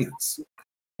experience.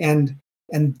 And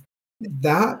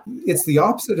that it's the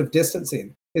opposite of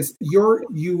distancing. It's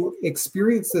you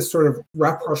experience this sort of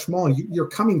rapprochement. You're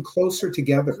coming closer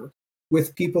together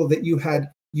with people that you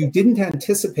didn't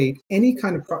anticipate any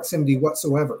kind of proximity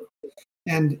whatsoever.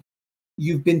 And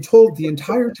you've been told the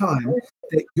entire time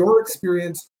that your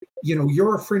experience,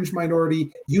 you're a fringe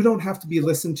minority, you don't have to be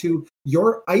listened to,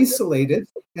 you're isolated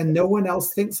and no one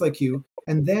else thinks like you.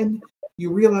 And then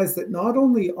you realize that not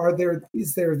only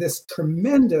is there this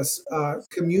tremendous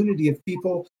community of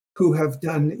people who have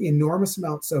done enormous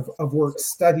amounts of work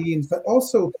studying, but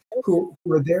also who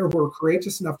are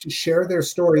courageous enough to share their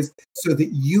stories so that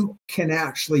you can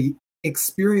actually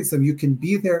experience them. You can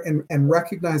be there and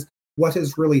recognize what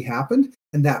has really happened.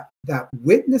 And that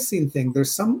witnessing thing,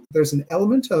 there's an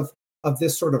element of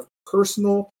this sort of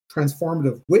personal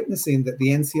transformative witnessing that the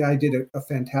NCI did a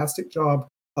fantastic job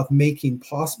of making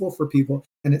possible for people.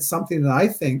 And it's something that I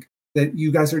think that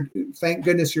you guys are, thank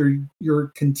goodness you're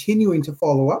continuing to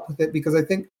follow up with it, because I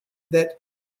think that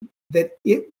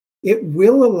it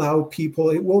will allow people,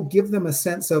 it will give them a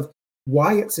sense of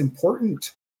why it's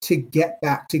important to get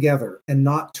back together and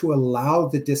not to allow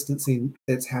the distancing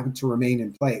that's having to remain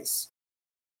in place.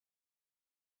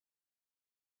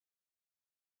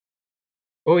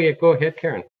 Oh yeah, go ahead,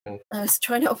 Karen. I was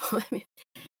trying to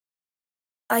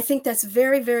I think that's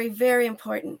very, very, very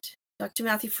important, Dr.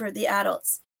 Matthew, for the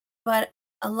adults. But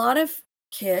a lot of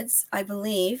kids, I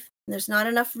believe, there's not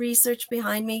enough research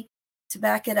behind me to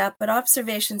back it up, but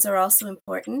observations are also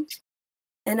important.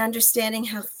 And understanding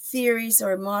how theories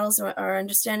or models or our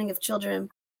understanding of children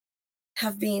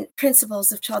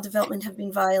principles of child development have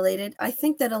been violated. I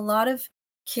think that a lot of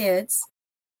kids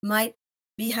might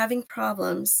be having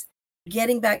problems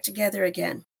getting back together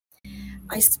again.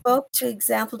 I spoke to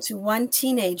one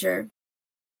teenager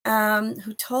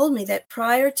who told me that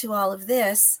prior to all of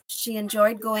this, she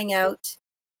enjoyed going out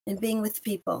and being with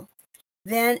people.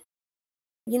 Then,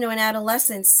 in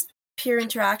adolescence, peer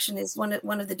interaction is one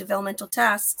of the developmental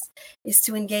tasks, is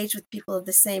to engage with people of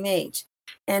the same age.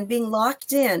 And being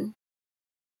locked in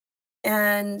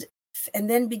and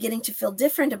then beginning to feel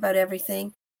different about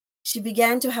everything, she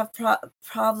began to have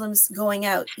problems going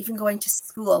out, even going to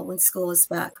school when school is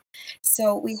back.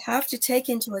 So we have to take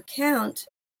into account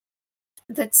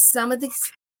that some of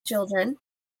these children,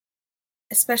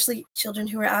 especially children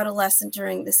who are adolescent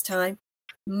during this time,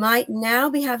 might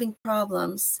now be having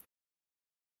problems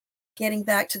getting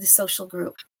back to the social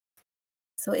group.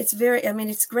 So it's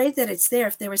it's great that it's there.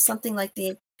 If there was something like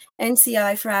the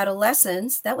NCI for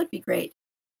adolescents, that would be great.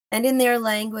 And in their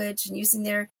language and using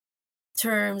their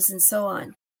terms and so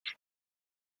on.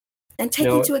 And take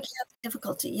into account the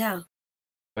difficulty, yeah.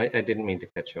 I didn't mean to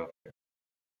cut you off there.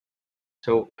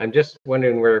 So I'm just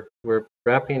wondering, we're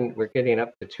getting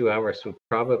up to 2 hours, so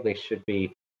probably should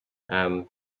be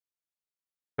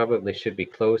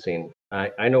closing.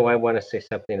 I know I want to say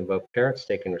something about parents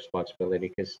taking responsibility,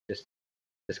 because this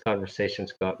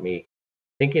conversation's got me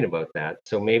thinking about that.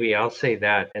 So maybe I'll say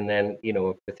that, and then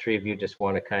if the three of you just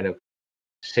want to kind of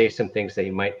say some things that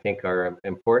you might think are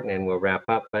important, and we'll wrap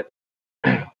up. But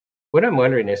what I'm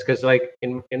wondering is, because like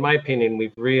in my opinion,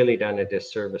 we've really done a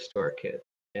disservice to our kids,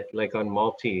 like on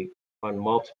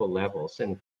multiple levels.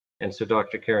 And so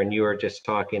Dr. Karen, you were just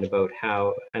talking about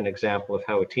how an example of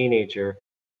how a teenager,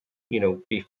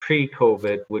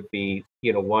 pre-COVID would be,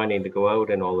 wanting to go out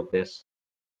and all of this.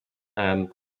 And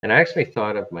I actually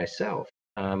thought of myself.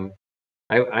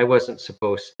 I wasn't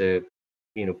supposed to,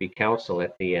 be counsel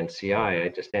at the NCI. I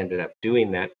just ended up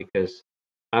doing that because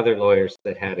other lawyers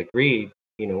that had agreed,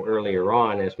 earlier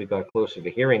on, as we got closer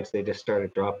to hearings, they just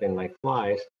started dropping like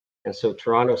flies. And so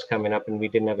Toronto's coming up, and we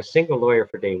didn't have a single lawyer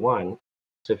for day one.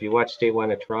 So if you watch day one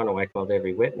of Toronto, I called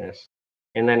every witness.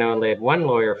 And then I only had one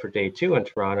lawyer for day two in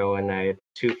Toronto, and I had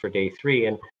two for day three.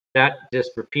 And that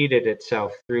just repeated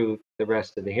itself through the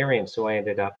rest of the hearing. So I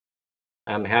ended up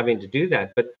having to do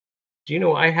that. But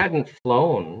I hadn't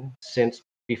flown since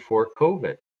before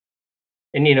COVID.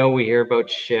 And, we hear about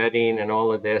shedding and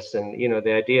all of this. And,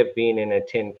 the idea of being in a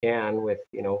tin can with,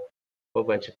 a whole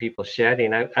bunch of people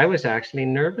shedding, I was actually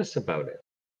nervous about it.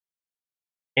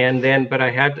 And then, but I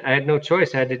had no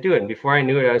choice. I had to do it. And before I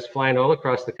knew it, I was flying all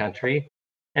across the country.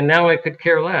 And now I could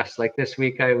care less. Like this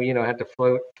week, I, had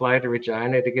to fly to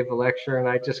Regina to give a lecture. And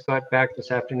I just got back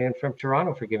this afternoon from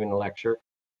Toronto for giving a lecture.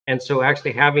 And so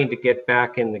actually having to get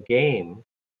back in the game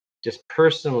just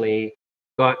personally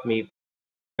got me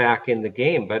back in the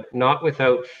game, but not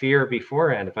without fear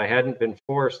beforehand. If I hadn't been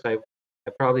forced, I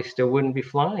probably still wouldn't be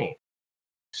flying.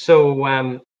 So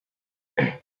I'm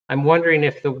wondering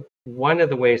if one of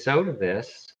the ways out of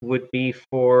this would be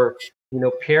for,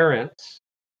 parents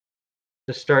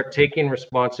to start taking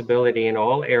responsibility in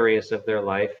all areas of their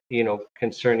life,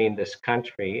 concerning this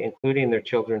country, including their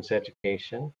children's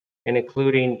education and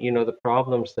including, the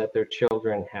problems that their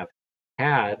children have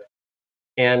had,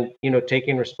 and,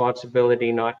 taking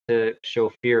responsibility not to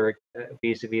show fear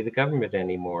vis-a-vis the government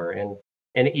anymore, and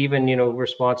even,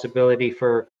 responsibility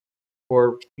for,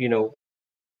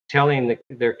 telling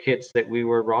their kids that we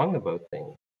were wrong about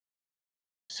things.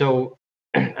 So,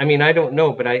 I mean, I don't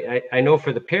know, but I know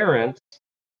for the parents,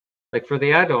 like for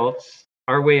the adults,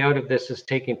 our way out of this is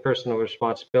taking personal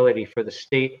responsibility for the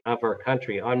state of our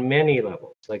country on many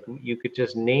levels. Like you could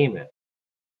just name it.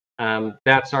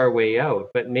 That's our way out.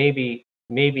 But maybe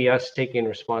us taking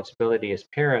responsibility as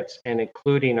parents and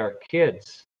including our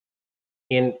kids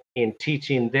in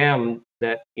teaching them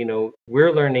that,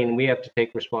 we're learning, we have to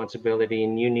take responsibility,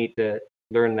 and you need to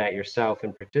learn that yourself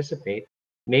and participate.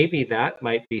 Maybe that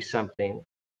might be something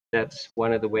that's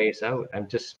one of the ways out. I'm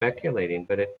just speculating,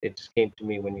 but it just came to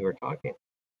me when you were talking.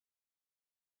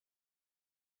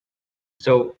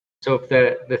 So if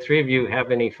the three of you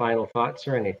have any final thoughts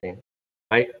or anything,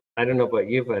 I don't know about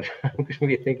you, but I'm going to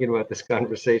be thinking about this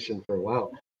conversation for a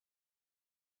while.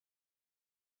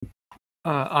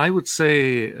 I would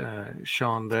say,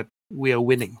 Sean, that we are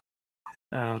winning.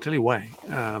 I'll tell you why.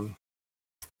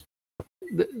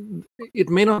 It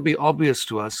may not be obvious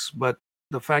to us, but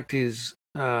the fact is,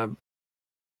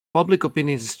 public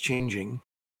opinion is changing.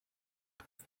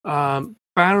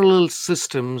 Parallel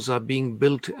systems are being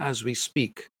built as we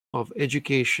speak of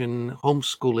education,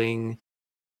 homeschooling,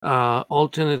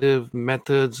 alternative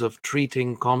methods of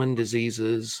treating common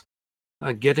diseases,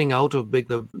 getting out of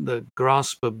the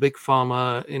grasp of big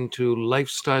pharma into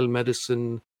lifestyle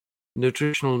medicine,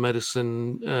 nutritional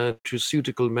medicine,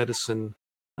 nutraceutical medicine.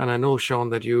 And I know, Sean,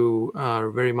 that you are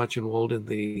very much involved in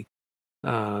the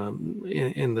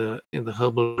in the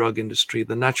herbal drug industry,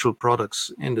 the natural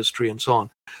products industry, and so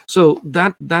on. So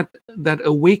that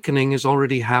awakening is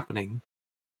already happening.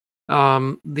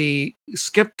 The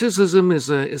skepticism is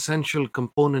an essential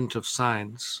component of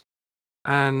science,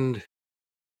 and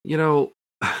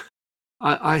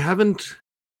I haven't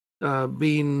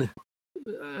been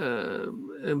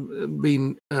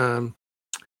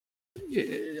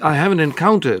I haven't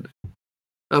encountered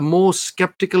a more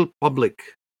skeptical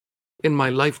public in my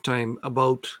lifetime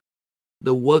about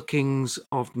the workings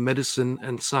of medicine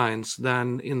and science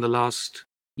than in the last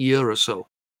year or so.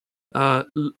 A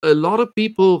lot of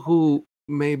people who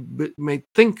may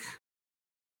think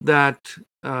that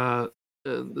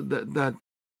that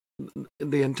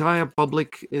the entire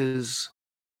public is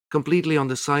completely on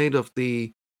the side of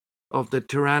the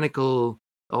tyrannical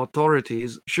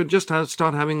authorities should just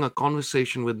start having a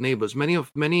conversation with neighbors.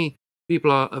 Many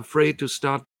people are afraid to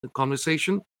start a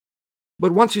conversation,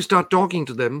 but once you start talking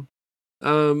to them,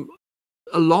 a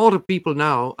lot of people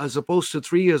now, as opposed to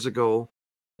 3 years ago,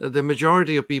 the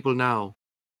majority of people now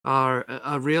are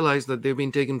realize that they've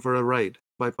been taken for a ride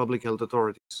by public health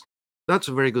authorities. That's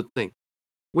a very good thing.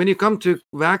 When you come to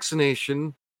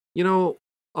vaccination,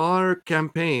 our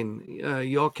campaign,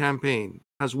 your campaign,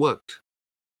 has worked.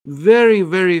 Very,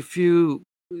 very few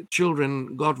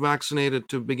children got vaccinated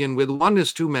to begin with. One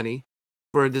is too many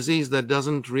for a disease that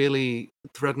doesn't really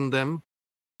threaten them,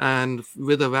 and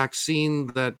with a vaccine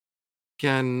that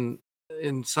can,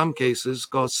 in some cases,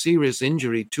 cause serious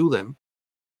injury to them.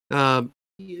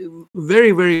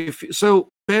 Very, very few. So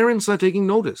parents are taking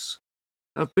notice.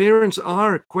 Parents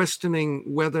are questioning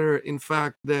whether, in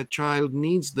fact, their child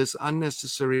needs this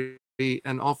unnecessary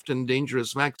and often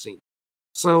dangerous vaccine.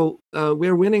 So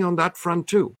we're winning on that front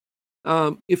too.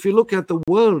 If you look at the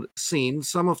world scene,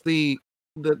 some of the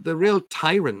real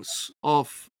tyrants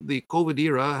of the COVID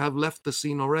era have left the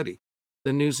scene already.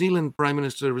 The New Zealand Prime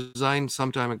Minister resigned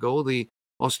some time ago. The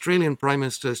Australian Prime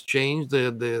Minister has changed.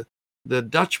 The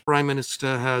Dutch Prime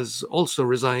Minister has also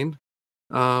resigned.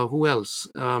 Who else?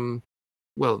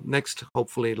 Well, next,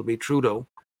 hopefully, it'll be Trudeau.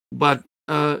 But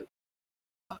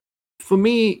for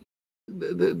me,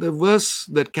 the verse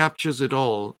that captures it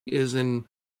all is in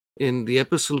the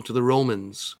Epistle to the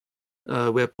Romans,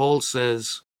 where Paul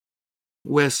says,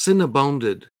 "Where sin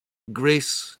abounded,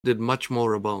 grace did much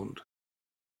more abound."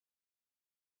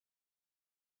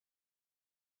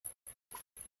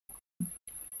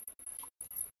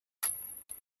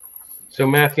 So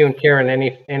Matthew and Karen,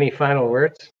 any final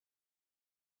words?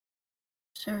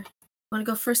 Sure. Want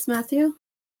to go first, Matthew?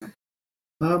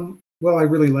 Well, I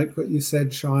really like what you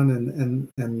said, Sean,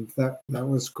 and that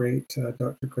was great,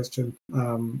 Dr. Christian.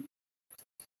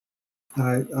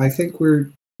 I think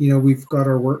we've got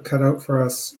our work cut out for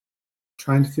us,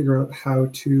 trying to figure out how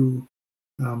to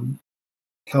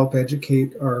help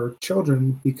educate our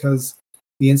children, because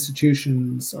the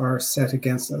institutions are set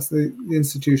against us. The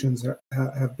institutions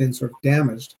have been sort of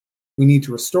damaged. We need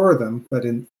to restore them, but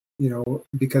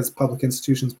because public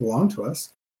institutions belong to us.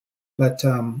 But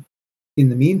in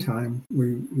the meantime,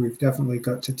 we've definitely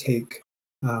got to take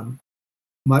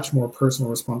much more personal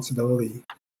responsibility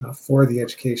for the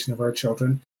education of our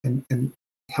children, and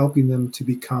helping them to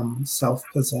become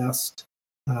self-possessed,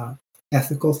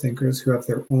 ethical thinkers who have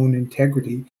their own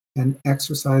integrity and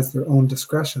exercise their own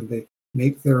discretion. They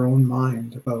make their own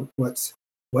mind about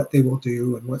what they will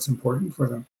do and what's important for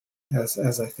them,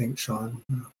 as I think Sean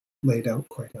laid out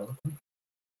quite eloquently.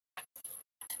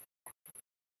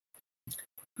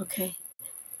 Okay.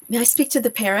 May I speak to the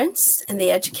parents and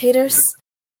the educators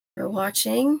who are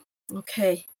watching?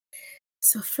 Okay.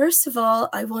 So first of all,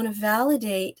 I want to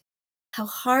validate how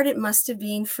hard it must have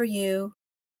been for you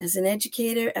as an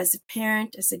educator, as a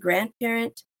parent, as a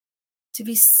grandparent, to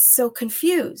be so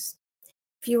confused.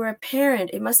 If you were a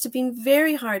parent, it must have been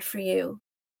very hard for you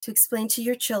to explain to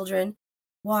your children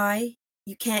why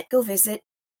you can't go visit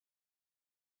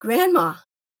grandma.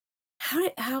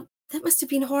 How that must have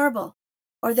been horrible.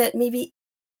 Or that maybe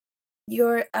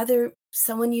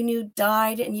someone you knew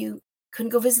died and you couldn't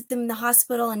go visit them in the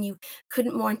hospital and you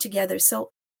couldn't mourn together.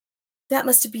 So that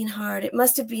must have been hard. It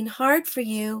must have been hard for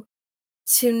you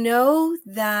to know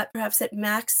that perhaps at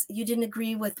Max you didn't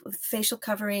agree with facial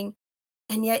covering,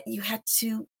 and yet you had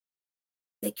to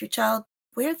make your child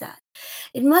wear that.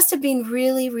 It must have been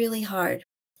really, really hard.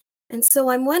 And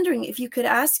so I'm wondering if you could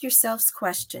ask yourselves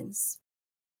questions.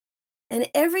 And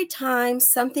every time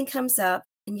something comes up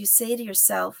and you say to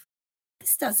yourself,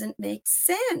 this doesn't make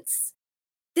sense.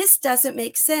 This doesn't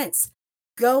make sense.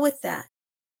 Go with that.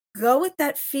 Go with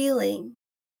that feeling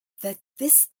that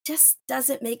this just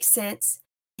doesn't make sense,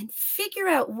 and figure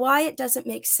out why it doesn't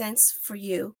make sense for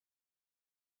you.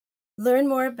 Learn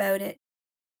more about it.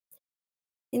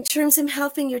 In terms of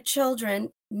helping your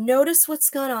children, notice what's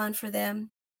going on for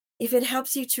them. If it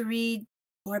helps you to read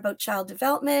more about child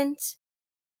development,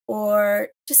 or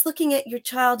just looking at your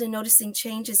child and noticing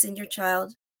changes in your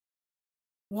child,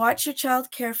 watch your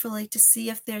child carefully to see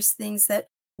if there's things that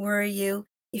worry you.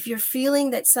 If you're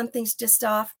feeling that something's just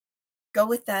off, go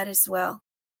with that as well.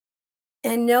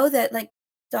 And know that, like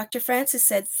Dr. Francis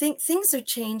said, things are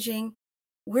changing.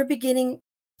 We're beginning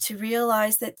to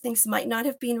realize that things might not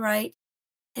have been right.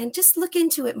 And just look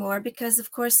into it more, because,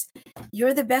 of course,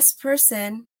 you're the best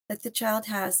person that the child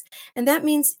has. And that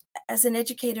means as an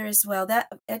educator as well,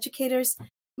 that educators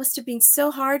must have been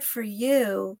so hard for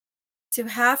you to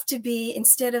have to be,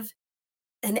 instead of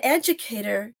an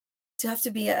educator, to have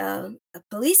to be a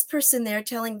police person there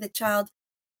telling the child,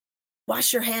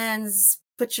 wash your hands,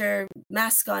 put your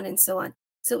mask on, and so on.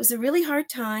 So it was a really hard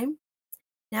time.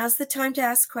 Now's the time to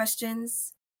ask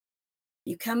questions.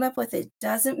 You come up with it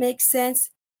doesn't make sense,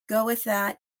 go with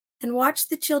that, and watch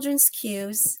the children's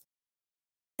cues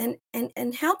and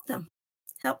help them.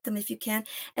 Help them if you can.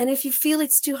 And if you feel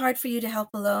it's too hard for you to help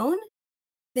alone,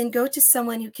 then go to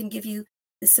someone who can give you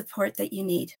the support that you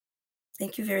need.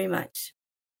 Thank you very much.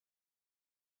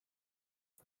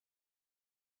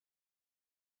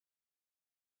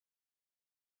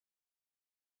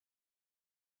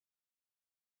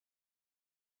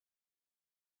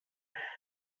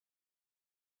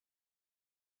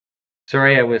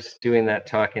 Sorry, I was doing that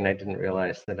talking. I didn't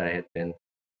realize that I had been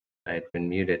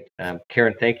muted.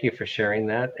 Karen, thank you for sharing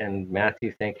that, and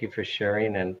Matthew, thank you for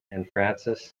sharing, and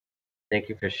Francis, thank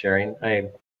you for sharing. I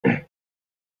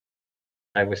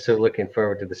was so looking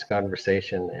forward to this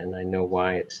conversation, and I know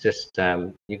why. It's just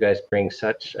you guys bring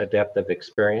such a depth of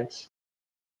experience,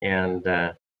 and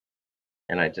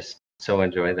I just so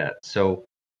enjoy that. So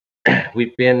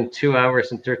we've been 2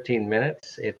 hours and 13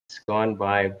 minutes. It's gone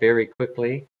by very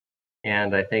quickly.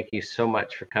 And I thank you so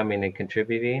much for coming and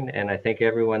contributing. And I thank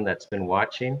everyone that's been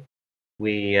watching.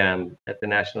 We at the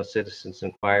National Citizens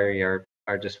Inquiry are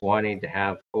just wanting to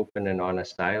have open and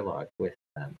honest dialogue with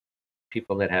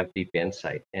people that have deep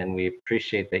insight. And we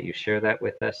appreciate that you share that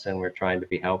with us, and we're trying to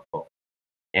be helpful.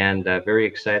 And very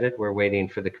excited. We're waiting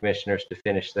for the commissioners to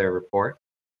finish their report.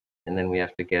 And then we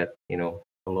have to get, a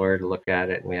lawyer to look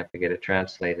at it, and we have to get it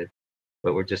translated.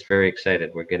 But we're just very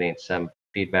excited. We're getting some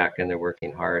feedback, and they're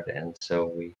working hard, and so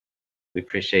we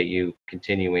appreciate you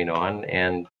continuing on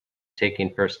and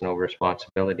taking personal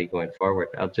responsibility going forward.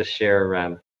 I'll just share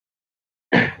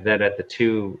that at the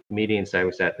two meetings I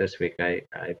was at this week, I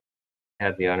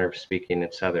had the honor of speaking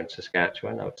in southern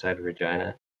Saskatchewan, outside of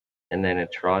Regina, and then in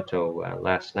Toronto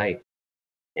last night.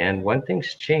 And one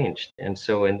thing's changed. And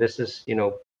so, and this is,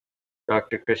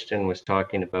 Dr. Christian was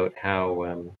talking about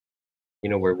how,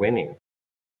 we're winning.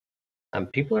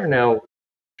 People are now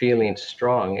feeling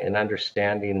strong and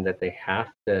understanding that they have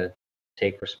to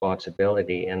take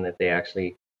responsibility and that they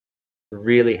actually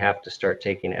really have to start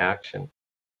taking action.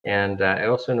 And I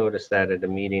also noticed that at a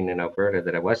meeting in Alberta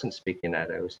that I wasn't speaking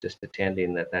at, I was just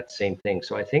attending that same thing.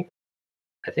 So I think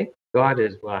God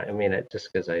is, well, I mean,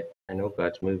 just because I know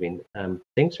God's moving,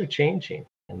 things are changing.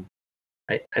 And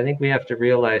I think we have to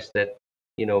realize that,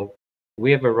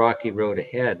 we have a rocky road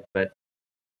ahead, but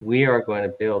we are going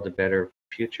to build a better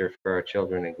future for our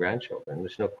children and grandchildren.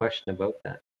 There's no question about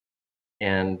that.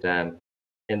 And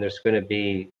there's going to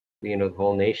be, the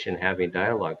whole nation having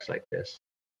dialogues like this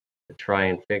to try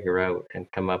and figure out and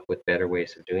come up with better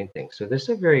ways of doing things. So this is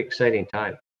a very exciting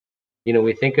time.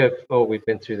 We think of, we've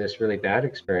been through this really bad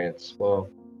experience. Well,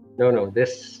 no,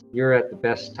 you're at the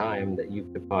best time that you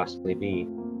could possibly be,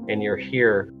 and you're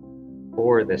here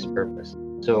for this purpose.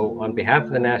 So on behalf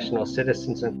of the National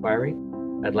Citizens Inquiry,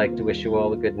 I'd like to wish you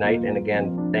all a good night, and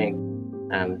again, thank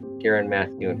Karen,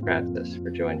 Matthew, and Francis for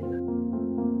joining us.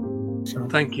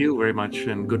 Thank you very much,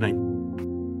 and good night.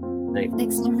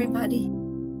 Thanks, everybody.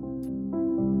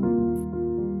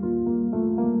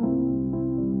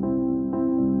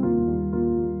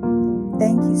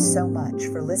 Thank you so much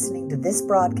for listening to this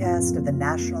broadcast of the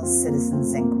National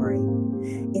Citizens Inquiry.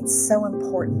 It's so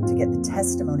important to get the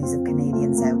testimonies of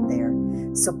Canadians out there,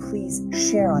 so please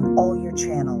share on all your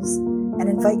channels and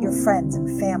invite your friends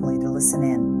and family to listen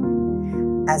in.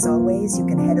 As always, you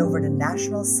can head over to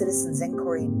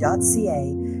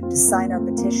nationalcitizensinquiry.ca to sign our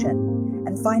petition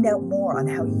and find out more on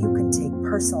how you can take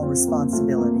personal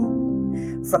responsibility.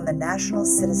 From the National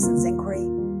Citizens Inquiry,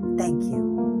 thank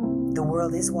you. The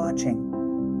world is watching.